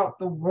worried about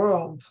the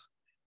world.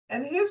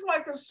 And here's my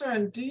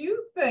concern. Do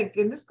you think,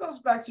 and this goes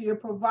back to your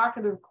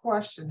provocative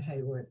question,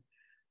 Haywood,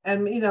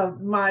 and, you know,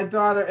 my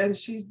daughter, and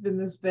she's been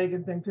this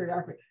vegan thing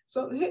periodically.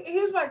 So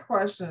here's my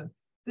question.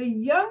 The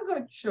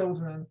younger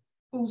children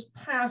whose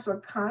parents are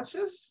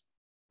conscious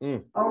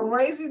are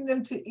raising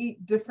them to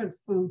eat different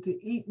food, to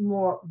eat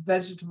more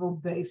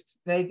vegetable-based,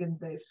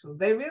 vegan-based food.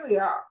 They really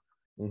are.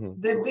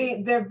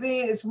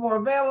 It's more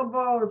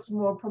available, it's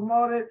more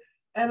promoted.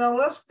 And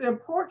unless they're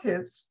poor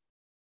kids,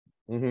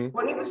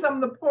 but even some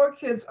of the poor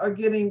kids are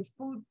getting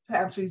food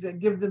pantries that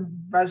give them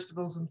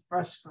vegetables and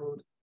fresh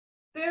food.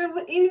 They're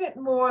eating it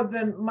more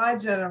than my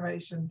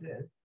generation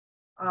did.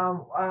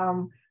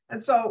 And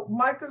so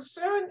my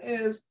concern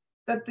is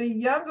that the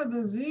younger,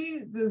 the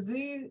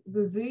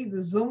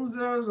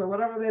Zoomzers or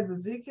whatever they're, the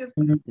Z kids,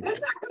 they're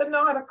not gonna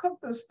know how to cook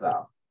this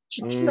stuff.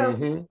 Because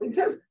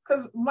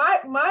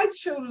my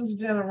children's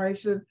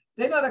generation,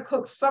 they know how to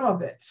cook some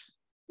of it,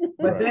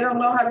 but they don't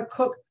know how to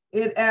cook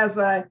it as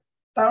a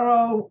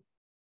thorough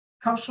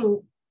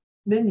cultural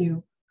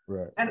menu.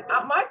 Right. And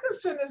my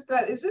concern is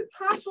that, is it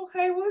possible,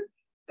 Haywood,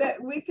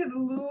 that we could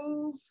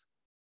lose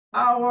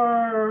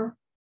our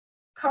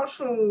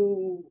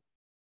cultural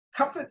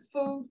comfort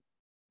food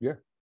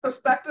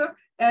perspective,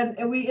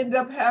 and we end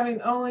up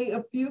having only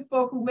a few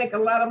folk who make a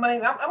lot of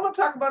money? I'm going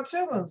to talk about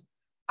chitlins.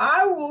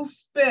 I will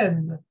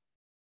spend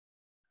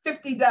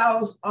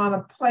 $50 on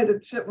a plate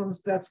of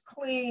chitlins that's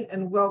clean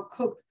and well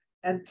cooked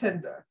and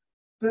tender,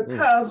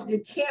 because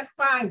you can't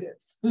find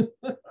it.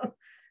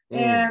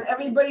 And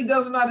everybody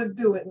doesn't know how to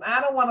do it. And I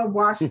don't want to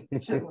wash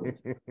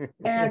chitlins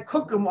and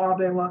cook them all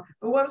day long.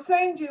 But what I'm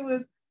saying to you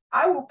is,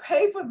 I will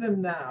pay for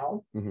them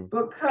now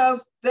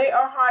because they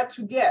are hard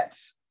to get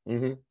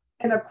in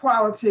a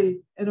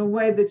quality, in a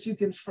way that you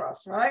can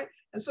trust, right?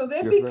 And so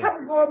they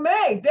become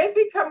gourmet. They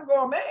become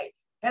gourmet.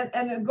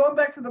 And going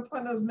back to the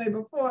point that was made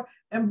before,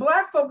 and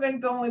Black folk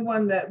ain't the only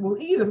one that will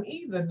eat them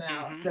either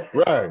now.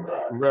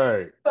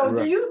 Right. So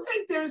do you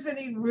think there's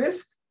any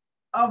risk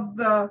of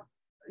the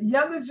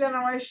younger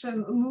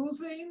generation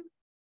losing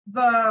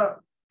the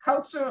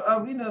culture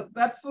of,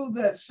 that food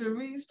that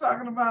Cherri's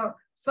talking about,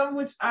 some of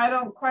which I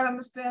don't quite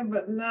understand,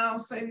 but now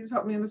Sadie's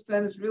helped me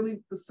understand it's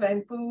really the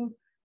same food.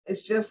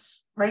 It's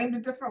just framed a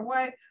different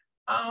way.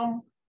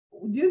 Do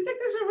you think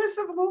there's a risk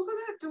of losing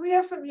it? Do we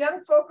have some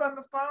young folk on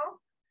the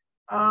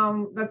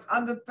phone that's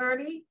under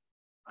 30,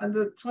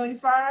 under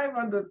 25,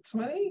 under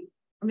 20?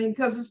 I mean,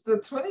 because it's the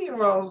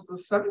 20-year-olds, the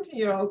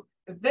 17-year-olds,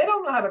 if they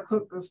don't know how to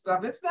cook this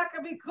stuff, it's not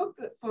going to be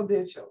cooked for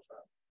their children.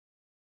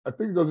 I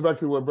think it goes back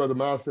to what Brother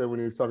Miles said when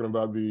he was talking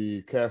about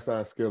the cast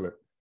iron skillet.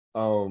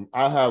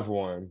 I have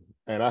one,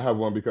 and I have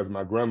one because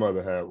my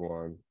grandmother had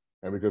one,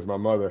 and because my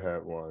mother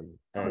had one.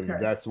 And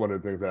that's one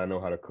of the things that I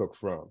know how to cook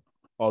from.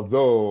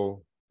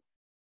 Although,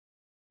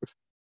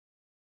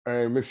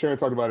 and Ms. Sharon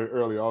talked about it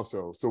earlier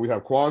also. So we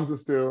have Kwanzaa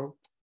still,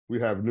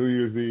 we have New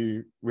Year's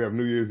Eve,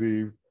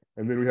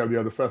 and then we have the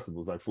other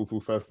festivals like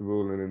Fufu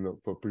Festival, and then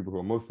for people who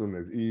are Muslim,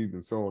 there's Eid,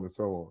 and so on and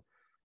so on.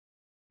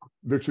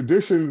 The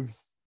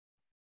traditions,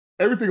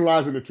 everything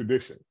lies in the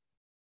tradition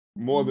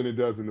more than it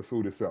does in the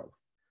food itself.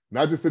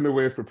 Not just in the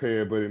way it's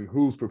prepared, but in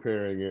who's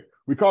preparing it.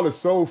 We call it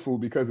soul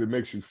food because it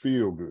makes you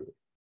feel good.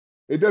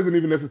 It doesn't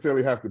even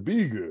necessarily have to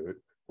be good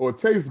or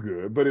taste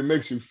good, but it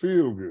makes you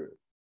feel good.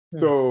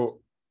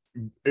 So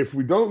if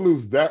we don't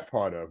lose that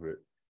part of it,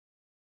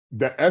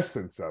 the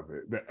essence of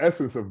it, the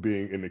essence of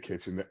being in the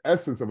kitchen, the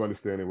essence of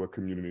understanding what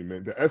community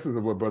meant, the essence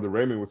of what Brother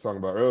Raymond was talking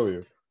about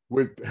earlier,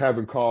 with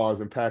having cars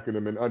and packing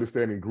them and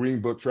understanding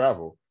Green Book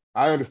travel.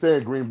 I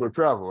understand Green Book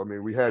travel. I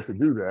mean, we had to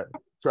do that,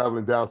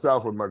 traveling down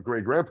south with my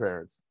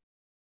great-grandparents.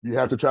 You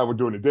have to travel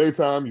during the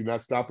daytime. You're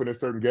not stopping at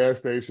certain gas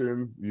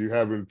stations. You're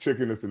having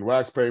chicken that's in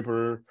wax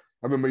paper.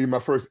 I remember eating my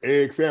first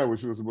egg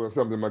sandwich was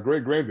something my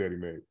great-granddaddy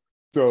made.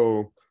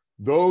 So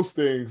those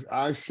things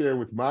I share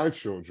with my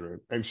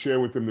children and share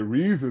with them the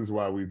reasons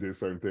why we did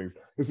certain things.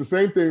 It's the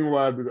same thing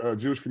why the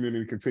Jewish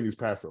community continues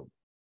Passover.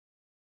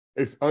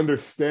 It's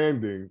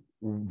understanding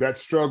that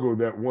struggle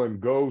that one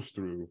goes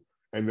through,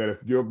 and that if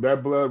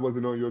that blood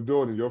wasn't on your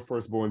door, then your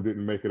firstborn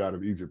didn't make it out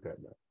of Egypt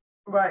that night.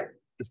 Right.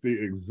 It's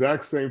the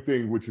exact same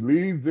thing, which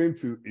leads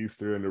into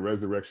Easter and the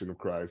resurrection of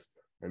Christ,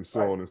 and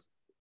so on and so on.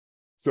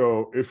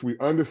 So if we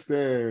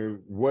understand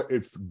what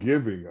it's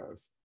giving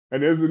us,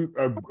 and there's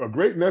a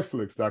great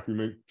Netflix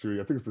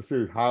documentary, I think it's the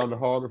series High on the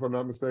Hog, if I'm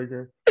not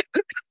mistaken.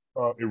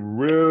 It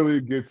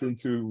really gets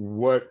into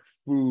what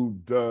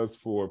food does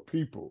for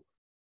people.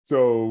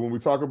 So when we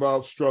talk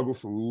about struggle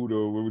food,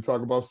 or when we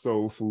talk about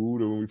soul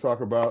food, or when we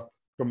talk about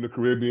from the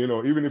Caribbean,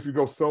 or even if you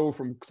go soul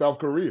from South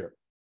Korea,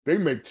 they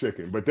make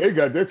chicken, but they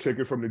got their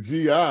chicken from the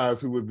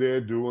GIs who were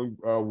there during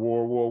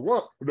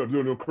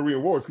during the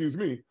Korean War,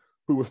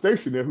 who were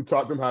stationed there, who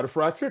taught them how to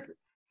fry chicken.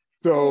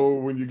 So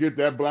when you get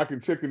that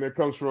blackened chicken that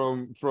comes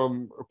from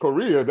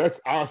Korea,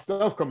 that's our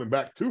stuff coming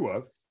back to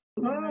us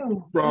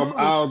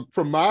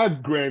from my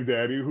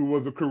granddaddy, who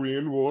was a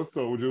Korean War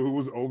soldier, who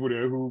was over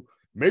there, who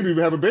maybe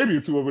even have a baby or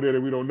two over there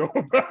that we don't know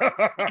about.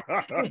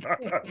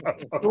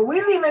 Well, we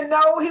didn't even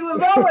know he was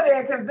over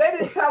there because they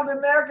didn't tell the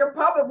American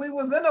public we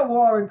was in a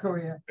war in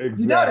Korea.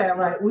 Exactly. You know that,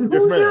 right? Who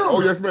yes, ma'am. knew?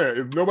 Oh, yes,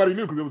 ma'am. Nobody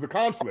knew because it was a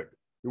conflict.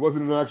 It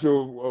wasn't an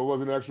actual war.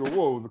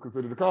 It was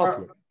considered a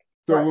conflict.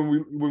 So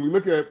when we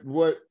look at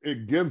what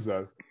it gives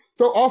us,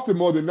 so often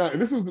more than not,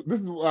 and this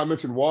is why I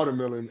mentioned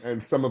watermelon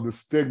and some of the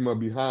stigma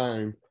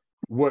behind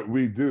what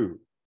we do.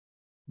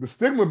 The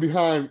stigma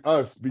behind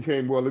us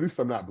became, well, at least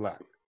I'm not Black.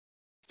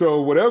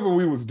 So whatever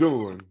we was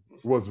doing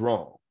was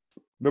wrong.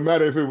 No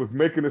matter if it was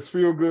making us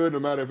feel good, no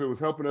matter if it was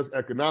helping us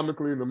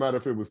economically, no matter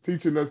if it was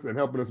teaching us and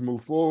helping us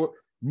move forward,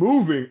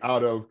 moving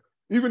out of,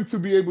 even to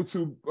be able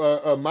to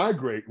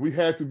migrate, we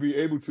had to be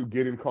able to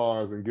get in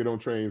cars and get on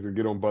trains and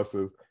get on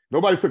buses.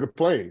 Nobody took a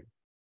plane.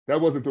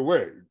 That wasn't the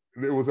way.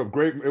 It was a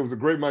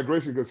great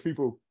migration because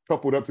people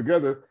coupled up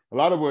together. A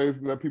lot of ways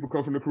that people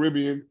come from the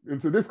Caribbean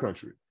into this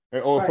country,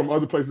 or from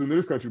other places in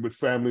this country with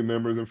family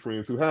members and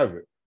friends who have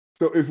it.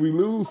 So if we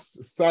lose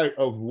sight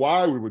of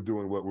why we were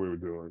doing what we were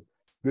doing,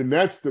 then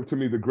that's to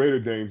me the greater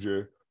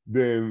danger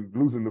than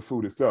losing the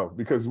food itself.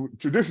 Because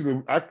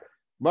traditionally,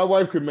 my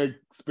wife could make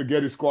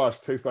spaghetti squash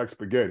taste like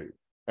spaghetti.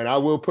 And I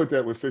will put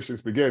that with fish and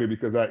spaghetti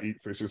because I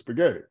eat fish and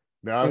spaghetti.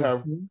 Now I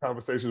have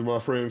conversations with my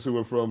friends who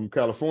are from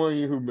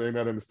California who may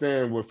not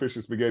understand what fish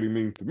and spaghetti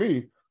means to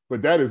me,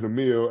 but that is a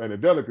meal and a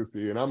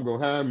delicacy. And I'm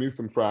gonna have me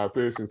some fried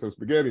fish and some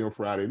spaghetti on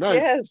Friday night.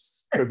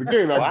 Yes. Because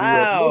again, I grew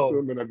up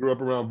Muslim and I grew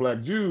up around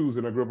Black Jews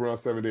and I grew up around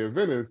Seventh-day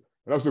Adventists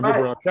and I also grew up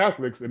around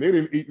Catholics and they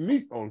didn't eat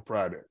meat on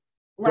Friday.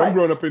 So I'm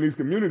growing up in these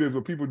communities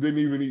where people didn't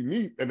even eat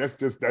meat, and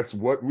that's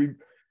what we.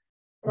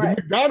 The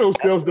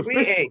McDonald's sells the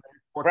fish fillet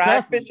for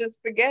fried fish and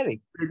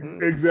spaghetti.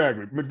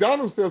 Exactly.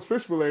 McDonald's sells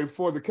fish fillet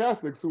for the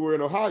Catholics who were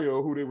in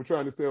Ohio, who they were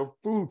trying to sell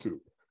food to.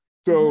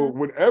 So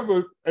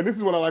whenever, and this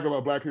is what I like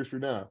about Black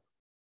history now.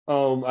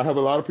 I have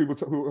a lot of people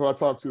who I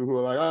talk to who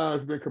are like,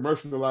 it's been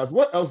commercialized.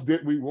 What else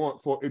did we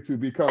want for it to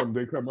become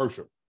the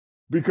commercial?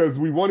 Because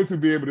we wanted to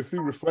be able to see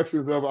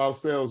reflections of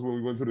ourselves when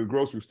we went to the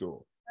grocery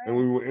store and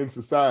we were in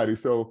society.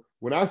 So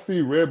when I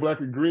see red, black,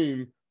 and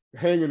green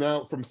hanging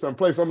out from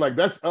someplace, I'm like,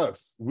 that's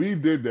us. We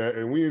did that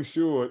and we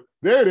ensured.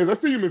 There it is. I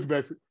see you, Miss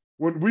Betsy.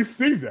 When we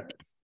see that,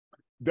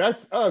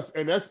 that's us.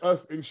 And that's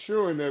us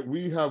ensuring that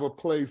we have a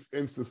place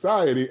in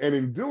society. And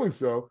in doing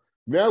so,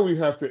 now we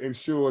have to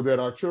ensure that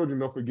our children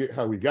don't forget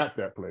how we got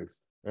that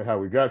place and how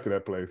we got to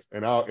that place.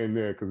 And I'll end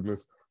there because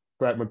Miss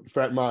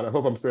Fatma, I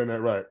hope I'm saying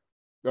that right,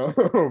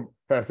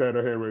 has had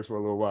her hand raised for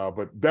a little while.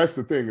 But that's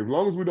the thing. As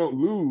long as we don't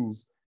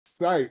lose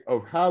sight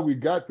of how we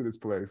got to this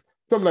place,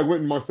 something like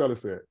Wynton Marsalis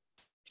said,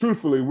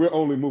 truthfully, we're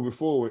only moving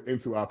forward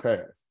into our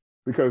past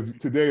because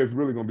today is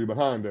really going to be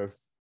behind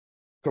us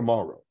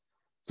tomorrow.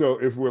 So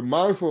if we're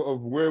mindful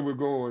of where we're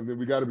going, then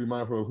we got to be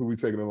mindful of who we're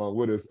taking along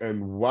with us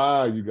and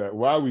why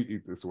we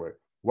eat this way,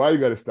 why you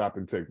got to stop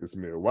and take this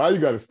meal, why you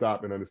got to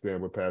stop and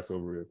understand what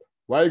Passover is,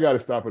 why you got to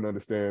stop and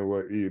understand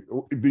what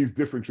these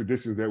different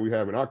traditions that we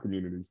have in our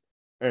communities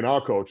and our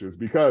cultures,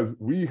 because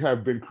we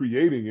have been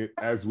creating it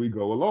as we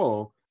go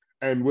along.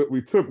 And what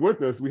we took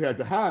with us, we had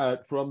to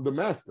hide from the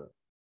master.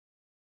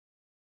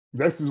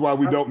 This is why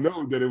we don't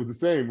know that it was the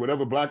same.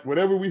 Whatever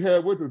we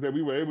had with us that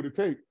we were able to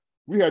take,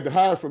 we had to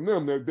hide from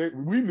them that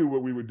we knew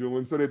what we were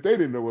doing so that they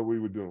didn't know what we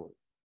were doing.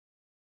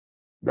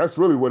 That's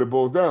really what it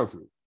boils down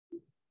to.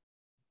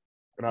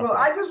 Well,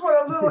 I just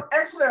want a little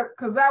excerpt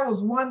because that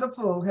was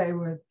wonderful,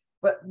 Haywood.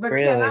 But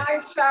really? Can I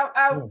shout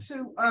out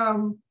to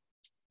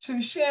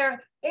Sharon?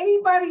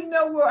 Anybody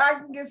know where I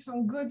can get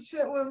some good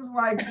chitlins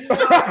like you?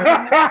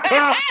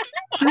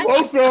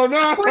 Also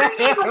now. So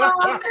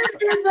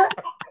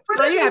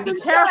you have to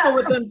be careful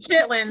with them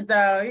chitlins,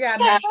 though. You got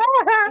to.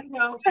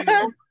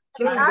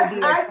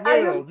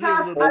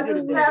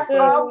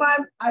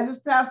 I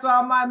just passed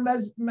all my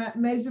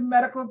major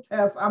medical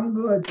tests. I'm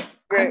good.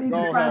 I need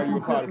to find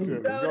some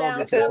chitlins. Go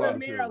down Southern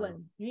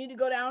Maryland. You need to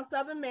go down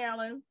Southern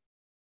Maryland,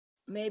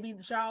 maybe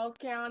Charles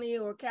County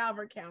or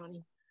Calvert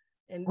County.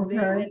 And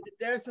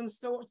there's some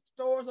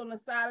stores on the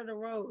side of the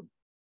road.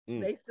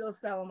 They still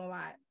sell them a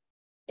lot.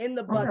 In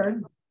the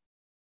bucket.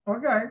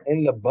 Okay.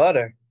 In the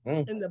butter.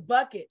 In the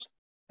bucket.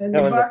 In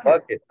the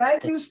bucket.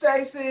 Thank you,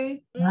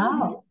 Stacy.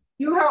 Wow.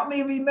 You helped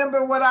me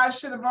remember what I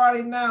should have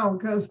already known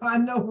because I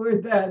know where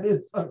that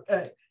is.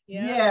 Okay.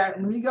 Yeah.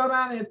 When we go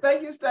down there.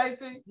 Thank you,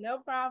 Stacy. No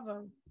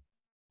problem.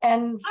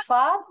 And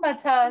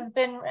Fatmata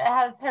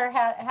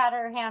had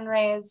her hand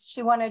raised.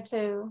 She wanted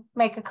to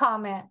make a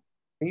comment.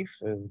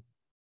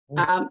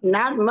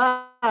 Not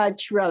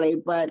much really,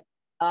 but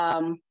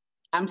I'm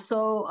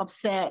so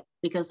upset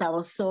because I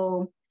was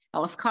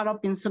caught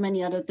up in so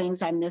many other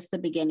things. I missed the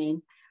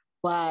beginning,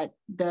 but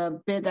the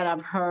bit that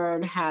I've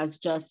heard has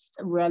just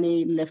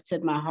really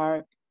lifted my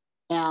heart.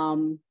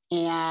 And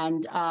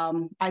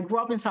I grew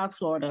up in South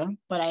Florida,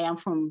 but I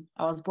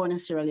was born in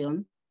Sierra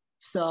Leone.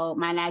 So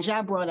my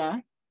Niger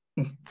brother,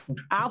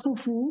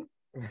 Alfufu,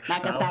 na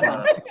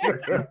cassava.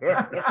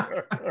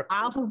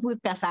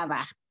 Alfufu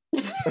cassava.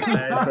 So,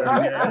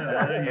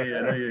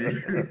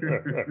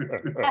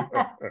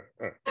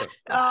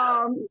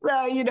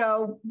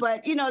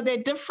 but there are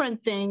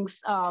different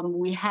things.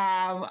 We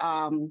have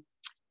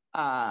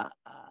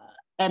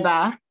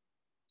eba.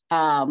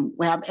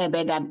 We have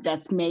eba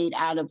that's made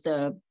out of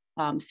the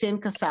same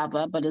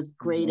cassava, but it's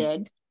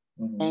grated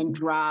and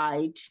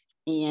dried,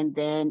 and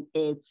then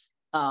it's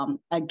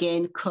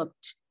again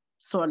cooked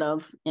sort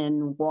of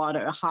in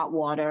hot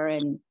water,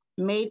 and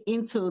made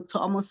to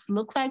almost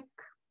look like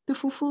the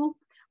fufu,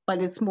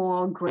 but it's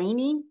more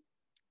grainy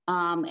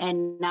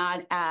and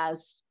not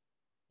as,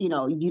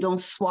 you don't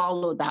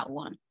swallow that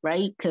one,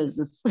 right? Because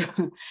it's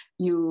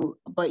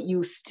but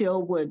you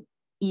still would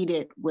eat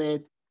it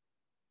with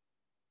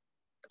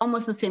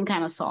almost the same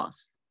kind of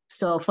sauce.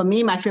 So for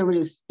me, my favorite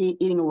is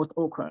eating it with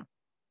okra,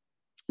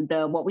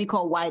 what we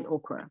call white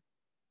okra.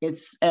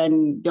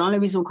 And the only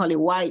reason we call it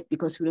white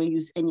because we don't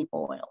use any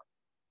oil.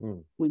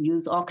 We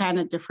use all kinds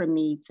of different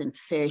meats and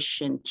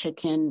fish and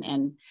chicken,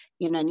 and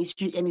and it's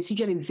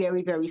usually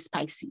very, very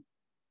spicy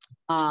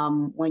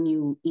when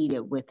you eat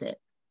it with it.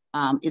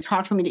 It's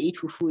hard for me to eat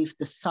fufu if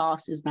the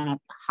sauce is not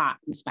hot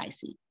and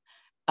spicy.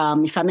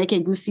 If I make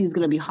egusi, it's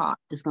gonna be hot.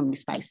 It's gonna be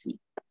spicy.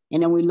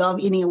 And then we love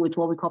eating it with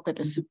what we call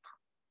pepper soup.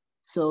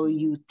 So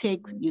you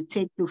take the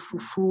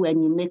fufu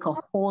and you make a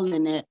hole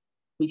in it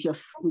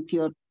with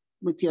your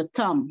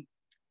thumb,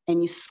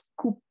 and you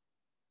scoop,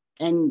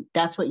 and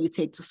that's what you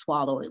take to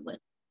swallow it with.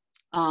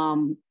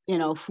 You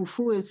know,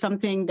 fufu is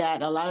something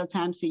that a lot of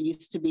times it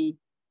used to be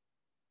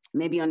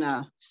maybe on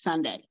a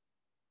Sunday,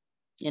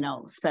 you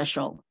know,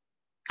 special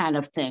kind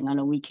of thing on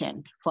a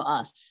weekend for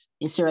us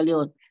in Sierra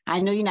Leone.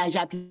 I know you're not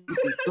Japanese.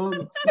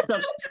 Don't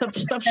stop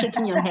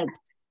shaking your head.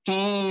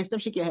 Hey, stop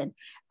shaking your head.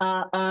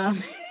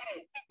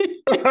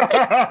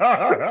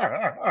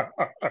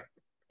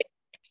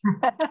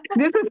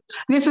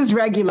 This is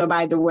regular,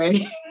 by the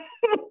way.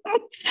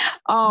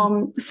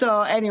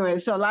 So anyway,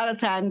 so a lot of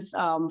times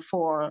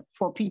for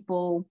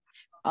people,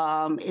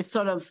 it's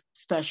sort of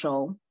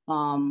special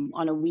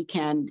on a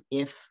weekend,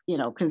 if you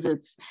know, because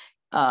it's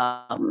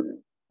and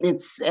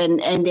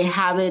they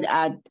have it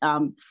at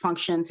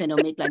functions, and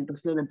they'll make like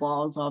those little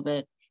balls of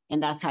it,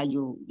 and that's how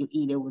you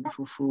eat it with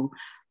fufu.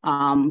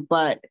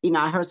 But you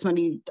know, I heard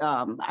somebody,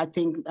 I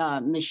think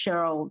Ms.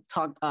 Sheryl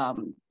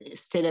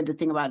stated the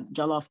thing about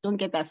jollof. Don't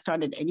get that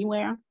started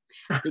anywhere,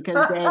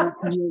 because then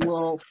you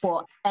will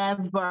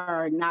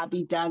forever not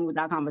be done with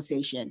that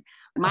conversation.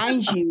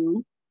 Mind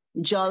you,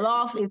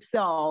 jollof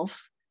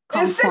itself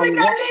comes from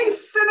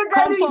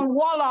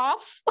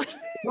Wolof.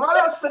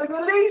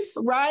 Senegalese.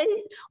 Right?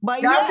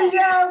 But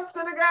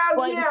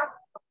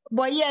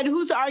But yet,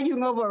 who's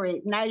arguing over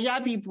it? Niger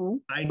people.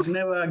 I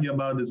never argue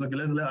about this. Okay,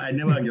 I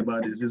never argue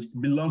about this. It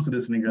belongs to the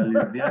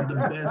Senegalese. They are the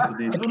best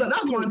today. No,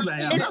 that's one thing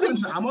I am.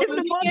 I'm always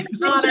it's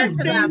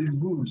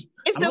good.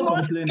 It's the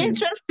most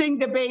interesting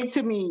debate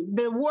to me.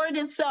 The word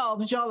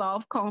itself,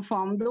 jollof, comes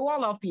from the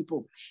Wolof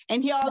people,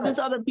 and here all these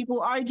other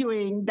people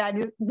arguing that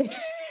is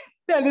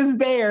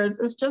theirs.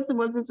 It's just the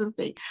most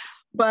interesting.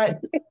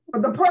 But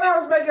the point I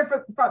was making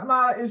for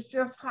Fatma is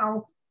just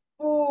how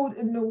food,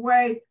 in the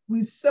way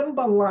we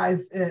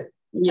symbolize it,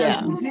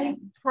 has deep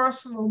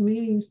personal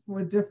meanings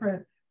for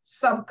different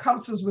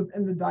subcultures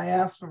within the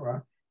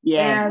diaspora.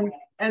 Yeah.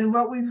 And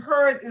what we've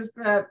heard is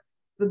that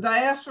the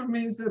diaspora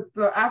means that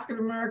the African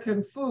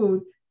American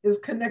food is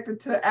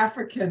connected to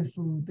African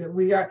food. That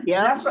we are.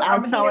 Yeah, that's what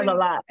I'm hearing a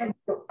lot.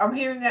 I'm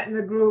hearing that in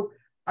the group.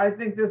 I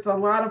think there's a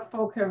lot of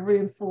folk have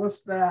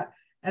reinforced that,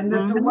 and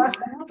that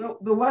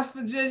the West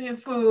Virginia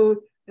food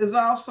is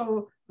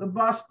also the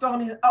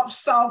Bostonian up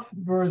south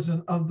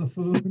version of the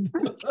food,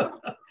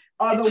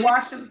 or the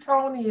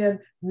Washingtonian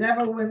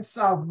never went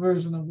south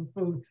version of the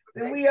food.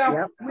 That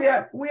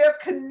we are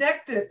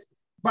connected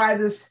by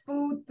this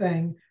food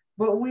thing,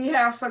 but we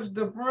have such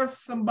diverse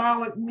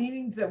symbolic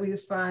meanings that we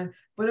assign.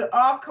 But it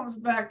all comes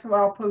back to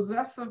our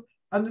possessive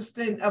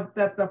understanding of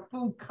that the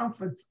food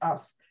comforts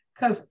us,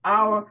 because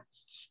our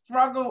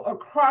struggle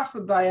across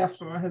the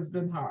diaspora has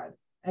been hard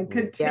and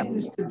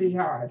continues to be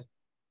hard.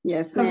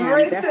 Yes, because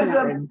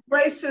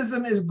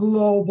racism is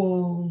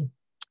global.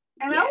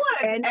 And I want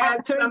to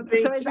add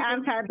something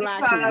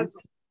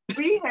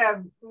because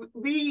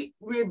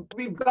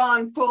we've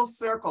gone full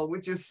circle,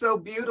 which is so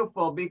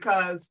beautiful.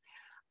 Because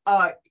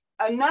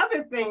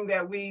another thing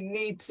that we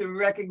need to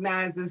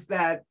recognize is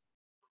that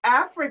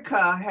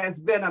Africa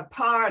has been a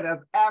part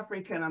of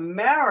African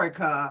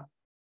America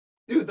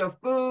through the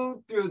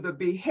food, through the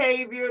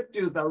behavior,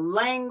 through the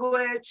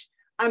language.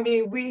 I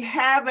mean, we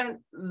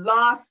haven't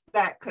lost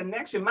that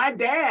connection. My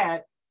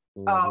dad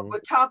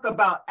would talk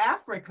about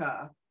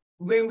Africa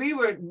when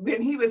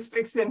he was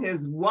fixing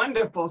his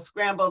wonderful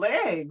scrambled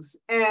eggs.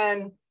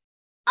 And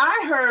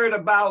I heard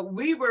about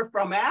we were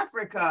from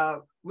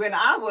Africa when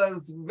I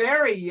was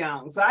very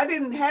young. So I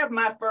didn't have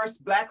my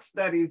first Black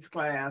Studies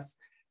class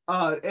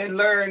and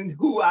learn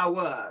who I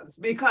was,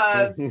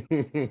 because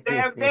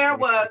there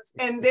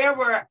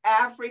were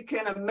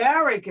African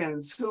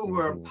Americans who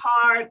were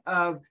part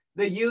of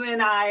the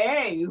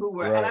UNIA, who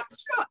were, and I'm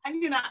sure,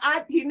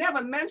 he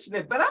never mentioned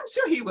it, but I'm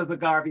sure he was a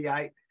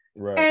Garveyite.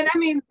 Right. And I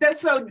mean,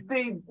 so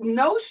the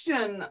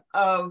notion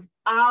of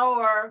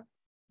our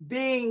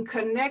being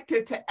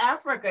connected to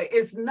Africa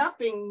is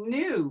nothing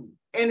new.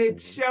 And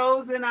it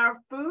shows in our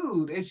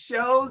food. It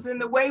shows in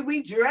the way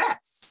we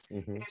dress.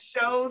 It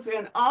shows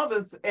in all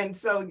this. And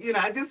so,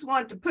 I just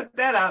want to put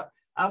that out.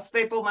 I'll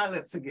staple my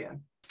lips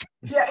again.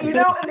 Yeah,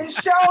 and it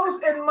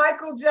shows in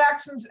Michael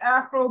Jackson's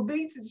Afro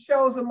beats. It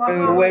shows in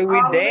the way we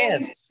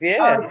dance.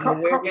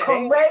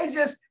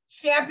 Courageous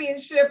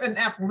championship and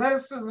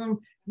athleticism.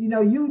 He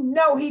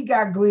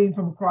got gleaned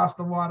from across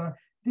the water.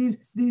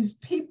 These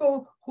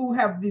people who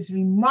have this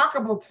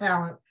remarkable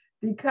talent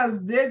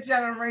because their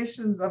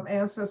generations of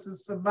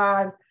ancestors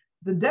survived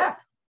the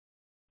death.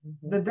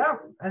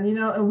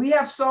 And we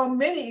have so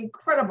many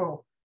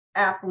incredible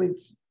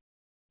athletes.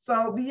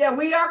 So yeah,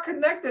 we are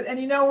connected. And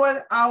you know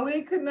what?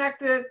 Ali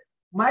connected,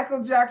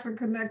 Michael Jackson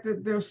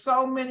connected. There's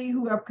so many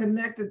who have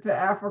connected to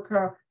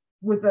Africa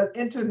with an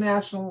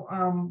international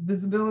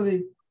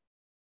visibility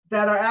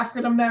that are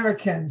African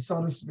American,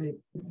 so to speak.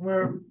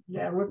 We're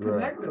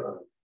connected.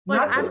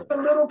 Not just the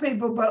little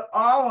people, but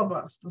all of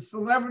us, the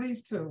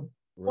celebrities too.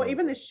 Well,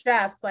 even the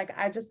chefs, like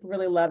I just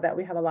really love that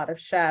we have a lot of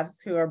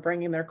chefs who are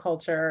bringing their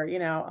culture, you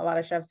know, a lot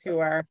of chefs who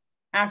are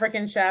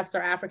African chefs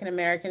or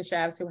African-American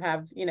chefs who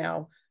have, you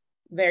know,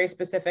 very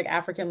specific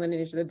African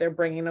lineage that they're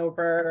bringing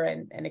over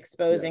and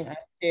exposing us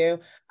to.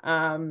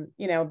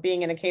 You know,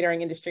 being in a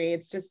catering industry,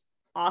 it's just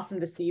awesome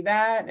to see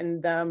that,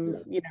 and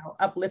you know,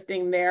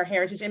 uplifting their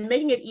heritage and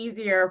making it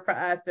easier for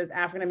us as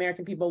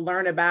African-American people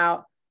learn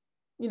about,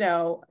 you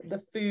know, the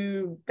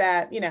food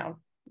that, you know,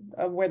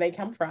 of where they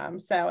come from.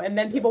 So, and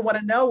then people want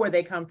to know where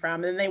they come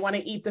from, and they want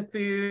to eat the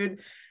food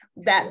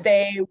that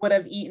they would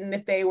have eaten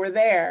if they were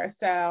there.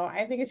 So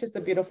I think it's just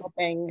a beautiful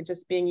thing,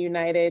 just being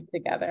united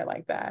together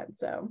like that.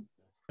 So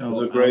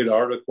there's a great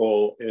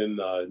article in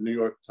New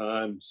York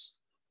Times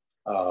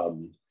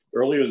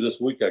earlier this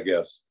week, I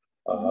guess,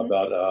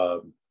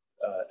 about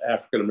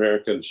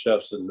African-American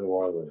chefs in New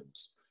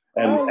Orleans.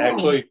 And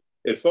actually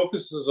it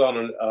focuses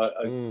on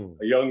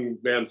a young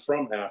man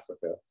from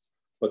Africa.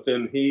 But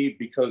then he,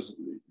 because,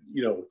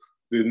 you know,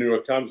 the New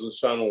York Times was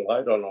shining a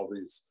light on all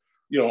these,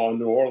 you know, on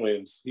New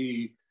Orleans,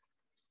 he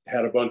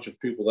had a bunch of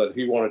people that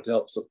he wanted to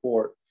help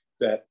support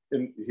that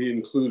he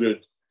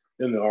included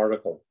in the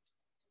article.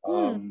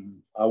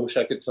 I wish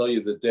I could tell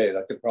you the date.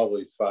 I could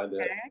probably find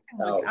it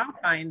out. I'll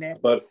find it.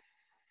 But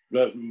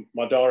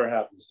my daughter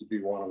happens to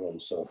be one of them,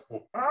 so.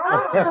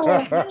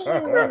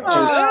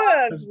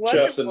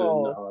 Chefs in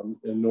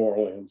New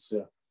Orleans,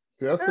 yeah.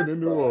 Chefs in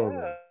New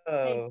Orleans.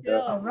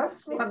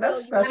 That's special.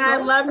 And I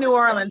love New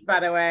Orleans, by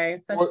the way.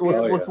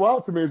 What's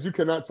wild to me is you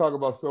cannot talk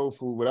about soul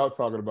food without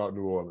talking about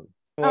New Orleans.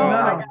 You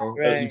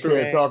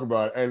can't talk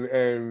about it.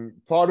 And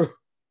part of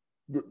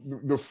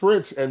the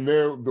French and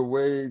the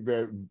way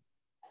that,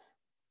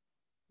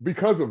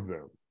 because of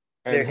them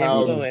and their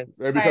how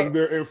influence. And because of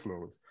their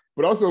influence,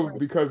 but also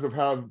because of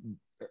how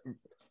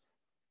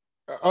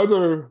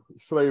other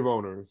slave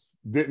owners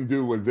didn't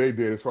do what they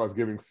did as far as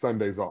giving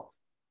Sundays off.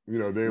 You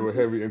know, they were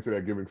heavy into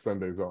that, giving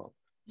Sundays off.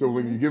 So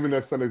when you're giving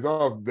that Sundays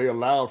off, they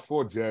allowed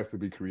for jazz to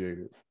be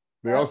created.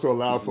 They also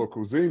allowed for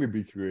cuisine to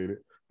be created,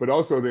 but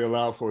also they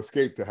allowed for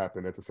escape to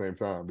happen at the same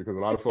time, because a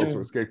lot of folks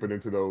were escaping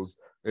into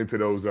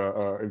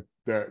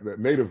that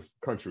native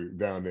country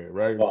down there,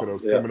 right? Into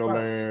those Seminole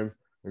lands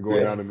and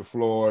going down into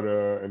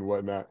Florida and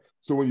whatnot.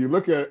 So when you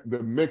look at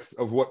the mix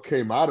of what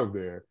came out of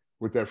there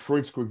with that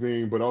French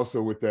cuisine, but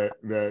also with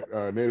that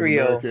Native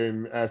Creole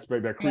American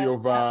aspect, that Creole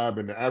vibe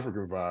and the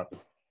African vibe,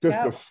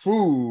 just the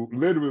food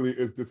literally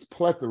is this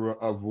plethora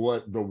of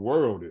what the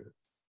world is.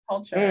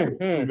 Culture.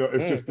 You know,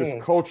 it's just this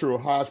cultural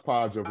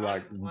hodgepodge of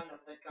like,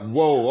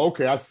 whoa,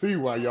 okay, I see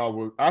why y'all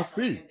was, I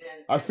see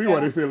why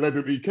they said let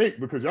them eat cake,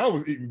 because y'all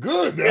was eating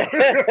good.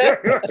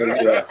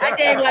 I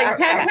gained like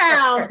 10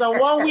 pounds on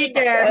one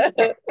weekend.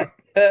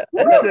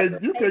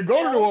 You can't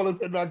go to New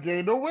Orleans and not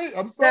gain no weight.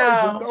 I'm sorry,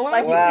 just don't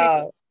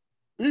happen.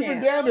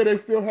 Even down there, they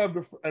still have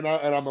and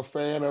I'm a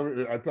fan of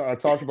it. I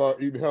talk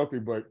about eating healthy,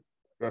 but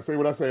I say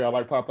what I say. I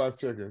like Popeye's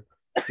chicken.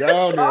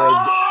 Down there,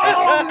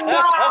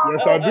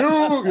 yes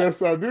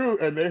I do,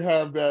 and they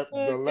have the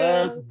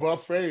last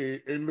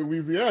buffet in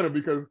Louisiana,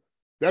 because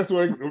that's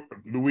where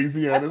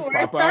Louisiana's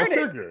Popeye's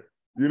chicken.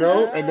 You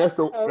know, and that's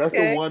the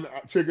one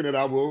chicken that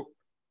I will,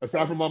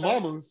 aside from my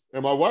mama's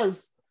and my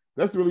wife's,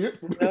 that's really it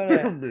for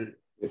me.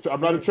 So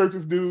I'm not a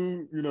Church's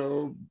dude, you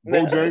know.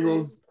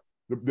 Bojangles,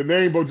 the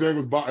name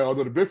Bojangles,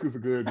 although the biscuits are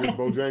good,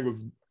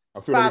 Bojangles,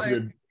 I feel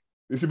like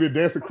it should be a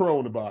dancing crow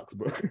in the box.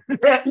 But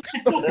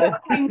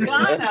in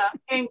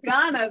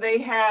Ghana, they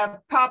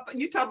have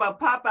you talk about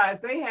Popeyes,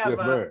 they have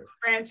a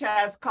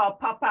franchise called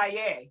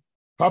Papaye.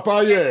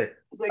 Papaye.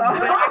 It's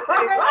exactly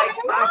like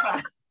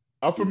Popeye.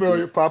 I'm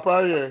familiar.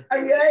 Papaye.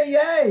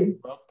 Yay.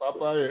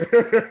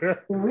 Papaye.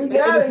 We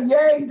got a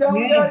yay, don't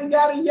we already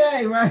got a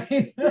yay,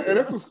 right? And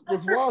that's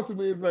what's wild to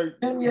me. It's like,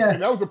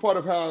 and that was a part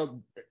of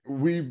how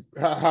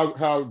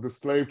how the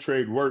slave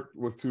trade worked,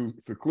 was to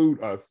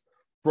seclude us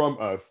from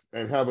us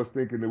and have us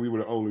thinking that we were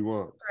the only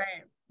ones.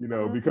 Right. You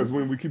know, because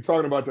when we keep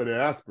talking about the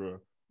diaspora,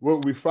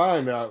 what we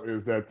find out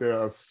is that there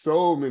are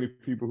so many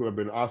people who have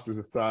been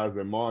ostracized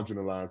and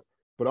marginalized,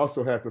 but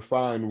also have to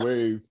find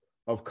ways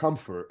of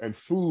comfort, and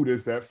food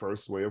is that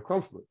first way of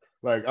comfort.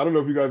 Like, I don't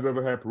know if you guys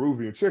ever had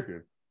Peruvian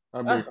chicken.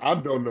 I mean, I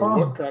don't know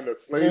what kind of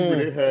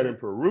slavery they had in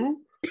Peru,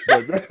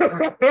 but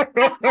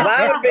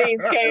lima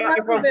beans came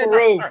from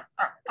Peru.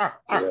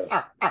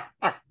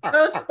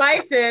 Those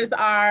spices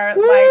are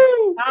like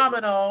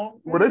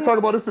phenomenal. When they talk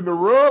about this in the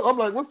rub, I'm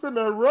like, what's in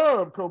that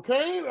rub?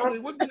 Cocaine? I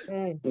mean, what? It's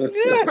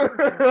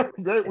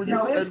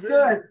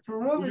good.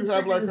 Peruvian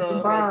chicken is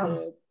the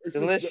bomb.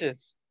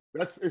 Delicious.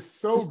 It's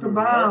so good.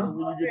 Right?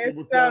 When you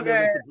get down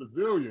there with the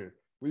Brazilian,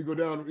 when you go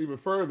down even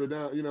further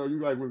down, you know, you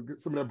like with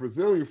some of that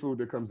Brazilian food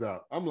that comes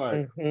out. I'm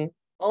like,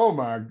 oh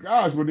my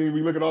gosh! When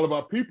we look at all of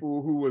our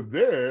people who were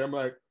there, I'm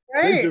like,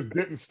 they just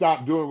didn't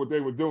stop doing what they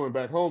were doing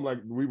back home, like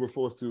we were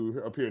forced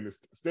to up here in the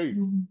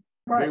States.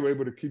 They were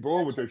able to keep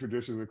on with their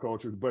traditions and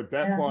cultures, but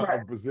that part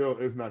of Brazil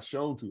is not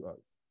shown to us.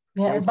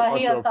 Those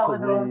parts of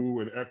Peru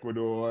and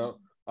Ecuador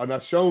are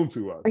not shown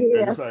to us.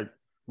 And it's like,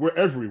 we're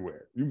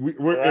everywhere.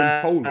 We're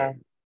in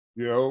Poland.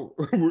 You know,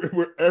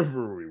 we're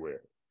everywhere.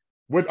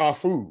 with our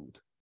food.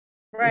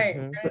 Right.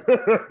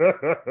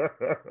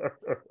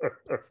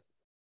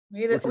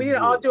 We need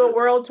to all do a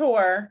world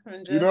tour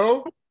and just,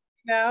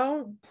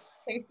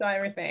 taste on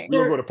everything.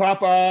 We're gonna go to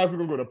Popeyes. We're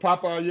gonna go to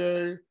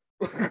Popeye.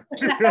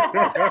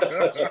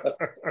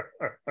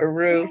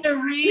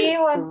 Cherie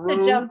wants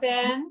to jump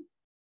in.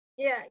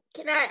 Yeah,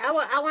 can I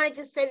want to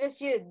just say this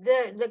to you.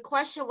 The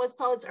question was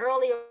posed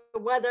earlier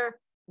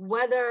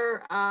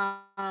whether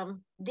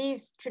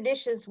these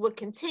traditions would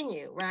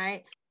continue,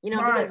 right?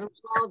 Because of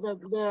all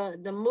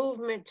the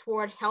movement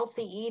toward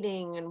healthy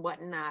eating and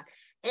whatnot.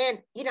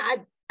 And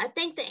I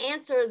think the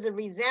answer is a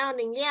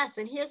resounding yes.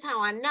 And here's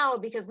how I know,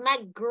 because my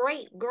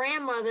great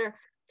grandmother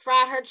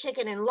fried her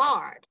chicken in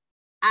lard.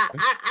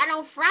 I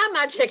don't fry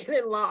my chicken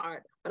in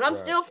lard, but I'm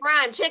still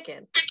frying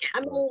chicken.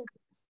 I mean,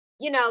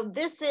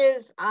 this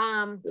is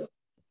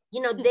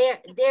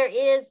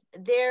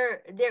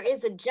there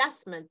is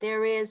adjustment.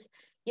 There is,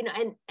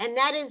 and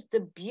that is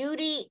the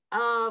beauty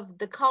of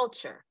the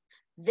culture,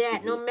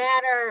 that no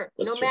matter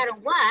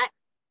what,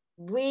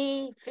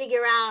 we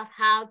figure out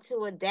how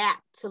to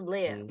adapt to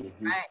live,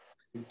 right?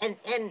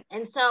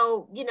 And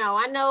so,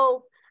 I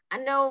know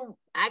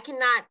I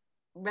cannot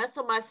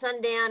wrestle my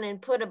son down and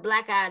put a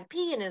black-eyed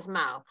pea in his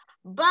mouth,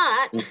 but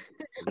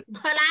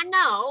I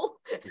know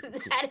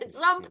that at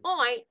some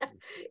point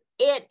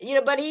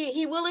but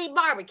he will eat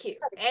barbecue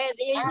and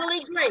he will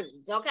eat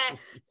greens, okay?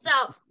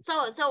 So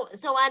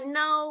I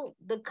know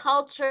the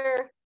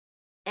culture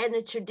and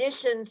the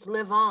traditions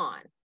live on,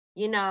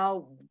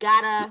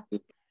 gotta,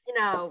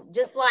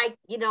 just like,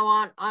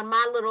 on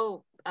my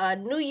little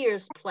New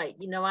Year's plate,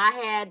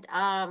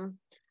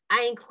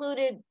 I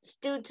included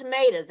stewed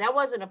tomatoes. That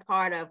wasn't a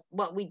part of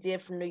what we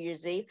did for New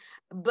Year's Eve,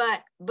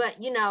 but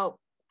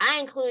I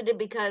included it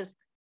because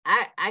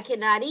I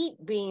cannot eat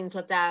beans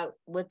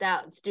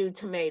without stewed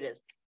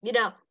tomatoes.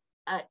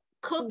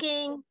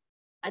 Cooking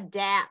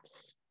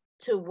adapts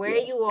to where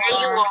you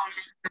are,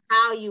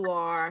 how you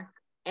are,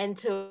 and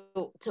to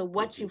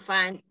what you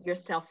find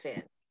yourself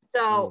in.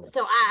 So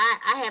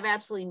I have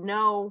absolutely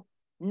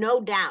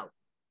no doubt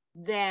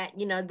that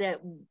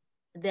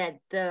that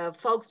the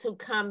folks who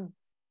come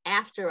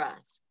after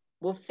us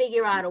will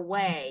figure out a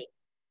way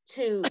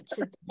to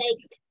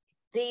take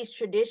these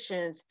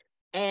traditions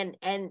and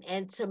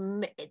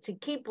to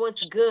keep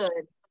what's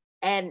good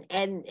and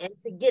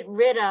to get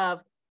rid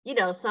of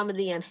some of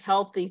the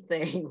unhealthy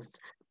things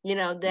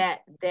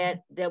that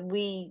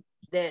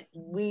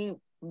we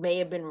may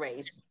have been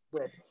raised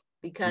with,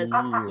 because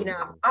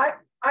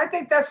I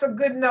think that's a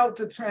good note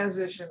to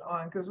transition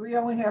on, because we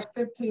only have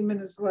 15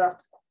 minutes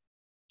left.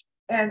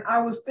 And I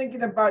was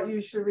thinking about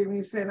you, Cherie, when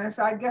you said, I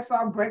said, I guess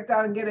I'll break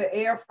down and get an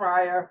air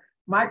fryer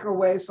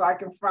microwave so I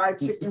can fry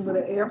chicken with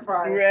an air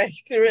fryer. Right.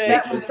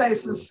 That would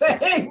taste the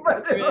same,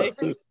 but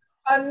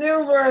a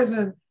new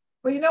version.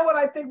 But you know what?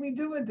 I think we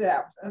do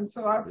adapt. And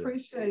so I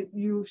appreciate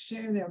you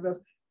sharing that with us.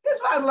 Here's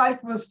what I'd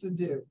like for us to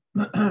do.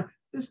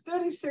 There's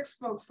 36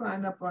 folks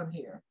signed up on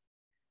here.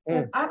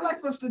 And I'd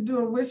like for us to do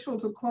a ritual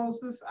to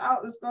close this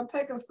out. It's going to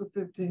take us to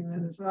 15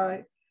 minutes,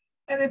 right?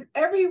 And if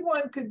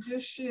everyone could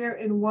just share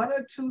in 1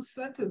 or 2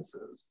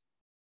 sentences,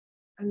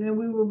 and then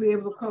we will be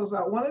able to close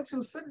out 1 or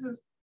 2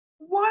 sentences,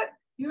 what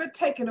you're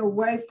taking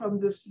away from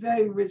this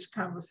very rich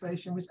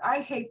conversation, which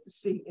I hate to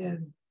see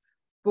end,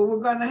 but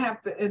we're going to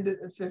have to end it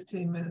in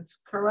 15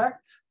 minutes,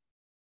 correct?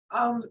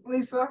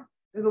 Lisa,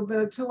 it'll be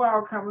a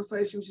 2-hour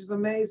conversation, which is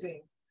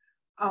amazing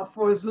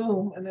for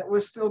Zoom, and that we're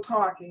still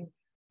talking.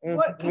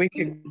 We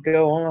could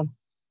go on.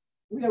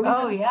 Yeah.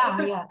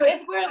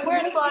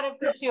 We're slotted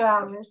for 2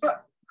 hours.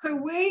 But could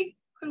we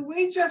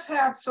just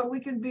have, so we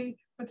can be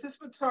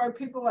participatory,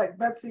 people like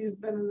Betsy has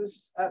been in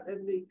this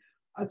in the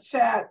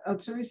chat.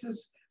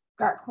 Teresa's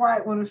got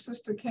quiet when her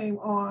sister came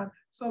on.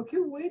 So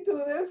can we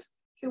do this?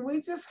 Can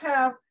we just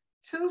have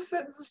 2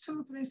 sentences,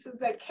 2 or 3 sentences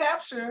that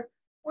capture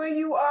where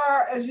you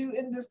are as you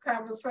in this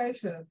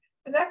conversation?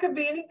 And that could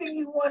be anything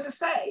you want to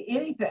say,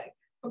 anything.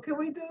 But can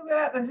we do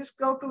that and just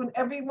go through and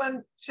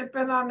everyone chip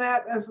in on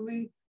that as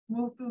we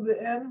move through the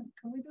end?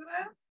 Can we do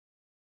that?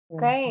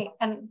 Great.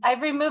 And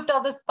I've removed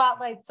all the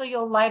spotlights so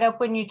you'll light up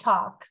when you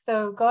talk.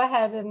 So go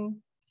ahead and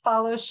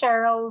follow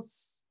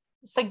Cheryl's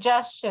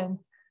suggestion.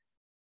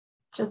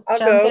 Just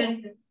jump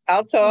in.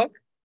 I'll talk.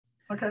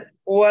 Okay.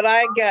 What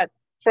I got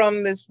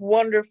from this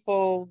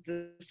wonderful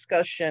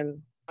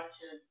discussion,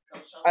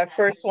 I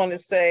first want to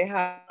say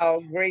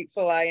how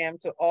grateful I am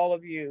to all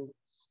of you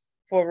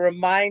for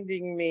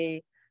reminding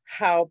me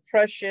how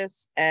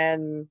precious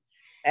and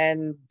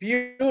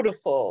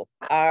beautiful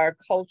our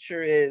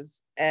culture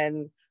is,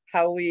 and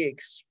how we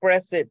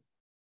express it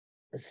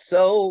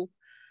so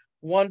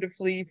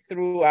wonderfully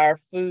through our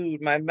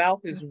food. My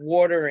mouth is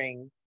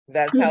watering.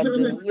 That's how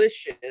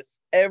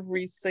delicious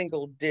every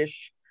single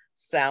dish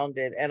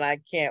sounded. And I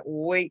can't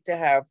wait to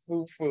have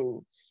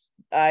fufu.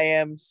 I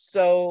am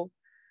so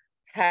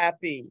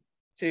happy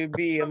to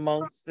be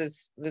amongst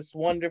this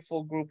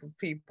wonderful group of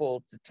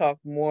people to talk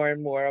more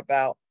and more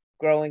about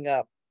growing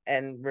up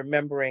and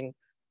remembering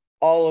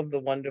all of the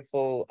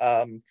wonderful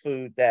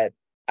food that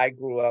I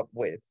grew up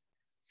with.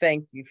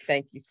 Thank you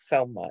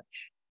so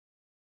much.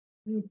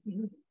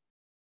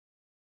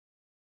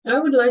 I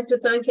would like to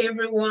thank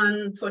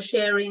everyone for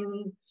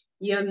sharing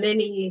your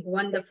many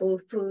wonderful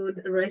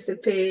food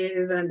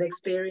recipes and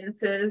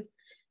experiences.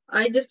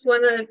 I just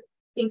want to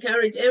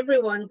encourage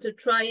everyone to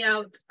try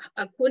out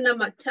Hakuna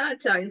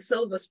Matata in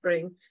Silver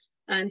Spring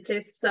and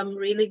taste some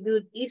really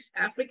good East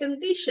African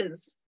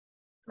dishes.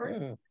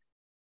 Great.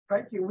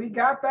 Thank you. We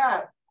got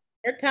that.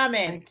 You're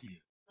coming. Thank you.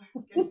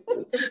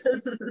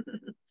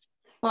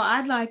 Well,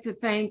 I'd like to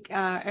thank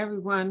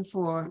everyone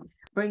for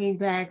bringing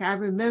back. I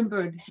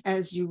remembered,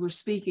 as you were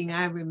speaking,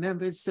 I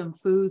remembered some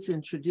foods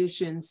and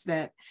traditions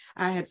that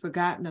I had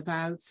forgotten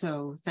about.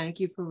 So thank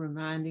you for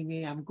reminding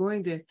me. I'm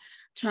going to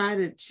try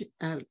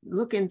to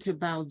look into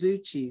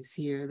Balducci's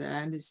here that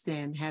I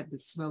understand had the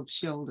smoked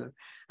shoulder.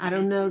 I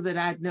don't know that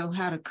I'd know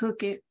how to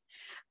cook it,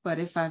 but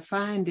if I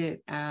find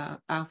it,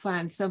 I'll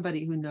find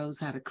somebody who knows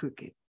how to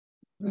cook it.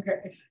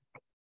 Okay.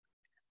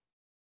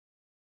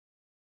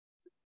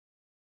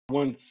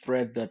 One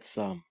thread that's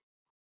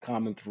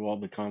common through all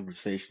the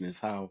conversation is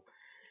how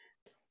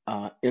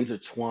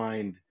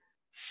intertwined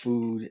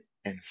food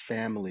and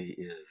family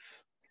is.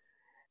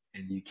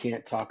 And you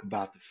can't talk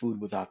about the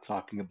food without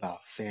talking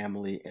about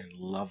family and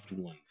loved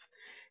ones.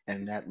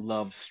 And that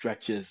love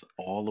stretches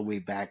all the way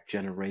back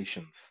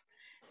generations.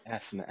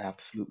 That's an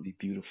absolutely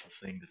beautiful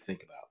thing to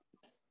think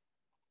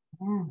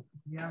about.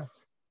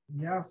 Yes,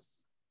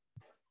 yes.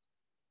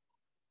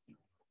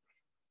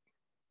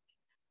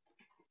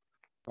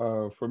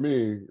 For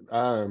me,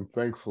 I am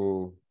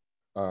thankful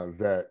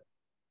that,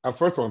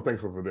 first of all, I'm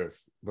thankful for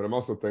this, but I'm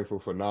also thankful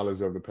for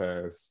knowledge of the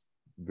past,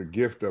 the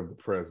gift of the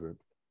present,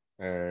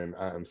 and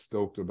I am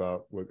stoked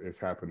about what is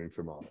happening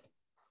tomorrow,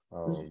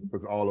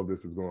 because all of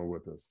this is going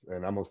with us.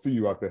 And I'm going to see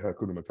you out there,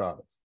 Hakuna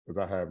Matatas, because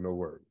I have no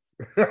words.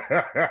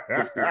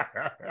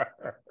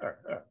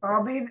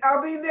 I'll be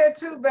there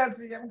too,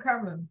 Betsy. I'm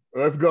coming.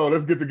 Let's go.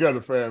 Let's get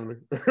together, family.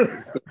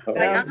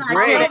 That's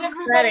great.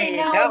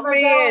 Help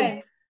me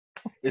in.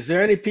 Is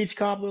there any peach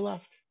cobbler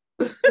left?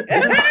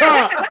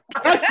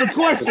 That's the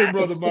question,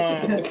 Brother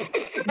Bob.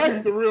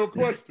 That's the real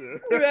question.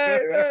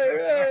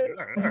 Right.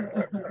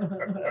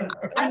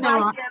 I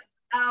know.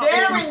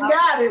 Sharon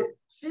got it.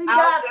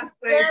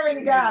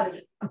 Sharon got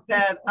it.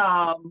 That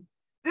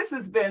this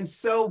has been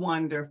so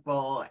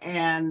wonderful.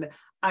 And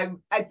I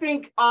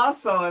think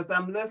also, as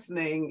I'm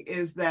listening,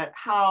 is that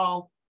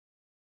how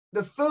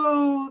the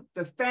food,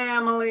 the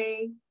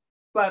family,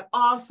 but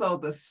also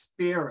the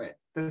spirit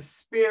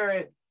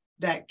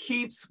that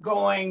keeps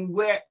going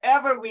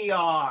wherever we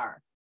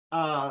are.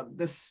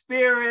 The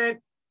spirit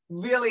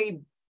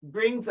really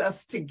brings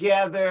us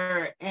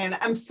together. And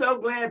I'm so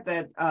glad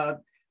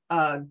that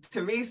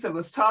Teresa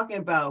was talking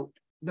about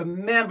the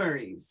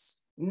memories.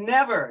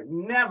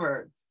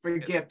 Never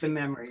forget the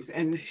memories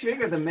and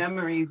trigger the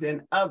memories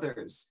in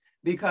others,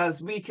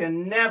 because we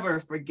can never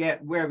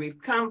forget where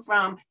we've come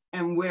from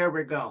and where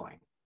we're going.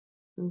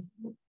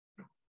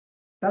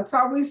 That's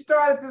how we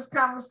started this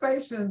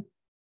conversation.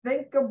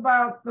 Think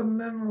about the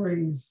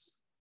memories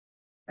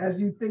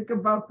as you think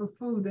about the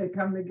food that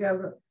come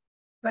together.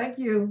 Thank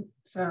you,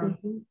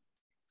 Sharon.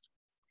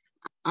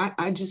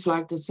 I just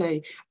like to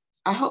say,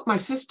 I hope my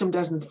system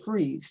doesn't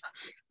freeze,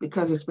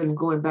 because it's been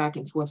going back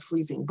and forth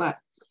freezing, but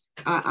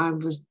I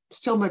was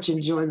so much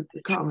enjoying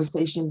the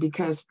conversation,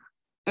 because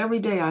every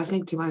day I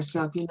think to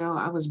myself, you know,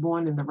 I was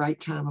born in the right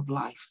time of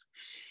life,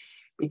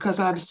 because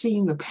I've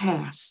seen the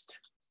past,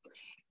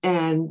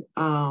 and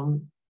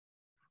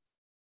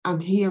I'm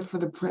here for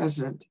the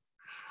present.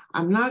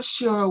 I'm not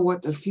sure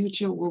what the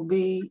future will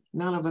be.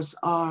 None of us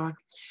are.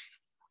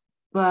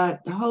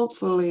 But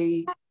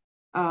hopefully,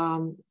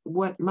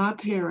 what my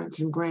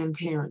parents and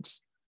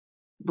grandparents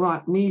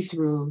brought me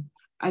through,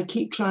 I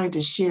keep trying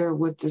to share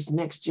with this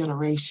next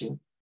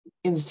generation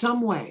in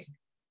some way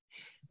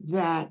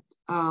that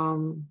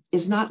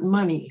is not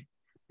money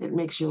that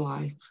makes your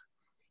life.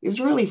 It's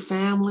really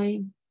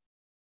family,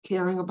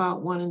 caring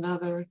about one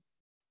another,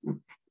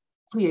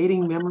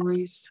 creating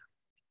memories,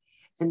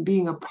 and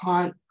being a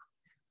part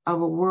of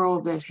a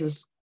world that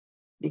has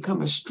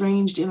become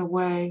estranged in a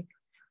way,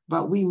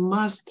 but we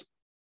must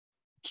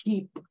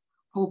keep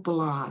hope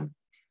alive.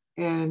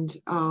 And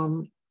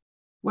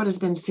what has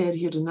been said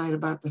here tonight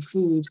about the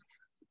food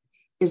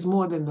is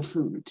more than the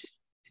food.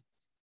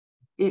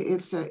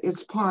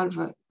 It's part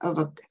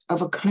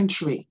of a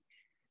country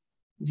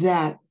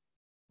that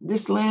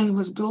this land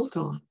was built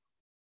on.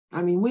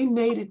 I mean, we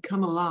made it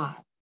come alive,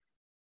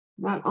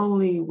 not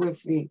only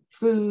with the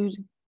food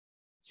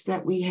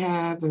that we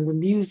have and the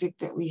music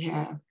that we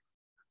have,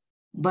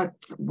 but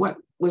what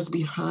was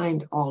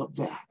behind all of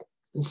that.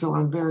 And so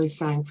I'm very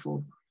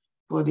thankful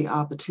for the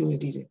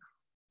opportunity to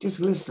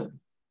just listen.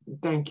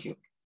 Thank you.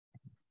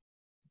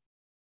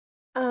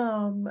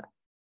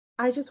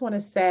 I just want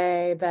to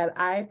say that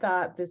I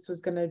thought this was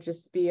going to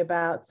just be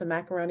about some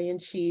macaroni and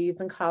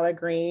cheese and collard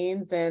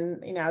greens, and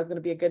you know, it was going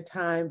to be a good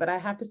time. But I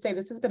have to say,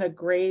 this has been a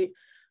great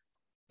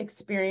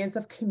experience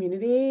of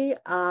community.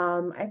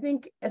 I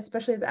think,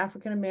 especially as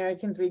African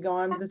Americans, we go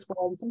on this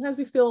world, and sometimes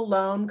we feel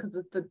alone because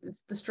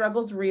the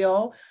struggle's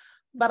real.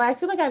 but I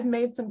feel like I've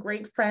made some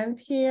great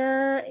friends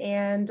here.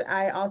 And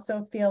I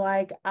also feel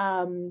like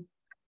I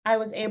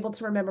was able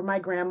to remember my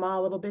grandma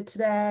a little bit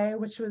today,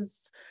 which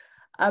was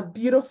a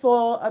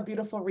beautiful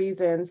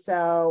reason.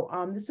 So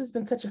this has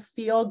been such a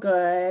feel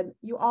good.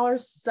 You all are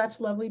such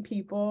lovely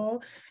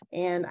people,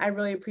 and I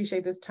really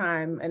appreciate this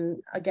time.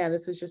 And again,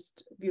 this was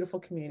just a beautiful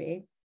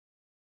community.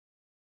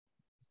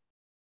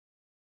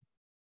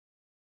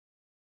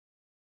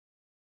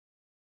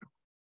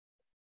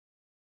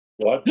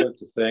 Well, I'd like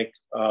to thank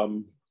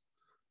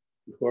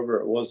whoever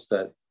it was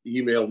that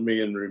emailed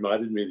me and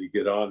reminded me to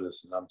get on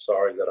this. And I'm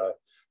sorry that I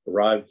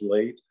arrived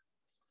late.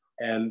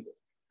 And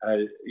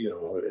I,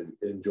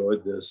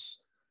 enjoyed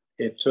this.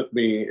 It took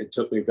me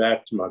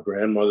back to my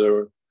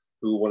grandmother,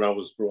 who, when I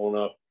was growing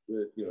up,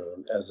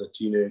 as a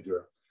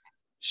teenager,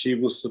 she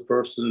was the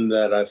person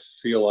that I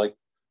feel like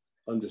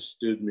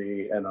understood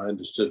me, and I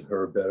understood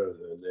her better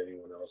than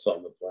anyone else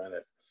on the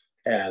planet.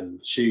 And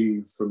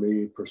she, for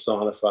me,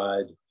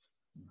 personified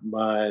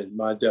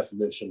my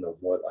definition of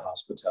what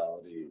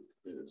hospitality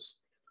is.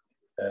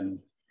 And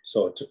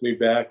so it took me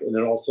back, and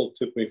it also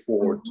took me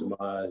forward to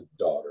my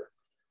daughter,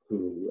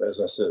 who, as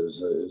I said,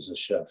 is a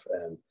chef.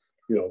 And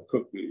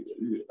cook,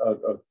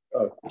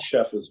 a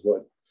chef is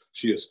what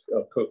she is.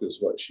 A cook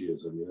is what she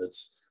is. I mean,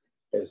 it's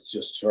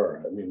just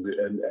her. I mean,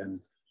 and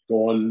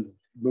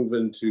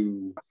moving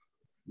to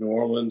New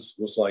Orleans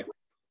was like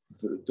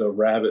the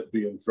rabbit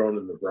being thrown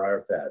in the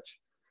briar patch.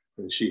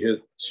 And she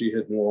hit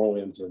New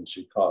Orleans and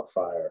she caught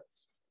fire.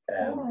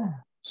 And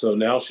so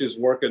now she's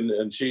working,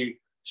 and she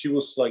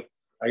was like,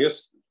 I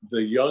guess,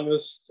 the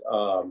youngest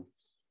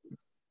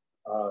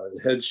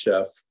head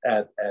chef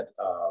at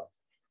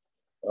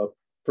a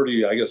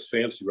pretty, I guess,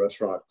 fancy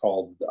restaurant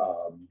called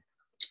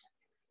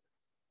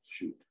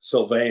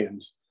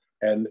Sylvain's.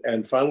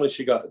 And finally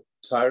she got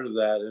tired of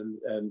that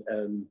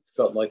and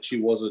felt like she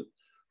wasn't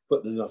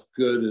putting enough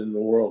good in the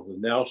world.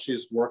 And now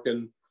she's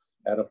working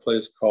at a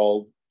place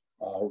called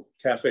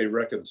Cafe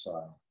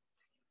Reconcile.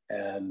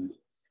 And,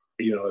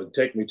 it'd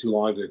take me too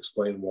long to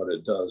explain what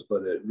it does,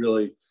 but it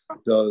really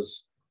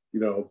does,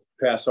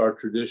 pass our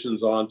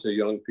traditions on to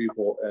young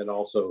people, and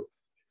also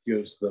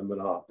gives them an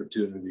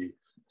opportunity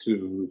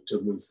to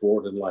move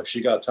forward in life.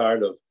 She got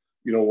tired of,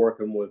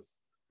 working with,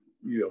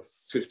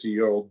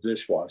 50-year-old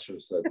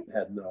dishwashers that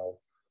had no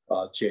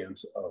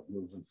chance of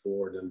moving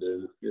forward in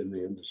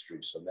the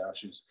industry. So now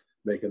she's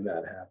making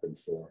that happen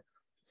for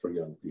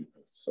young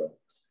people. So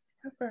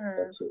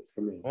that's it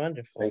for me.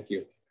 Wonderful. Thank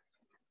you.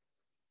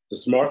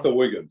 It's Martha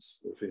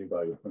Wiggins, if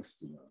anybody wants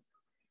to know.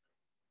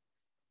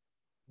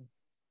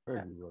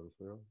 Thank you, Brother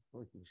Phil.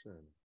 Thank you for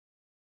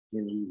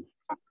sharing.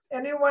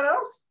 Anyone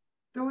else?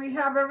 Do we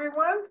have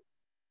everyone?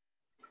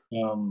 I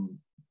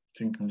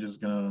think I'm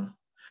just gonna.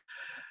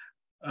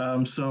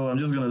 So I'm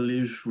just gonna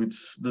leave with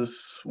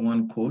this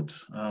one quote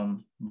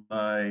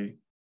by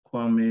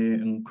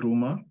Kwame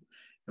Nkrumah.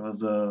 He was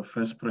the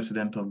first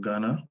president of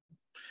Ghana.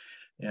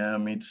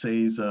 It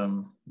says,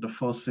 the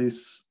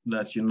forces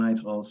that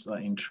unite us are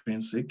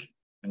intrinsic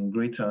and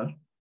greater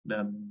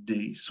than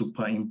the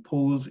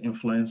superimposed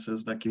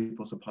influences that keep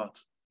us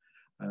apart.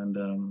 And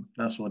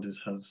that's what it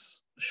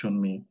has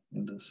shown me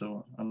in this.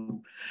 So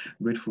I'm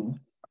grateful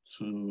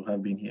to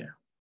have been here.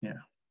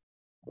 Yeah.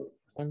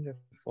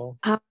 Wonderful.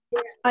 I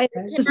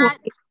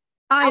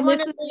want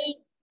to leave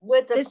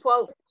with a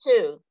quote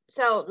too.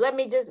 So let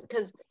me just,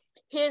 because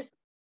here's,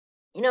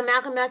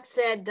 Malcolm X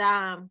said,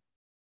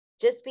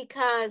 just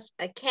because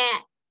a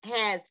cat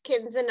has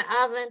kittens in the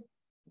oven,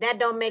 that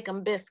don't make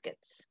them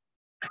biscuits.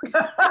 Hey,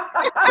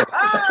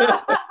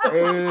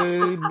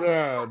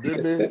 now,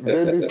 didn't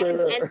he say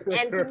that?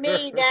 And to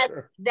me,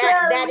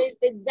 that is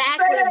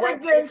exactly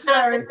what this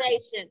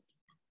conversation.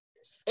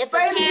 If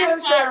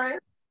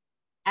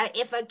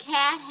a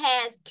cat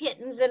has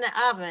kittens in the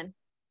oven,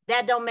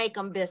 that don't make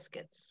them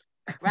biscuits,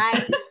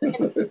 right?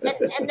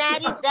 and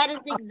that is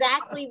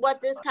exactly what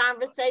this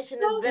conversation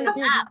has been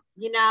about.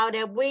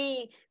 That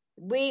we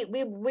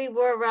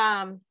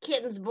were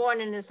kittens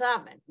born in this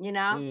oven,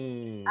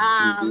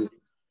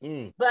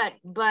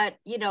 but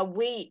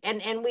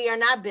we are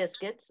not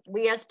biscuits.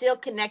 We are still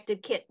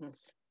connected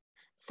kittens.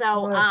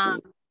 So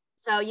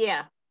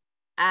yeah,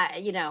 that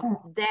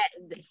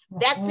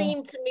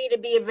seemed to me to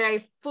be a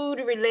very food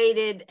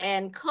related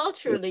and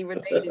culturally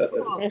related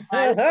quote.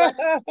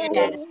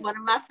 It's one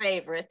of my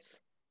favorites.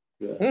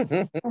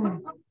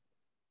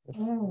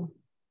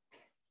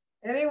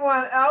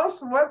 Anyone else?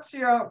 What's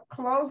your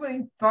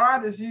closing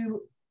thought as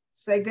you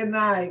say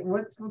goodnight?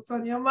 What's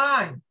on your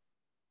mind?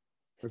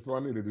 That's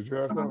what I needed. Did you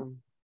have something?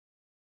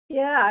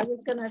 Yeah, I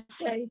was gonna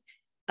say,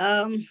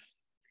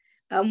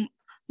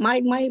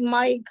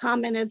 my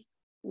comment is,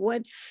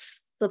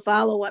 what's the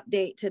follow-up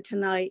date to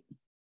tonight?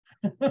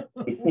 Let's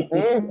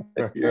set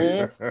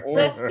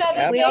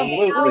a date.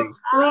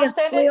 I'll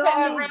send it to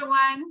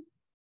everyone.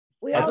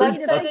 We all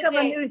need to think of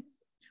a new.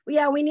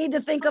 Yeah, we need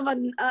to think of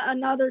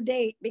another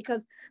date,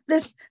 because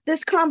this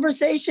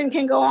conversation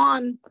can go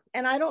on,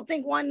 and I don't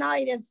think one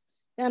night is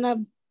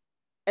gonna.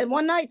 And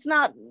one night's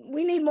not.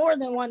 We need more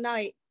than one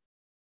night.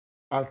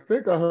 I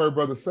think I heard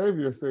Brother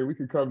Xavier say we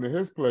could come to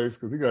his place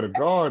because he got a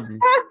garden.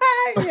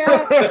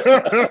 Yeah.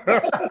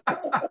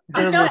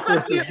 Him and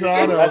Sister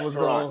Chana was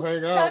going to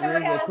hang out. We were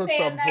going to cook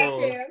something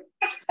for him.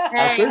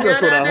 I think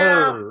that's what I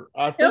heard.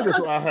 I think that's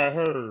what I had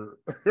heard.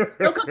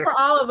 He'll cook for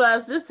all of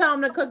us. Just tell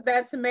him to cook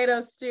that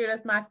tomato stew.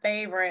 That's my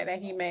favorite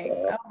that he makes.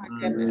 Oh my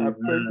goodness. I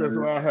think that's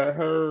what I had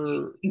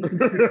heard.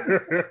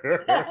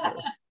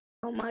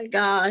 Oh my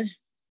God.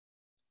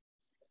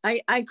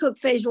 I cook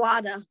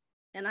feijoada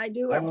and I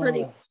do it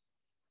pretty.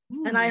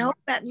 And I hope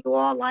that you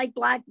all like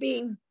black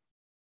bean.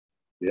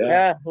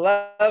 Yeah,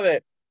 love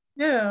it.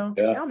 Yeah.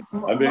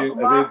 I mean,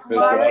 love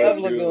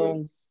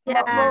legumes.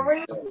 Yeah.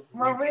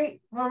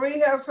 Marie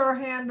has her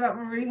hand up.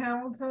 Marie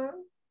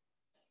Hamilton.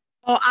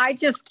 Oh, I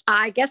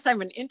guess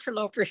I'm an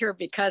interloper here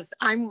because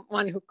I'm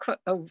one who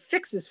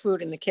fixes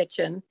food in the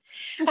kitchen.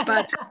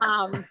 But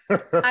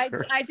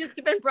I just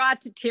have been brought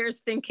to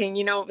tears thinking,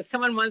 you know,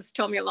 someone once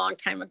told me a long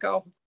time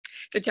ago,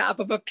 the job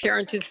of a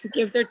parent is to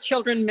give their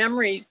children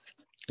memories.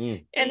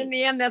 And in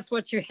the end, that's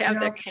what you have.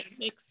 That kind of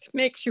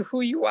makes you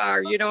who you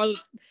are. You know,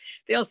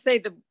 they'll say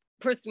the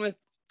person with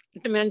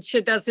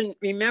dementia doesn't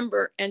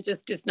remember and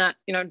just is not,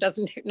 you know,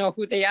 doesn't know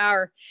who they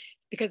are,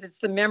 because it's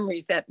the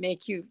memories that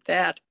make you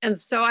that. And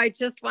so I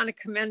just want to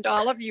commend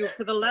all of you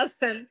for the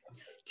lesson.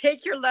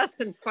 Take your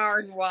lesson far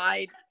and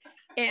wide.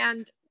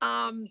 And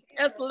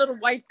as a little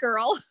white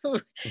girl who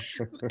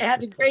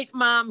had a great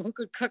mom who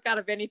could cook out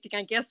of anything,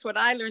 I guess what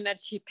I learned that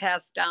she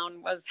passed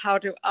down was how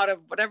to, out of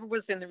whatever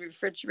was in the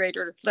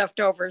refrigerator,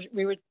 leftovers,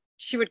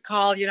 she would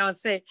call, you know, and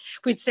say,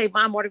 we'd say,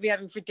 Mom, what are we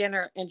having for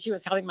dinner? And she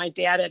was helping my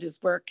dad at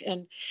his work.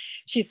 And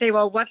she'd say,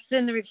 well, what's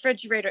in the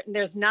refrigerator? And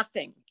there's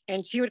nothing.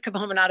 And she would come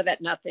home and out of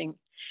that nothing,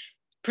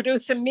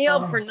 produce a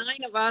meal for 9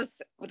 of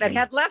us that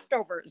had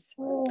leftovers.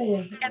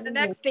 And the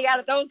next day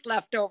out of those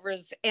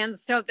leftovers. And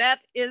so that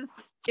is,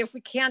 if we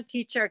can't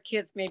teach our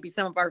kids maybe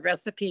some of our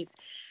recipes,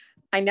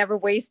 I never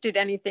wasted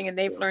anything, and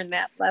they've learned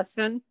that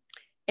lesson.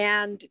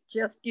 And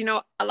just, you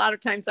know, a lot of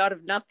times out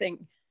of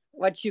nothing,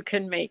 what you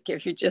can make,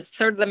 if you just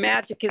sort of, the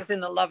magic is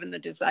in the love and the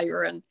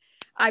desire. And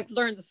I've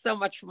learned so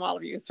much from all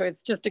of you. So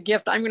it's just a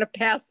gift I'm going to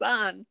pass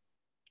on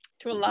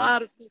to a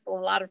lot of people,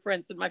 a lot of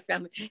friends in my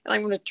family. And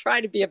I'm going to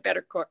try to be a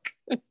better cook.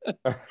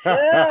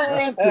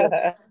 Thank you.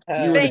 You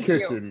in the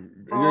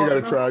kitchen. You ain't got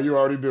to try. You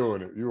already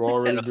doing it. You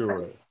already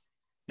doing it.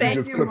 You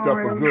just cooked up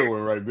a good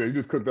one right there. You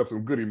just cooked up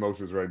some good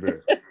emotions right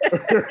there.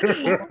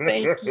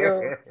 Thank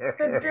you.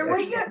 Did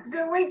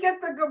we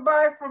get the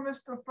goodbye from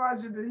Mr.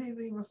 Fudge, or did he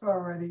leave us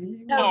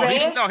already?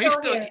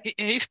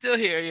 He's still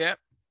here. Yeah.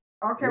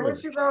 Okay,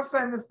 what you gonna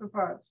say, Mr.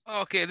 Fudge?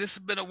 Okay, this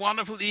has been a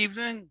wonderful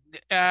evening.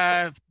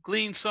 I've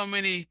gleaned so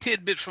many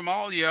tidbits from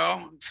all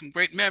y'all, some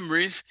great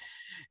memories.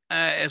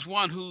 As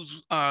one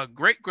whose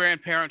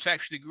great-grandparents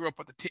actually grew up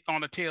on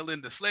the tail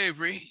end of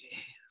slavery,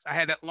 I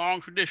had that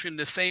long tradition.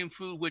 The same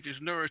food which has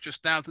nourished us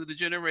down through the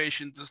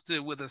generations is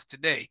still with us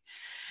today.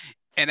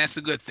 And that's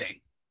a good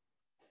thing.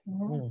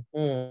 Amen.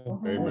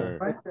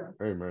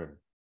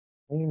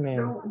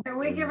 Amen. Do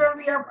we give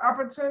every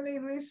opportunity,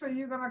 Lisa?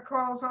 You're going to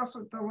close us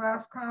with the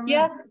last comment?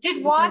 Yes.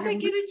 Did Wanda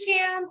get a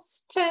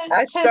chance to?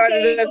 I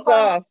started us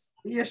off.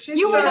 Yeah,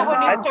 you were the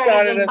one who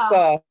started us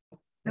off.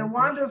 And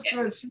Wanda's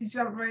good. She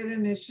jumped right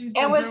in there.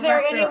 And was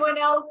there anyone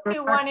else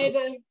who wanted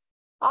to?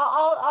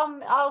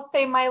 I'll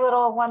say my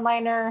little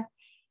one-liner.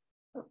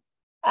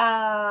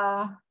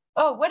 Oh,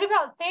 what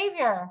about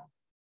Xavier?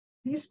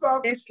 He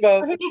spoke. He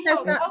spoke.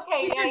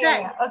 Okay,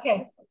 yeah.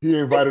 Okay. He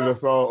invited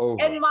us all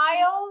over. And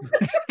Miles?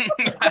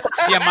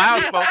 Yeah,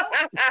 Miles spoke.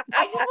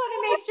 I just want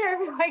to make sure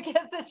everyone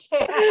gets a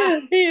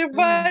chance. He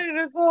invited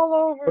us all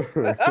over.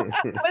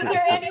 Was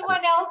there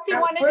anyone else who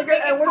wanted to make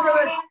a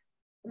comment?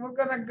 We're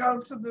going to go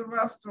to the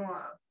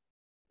restaurant.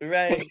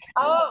 Right.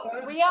 Oh,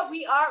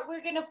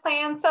 we're going to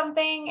plan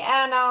something.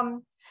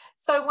 And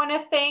so I want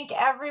to thank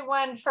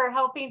everyone for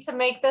helping to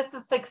make this a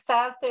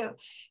success.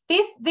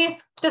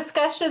 These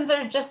discussions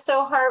are just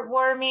so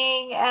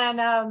heartwarming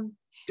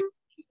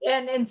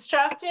and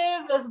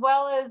instructive, as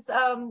well as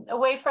a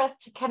way for us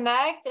to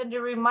connect and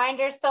to remind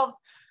ourselves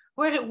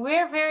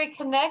we're very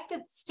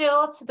connected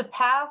still to the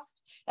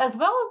past, as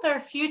well as our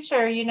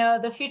future. You know,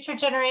 the future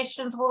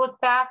generations will look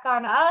back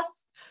on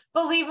us,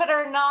 believe it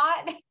or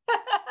not.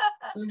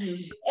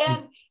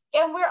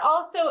 And we're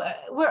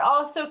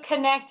also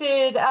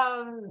connected,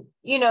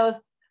 you know,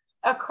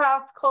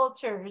 across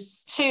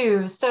cultures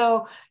too.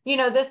 So, you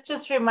know, this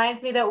just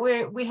reminds me that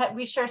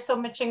we share so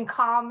much in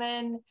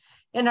common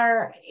in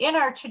our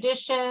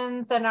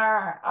traditions and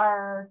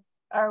our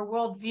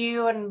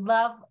worldview and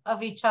love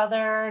of each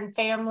other and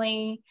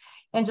family,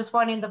 and just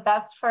wanting the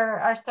best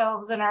for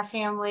ourselves and our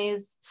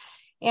families.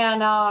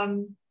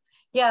 And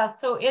yeah,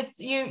 so it's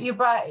you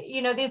brought,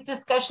 you know, these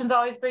discussions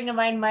always bring to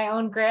mind my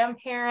own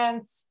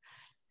grandparents,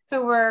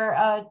 who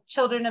were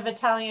children of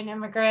Italian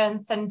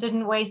immigrants and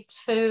didn't waste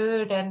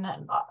food and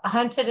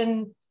hunted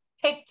and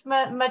picked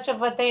much of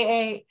what they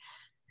ate.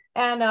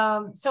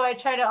 And so I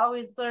try to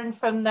always learn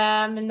from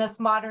them in this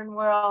modern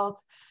world.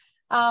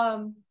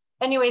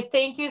 Anyway,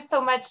 thank you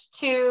so much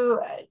to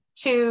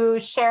to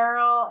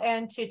Sheryl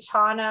and to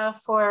Chana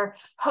for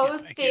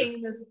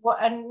hosting this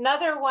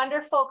another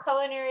wonderful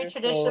culinary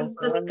traditions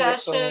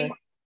discussion.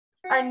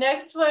 Our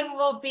next one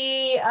will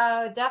be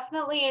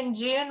definitely in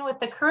June with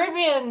the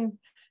Caribbean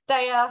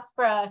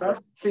diaspora.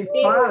 That's be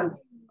fun.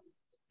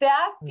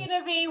 That's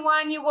gonna be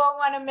one you won't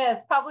want to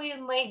miss, probably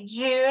in late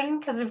June,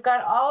 because we've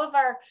got all of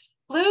our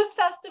Blues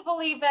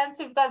Festival events.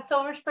 We've got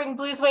Silver Spring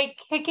Blues Week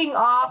kicking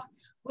off.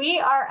 We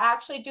are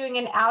actually doing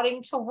an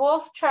outing to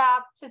Wolf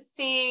Trap to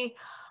see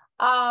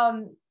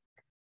June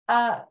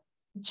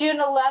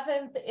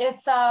 11th.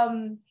 It's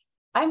I'm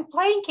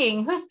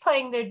blanking. Who's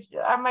playing there?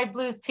 Are my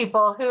blues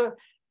people?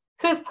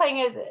 Who's playing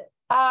it?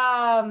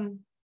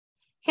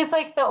 He's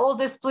like the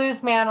oldest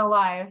blues man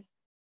alive.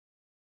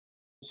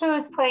 Who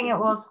is playing it?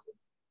 Well,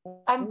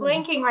 I'm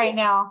blanking right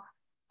now.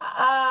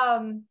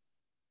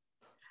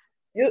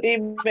 You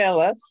email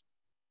us.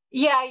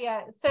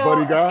 Yeah. So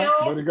Buddy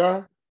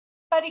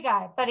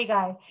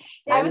guy.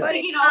 Yeah, I was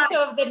thinking also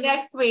of the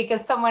next week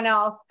as someone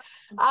else.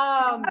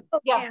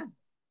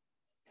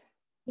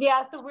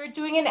 Yeah, so we're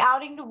doing an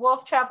outing to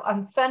Wolf Trap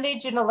on Sunday,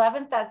 June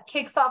 11th. That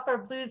kicks off our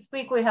Blues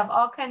Week. We have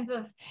all kinds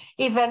of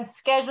events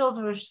scheduled.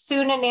 We're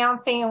soon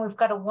announcing, and we've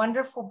got a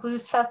wonderful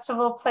blues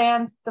festival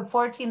planned, the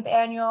 14th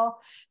annual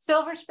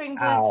Silver Spring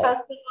Blues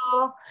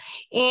Festival.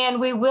 And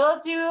we will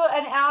do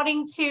an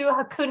outing to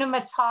Hakuna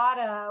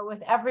Matata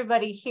with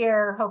everybody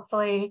here,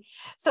 hopefully.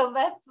 So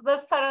let's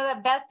plan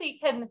on that. Betsy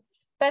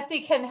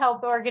can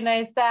help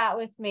organize that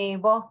with me.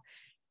 Well,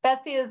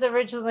 Betsy is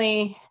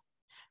originally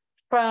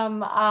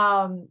from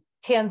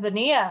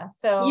Tanzania,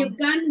 so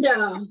Uganda.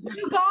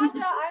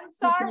 I'm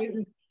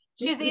sorry,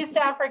 she's East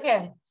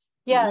African.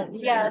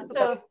 Yeah.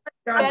 So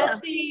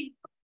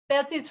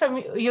Betsy's from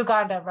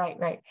Uganda,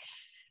 right.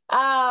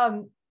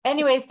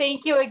 Anyway,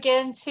 thank you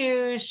again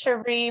to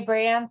Cherri,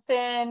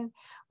 Branson,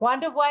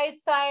 Wanda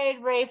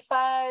Whiteside, Ray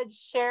Fudge,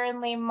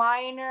 Sharon Lee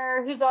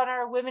Minor, who's on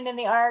our Women in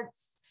the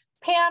Arts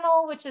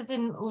panel, which is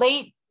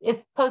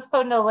it's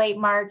postponed to late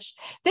March.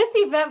 This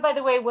event, by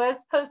the way,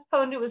 was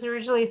postponed. It was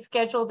originally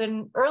scheduled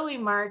in early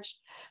March,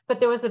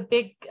 but there was a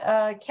big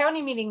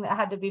county meeting that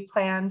had to be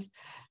planned.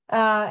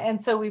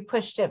 And so we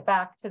pushed it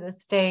back to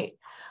this date.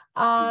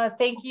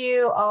 Thank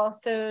you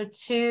also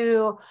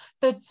to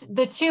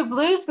the two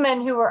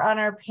bluesmen who were on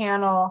our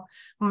panel,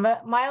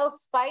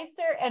 Miles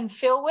Spicer and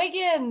Phil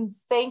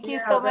Wiggins. Thank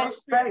you so much.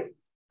 Great.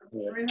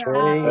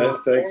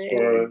 Thanks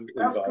for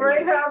That's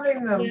great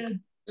having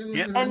them.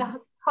 And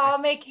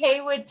comic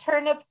Haywood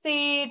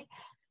Turnipseed,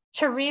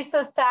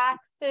 Teresa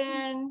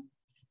Saxton,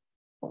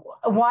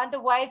 Wanda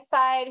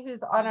Whiteside,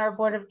 who's on our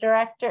board of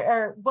directors,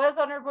 or was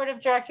on our board of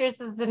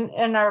directors, is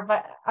on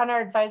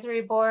our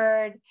advisory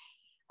board,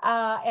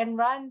 and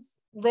runs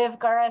Live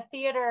Garra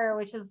Theater,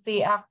 which is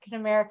the African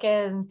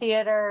American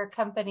theater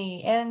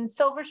company in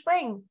Silver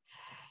Spring.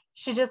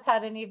 She just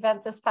had an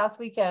event this past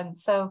weekend,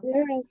 so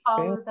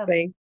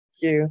thank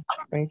you.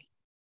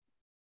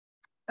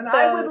 And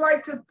I would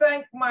like to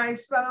thank my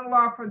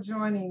son-in-law for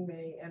joining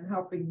me and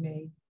helping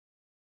me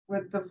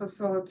with the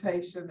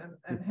facilitation.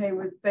 And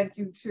Haywood, thank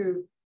you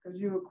too, because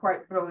you were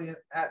quite brilliant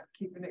at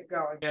keeping it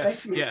going.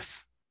 Yes, thank you.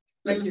 yes.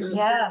 Thank you.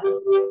 Yes.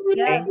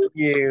 Thank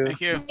you.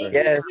 Thank you. Thank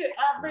you to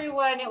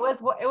everyone. It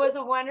was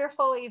a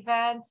wonderful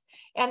event,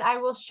 and I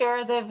will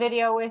share the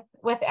video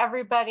with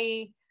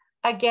everybody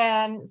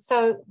again.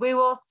 So we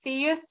will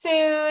see you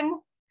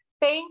soon.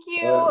 Thank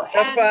you.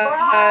 And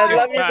bye.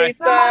 Love you,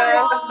 Lisa.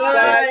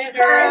 Bye.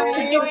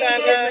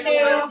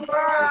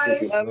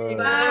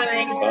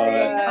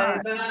 Bye.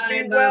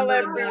 Be well,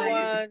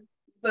 everyone.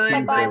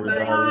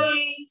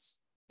 Bye.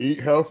 Eat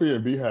healthy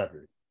and be happy.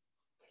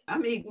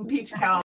 I'm eating peach cow.